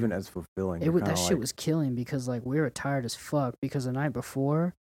not even as fulfilling. You're That kinda shit like, was killing because like we were tired as fuck because the night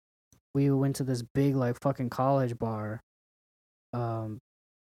before we went to this big like fucking college bar.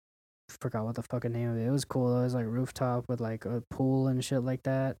 Forgot what the fucking name of it. It was cool. It was like rooftop with like a pool and shit like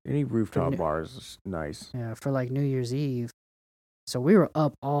that. any rooftop New- bars is nice. Yeah, for like New Year's Eve. So we were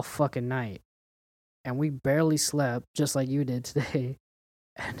up all fucking night. And we barely slept, just like you did today.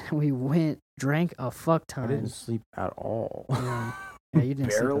 And then we went, drank a fuck I ton. didn't sleep at all. Yeah, you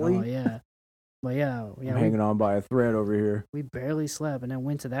didn't sleep at all, Barely? yeah. But yeah, I'm we hanging on by a thread over here. we barely slept and then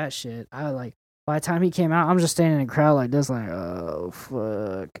went to that shit. I like by the time he came out, I'm just standing in the crowd like this, like, oh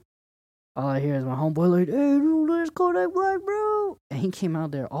fuck. All I hear is my homeboy like, hey, dude, let's Kodak Black, bro. And he came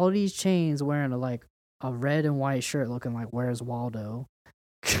out there, all these chains, wearing a red and white shirt, looking like Where's Waldo.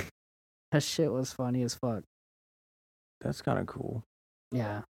 That shit was funny as fuck. That's kind of cool.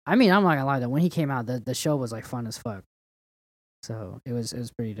 Yeah, I mean, I'm not gonna lie though. When he came out, the show was like fun as fuck. So it was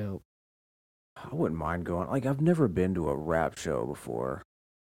pretty dope. I wouldn't mind going. Like, I've never been to a rap show before.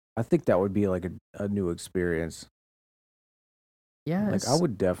 I think that would be like a new experience. Yeah, Like, I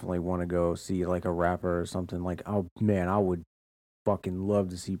would definitely want to go see like a rapper or something. Like, oh man, I would fucking love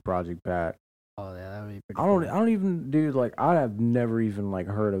to see Project Pat. Oh yeah, that would be pretty. I don't even, dude. Like, I have never even like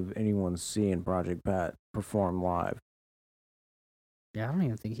heard of anyone seeing Project Pat perform live. Yeah, I don't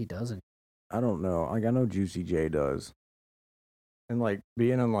even think he does it. I don't know. Like, I know Juicy J does. And like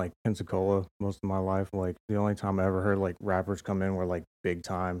being in like Pensacola most of my life, like the only time I ever heard like rappers come in were like big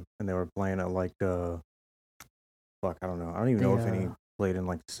time, and they were playing at like fuck, I don't know. I don't even know if any played in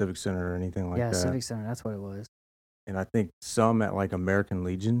like the Civic Center or anything like that. Yeah, Civic Center, that's what it was. And I think some at like American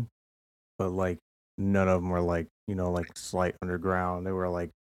Legion, but like none of them were like, you know, like slight underground. They were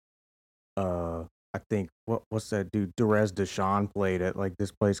like I think what's that dude? Derez Deshawn played at like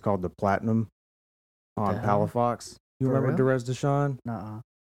this place called the Platinum on Palafox. You For remember real? Derez Deshawn? Nuh-uh.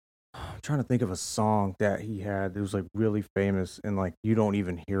 I'm trying to think of a song that he had that was like really famous and like you don't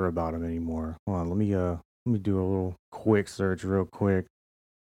even hear about him anymore. Hold on, let me do a little quick search real quick.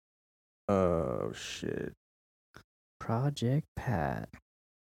 Oh shit. Project Pat.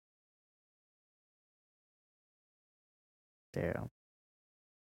 Damn.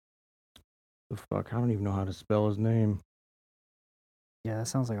 The fuck? I don't even know how to spell his name. Yeah, that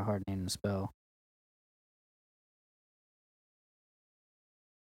sounds like a hard name to spell.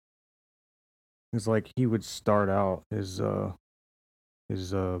 It's like he would start out his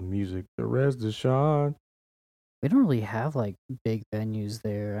music. Derez Deshawn. We don't really have like big venues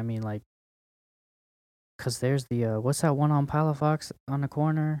there. I mean, like, cause there's the what's that one on Palafox on the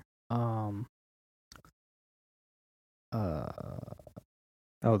corner? Oh,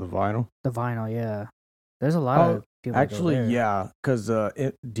 the Vinyl. The Vinyl, yeah. There's a lot of people. Actually, that go there. yeah, because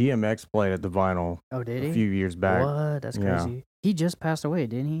DMX played at the Vinyl Oh, did he? a few years back. What? That's Yeah. crazy. He just passed away,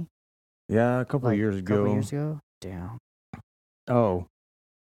 didn't he? Yeah, a couple of Like, years a couple ago. years ago. Damn. Oh,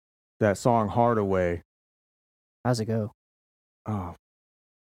 that song "Hardaway." How's it go? Oh,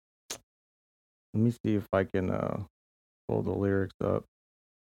 let me see if I can pull the lyrics up.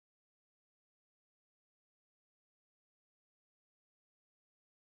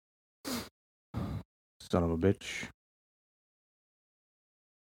 Son of a bitch.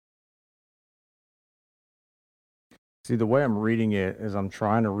 See, the way I'm reading it is I'm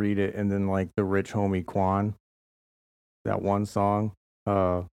trying to read it and then like the Rich Homie Quan, that one song.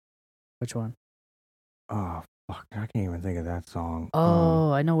 Which one? Oh fuck, I can't even think of that song.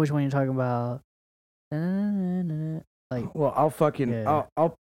 Oh, I know which one you're talking about. Like, well, I'll fucking yeah.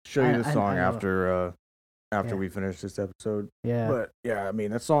 I'll show you the I song know. after Yeah. we finish this episode. Yeah. But yeah, I mean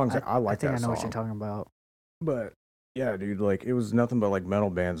that song's I like think that I know song. what you're talking about. But yeah, dude, like it was nothing but like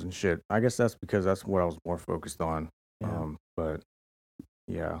metal bands and shit. I guess that's because that's what I was more focused on. Yeah. But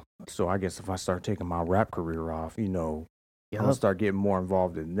yeah, so I guess if I start taking my rap career off, you know, I'm gonna Yup. start getting more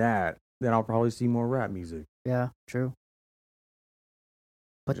involved in that. Then I'll probably see more rap music. Yeah, true.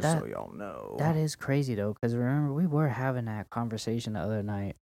 But Just so y'all know, that is crazy though, because remember we were having that conversation the other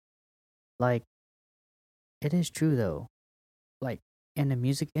night. Like, it is true though. Like in the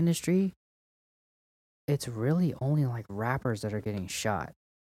music industry, it's really only like rappers that are getting shot.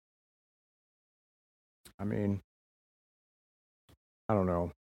 I mean, I don't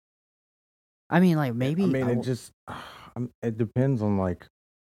know. I mean, like maybe. I mean, it just it depends on like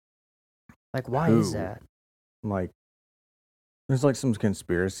why is who. that? Like, there's like some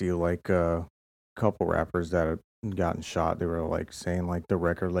conspiracy, like a couple rappers that had gotten shot. They were like saying like the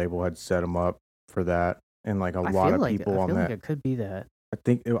record label had set them up for that, and like a lot of people on I feel that. like it could be that. I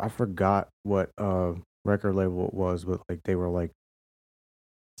think I forgot what record label it was, but like they were like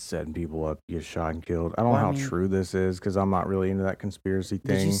setting people up to get shot and killed. I don't know how true this is because I'm not really into that conspiracy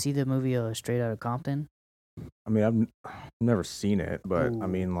thing. Did you see the movie Straight Outta Compton? I mean, I've never seen it, but I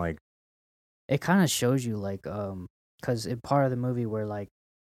mean, like, it kind of shows you like because in part of the movie where like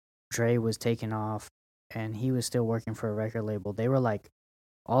Dre was taken off and he was still working for a record label, they were like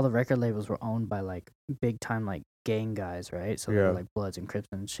all the record labels were owned by like big time like gang guys, right? So they were like Bloods and Crips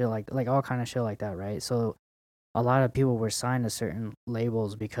and shit, like all kind of shit like that, right? So a lot of people were signed to certain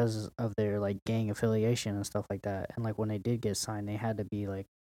labels because of their like gang affiliation and stuff like that. And like when they did get signed, they had to be like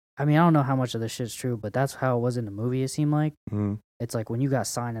I mean, I don't know how much of this shit's true, but that's how it was in the movie. It seemed like Mm-hmm. it's like when you got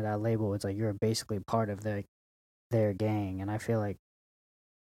signed to that label, it's like you're basically part of their gang, and I feel like,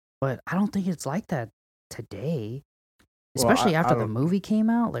 but I don't think it's like that today. Well, Especially I after the don't, movie came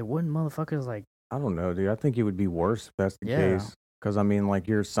out, like wouldn't motherfuckers like I don't know, dude. I think it would be worse if that's the Yeah. case. Because I mean, like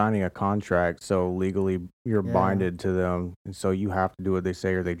you're signing a contract, so legally you're Yeah. binded to them, and so you have to do what they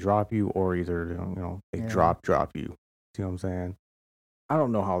say, or they drop you, or either they Yeah. drop you. See what I'm saying? I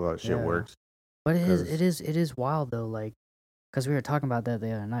don't know how that shit Yeah. works. But it 'Cause- is wild though, like, because we were talking about that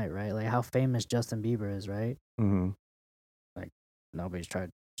the other night, right? Like how famous Justin Bieber is, right? Mhm. Nobody's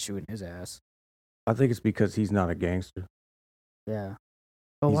tried shooting his ass. I think it's because he's not a gangster. Yeah.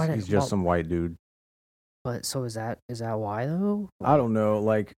 But why did He's just some white dude. But so is that why though? I don't know.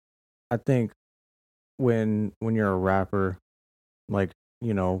 Like, I think when you're a rapper, like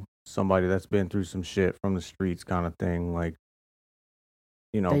somebody that's been through some shit from the streets, kind of thing, like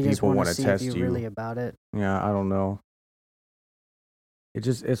They just people want want to to see if test you're you. really about it. Yeah, I don't know.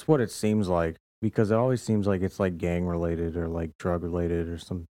 It's what it seems like because it always seems like it's like gang related or like drug related or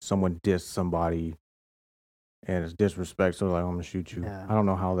someone dissed somebody and it's disrespect, so like I'm gonna shoot you. Yeah. I don't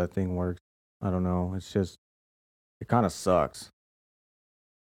know how that thing works. I don't know. It's just it kind of sucks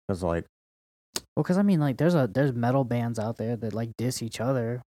because like Well, because I mean, like, there's metal bands out there that like diss each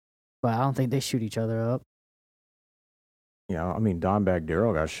other, but I don't think they shoot each other up. I mean Dimebag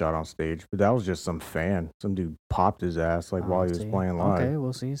Darrell got shot on stage, but that was just some fan. Some dude popped his ass like while he was See. playing live. Okay,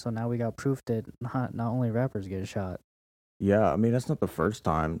 we'll see. So now we got proof that not only rappers get shot. Yeah, I mean that's not the first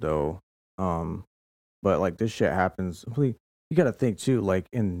time though. But like this shit happens. You got to think too, like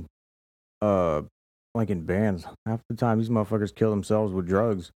in bands, half the time these motherfuckers kill themselves with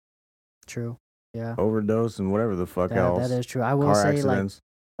drugs, True. Yeah. overdose, and whatever the fuck else. That is true. I will Car say, accidents.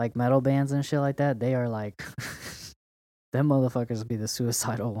 like metal bands and shit like that, they are like, them motherfuckers be the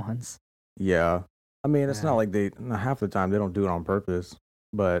suicidal ones. Yeah, I mean it's Yeah. not like half the time they don't do it on purpose,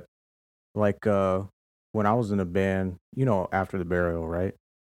 but like when I was in a band, After the Burial, right?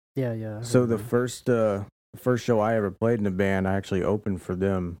 Yeah, yeah. I So heard the of them. first show I ever played in a band, I actually opened for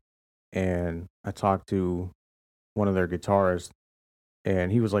them, and I talked to one of their guitarists,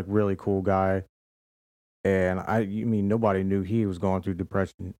 and he was like really cool guy. And I mean, nobody knew he was going through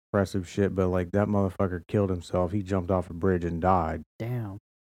depressive shit, but like that motherfucker killed himself. He jumped off a bridge and died. Damn.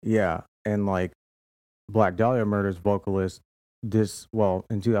 Yeah, and like Black Dahlia Murder's vocalist, in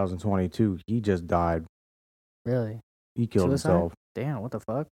 2022, he just died. Really? He killed Suicide? himself. Damn. What the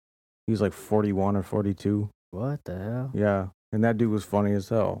fuck? He was like 41 or 42. What the hell? Yeah, and that dude was funny as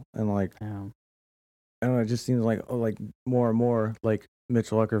hell. And like, Damn. I don't know, it just seems like more and more like Mitch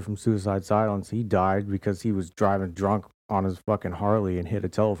Lucker from Suicide Silence. He died because he was driving drunk on his fucking Harley and hit a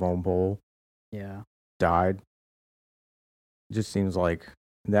telephone pole. Yeah. Died. Just seems like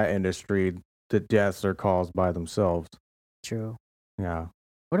in that industry, the deaths are caused by themselves. True. Yeah.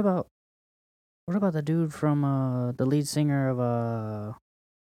 What about the dude from the lead singer of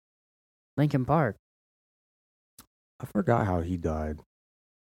Linkin Park? I forgot how he died.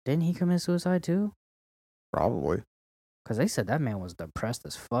 Didn't he commit suicide too? Probably. Because they said that man was depressed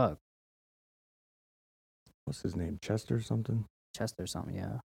as fuck. What's his name? Chester or something? Chester something,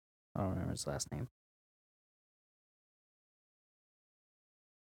 yeah. I don't remember his last name.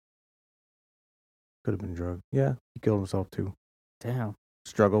 Could have been drugged. Yeah, he killed himself too. Damn.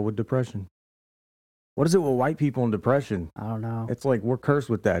 Struggle with depression. What is it with white people and depression? I don't know. It's like we're cursed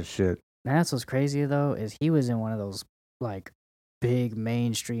with that shit. And that's what's crazy though, is he was in one of those like big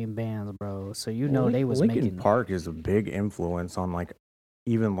mainstream bands, bro. So they was Linkin making Park is a big influence on like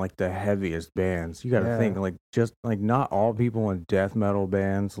even like the heaviest bands. You got to Yeah. think like just like not all people in death metal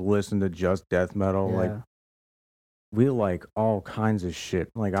bands listen to just death metal. Yeah. Like we like all kinds of shit.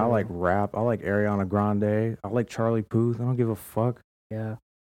 Like I True. like rap. I like Ariana Grande. I like Charlie Puth. I don't give a fuck. Yeah.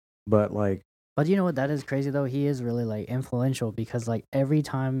 But like But you know what? That is crazy though. He is really like influential because like every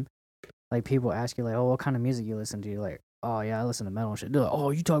time like people ask you like, oh, what kind of music you listen to? You're like, oh yeah, I listen to metal and shit. They're like,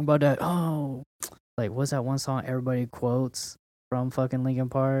 oh, you talking about that? Oh, like what's that one song everybody quotes from fucking Linkin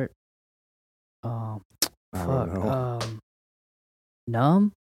Park? I don't Fuck. know.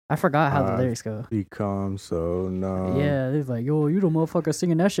 Numb. I forgot how the I've lyrics go. Become so numb. Yeah, they're like, yo, you the motherfucker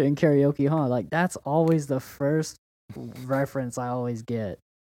singing that shit in karaoke, huh? Like that's always the first reference I always get.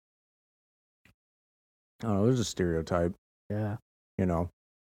 I don't know. There's a stereotype. Yeah.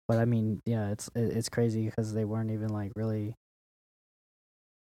 But I mean, yeah, it's crazy because they weren't even like really.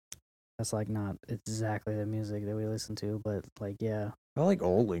 That's like not exactly the music that we listen to, but like yeah, I like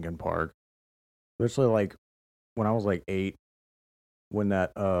old Linkin Park, especially like when I was like 8. When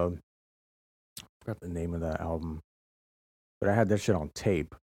that I forgot the name of that album, but I had that shit on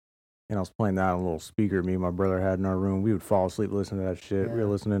tape. And I was playing that on a little speaker me and my brother had in our room. We would fall asleep listening to that shit. We were Yeah.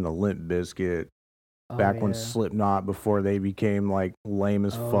 listening to Limp Bizkit Oh, back when yeah. Slipknot, before they became like lame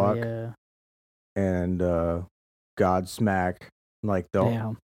as Oh, fuck. yeah. And Godsmack, like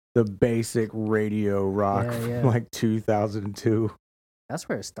Damn. the basic radio rock Yeah, from yeah. like 2002. That's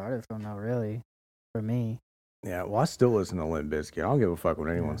where it started from, though, really, for me. Yeah, well, I still listen to Limp Bizkit. I don't give a fuck what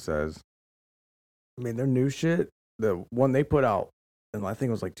anyone Yeah. says. I mean, their new shit, the one they put out, and I think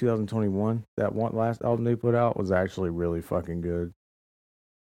it was like 2021, that one last album they put out was actually really fucking good.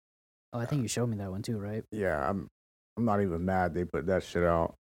 Oh, I think you showed me that one too, right? Yeah, I'm not even mad they put that shit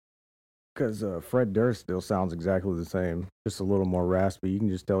out. Because Fred Durst still sounds exactly the same, just a little more raspy. You can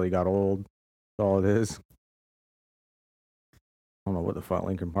just tell he got old. That's all it is. I don't know what the fuck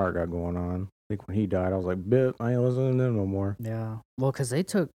Linkin Park got going on. I think when he died, I was like, "Bip, I ain't listening to them no more." Yeah. Well, because they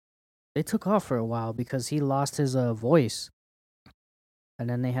took off for a while because he lost his voice, and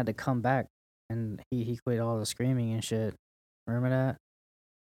then they had to come back, and he quit all the screaming and shit. Remember that?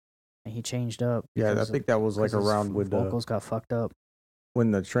 And he changed up. Yeah, I because think that was like 'cause his around with vocals got fucked up.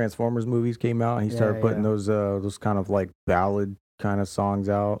 when the Transformers movies came out. He Yeah, started putting yeah. those kind of like ballad kind of songs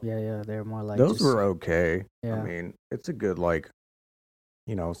out. Yeah, yeah. They're more like Those just, were okay. Yeah. I mean, it's a good like,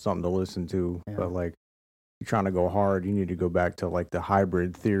 something to listen to. Yeah. But like, you're trying to go hard, you need to go back to like the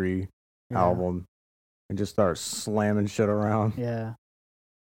Hybrid Theory yeah, album and just start slamming shit around. Yeah.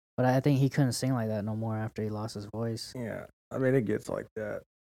 But I think he couldn't sing like that no more after he lost his voice. Yeah, I mean, it gets like that.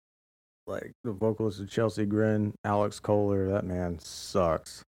 Like the vocalist of Chelsea Grin, Alex Kohler, that man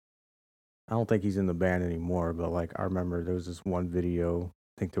sucks. I don't think he's in the band anymore, but like I remember there was this one video.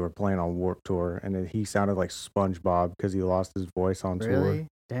 I think they were playing on Warped Tour, and he sounded like SpongeBob because he lost his voice on tour. Really?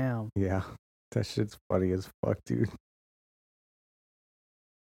 Damn. Yeah, that shit's funny as fuck, dude.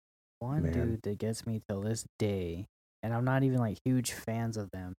 One Man. dude that gets me till this day, and I'm not even like huge fans of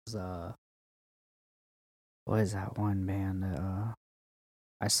them, is what is that one band that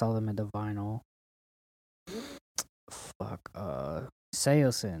I saw them at the Vinyl. Fuck,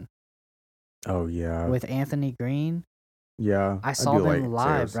 Seosin Oh yeah, with Anthony Green. yeah. I saw do them like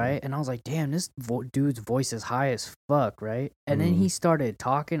live, Seosin. right? And I was like, damn, this dude's voice is high as fuck, right? And then he started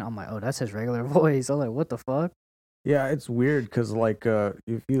talking. I'm like, oh, that's his regular voice. I'm like, what the fuck? Yeah, it's weird because like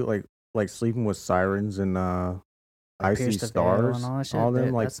if you like Sleeping with Sirens and Like Icy Pierce the Veil Stars, and all that shit. all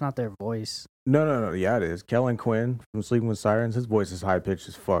them like That's not their voice. no, yeah, it is. Kellen Quinn from Sleeping with Sirens, his voice is high pitched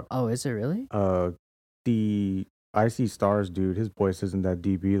as fuck. Oh, is it really? The Icy Stars dude, his voice isn't that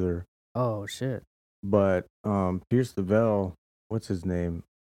deep either. Oh shit. But Pierce the Veil, what's his name?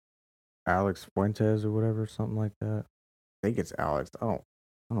 Alex Fuentes or whatever, something like that. I think it's Alex. I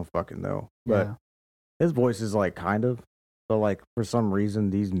don't fucking know. But Yeah. his voice is like kind of, but like for some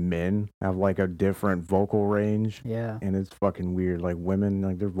reason these men have like a different vocal range, Yeah. and it's fucking weird. Like women,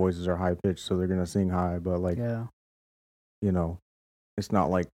 like their voices are high pitched, so they're gonna sing high, but like Yeah. it's not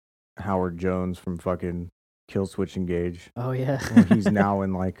like Howard Jones from fucking Kill Switch Engage. Oh yeah. Well, he's now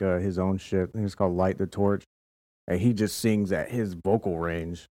in like his own shit. I think it's called Light the Torch, and he just sings at his vocal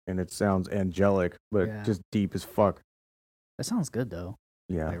range, and it sounds angelic, but Yeah. just deep as fuck. That sounds good though.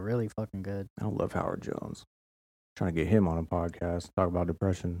 Yeah, Like really fucking good. I love Howard Jones. Trying to get him on a podcast, talk about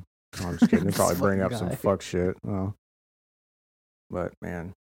depression. No, I'm just kidding. They probably This bring up fucking some guy. fuck shit. But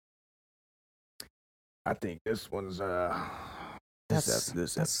man, I think this one's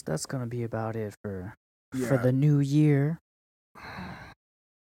That's gonna be about it for Yeah. the new year.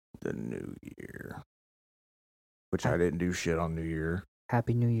 the new year, which I didn't do shit on New Year.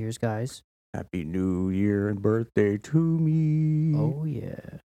 Happy New Year's, guys. Happy New Year and birthday to me. Oh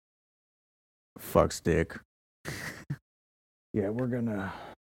yeah. Fuck stick. Yeah, we're gonna.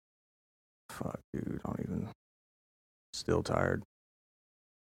 Fuck, dude. I don't even. Still tired.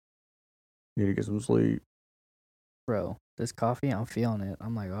 Need to get some sleep. Bro, this coffee, I'm feeling it.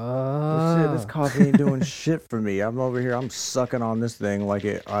 I'm like, Oh, shit, this coffee ain't doing shit for me. I'm over here. I'm sucking on this thing like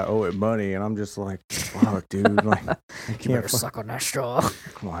I owe it money, and I'm just like, fuck, dude. Like, I You can't. better suck on that straw.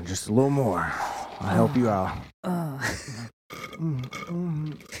 Come on, just a little more. I'll help you out.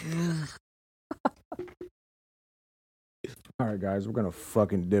 All right, guys, we're gonna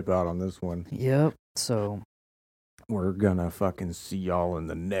fucking dip out on this one. Yep. So We're gonna fucking see y'all in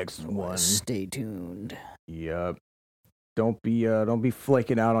the next one. stay tuned. Yep. Don't be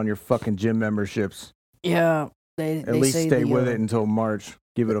flaking out on your fucking gym memberships. Yeah. They At least say stay the, with it until March.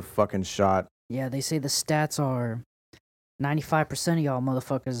 Give it a fucking shot. Yeah, they say the stats are 95% of y'all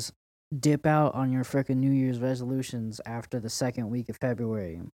motherfuckers dip out on your freaking New Year's resolutions after the second week of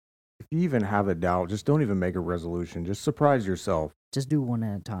February. If you even have a doubt, just don't even make a resolution. Just surprise yourself. Just do one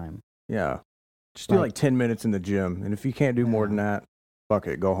at a time. Yeah. Just do like 10 minutes in the gym. And if you can't do more Yeah. than that, Fuck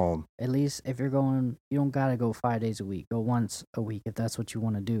it, go home. At least if you're going, you don't gotta go 5 days a week. Go once a week if that's what you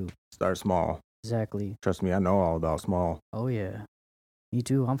want to do. Start small. Exactly. Trust me, I know all about small. Oh yeah. Me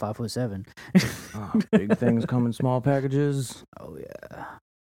too. I'm 5'7". Big things come in small packages. Oh yeah.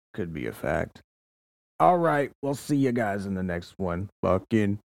 Could be a fact. All right, we'll see you guys in the next one.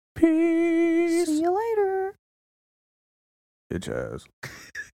 Fucking peace. See you later. Bitch ass.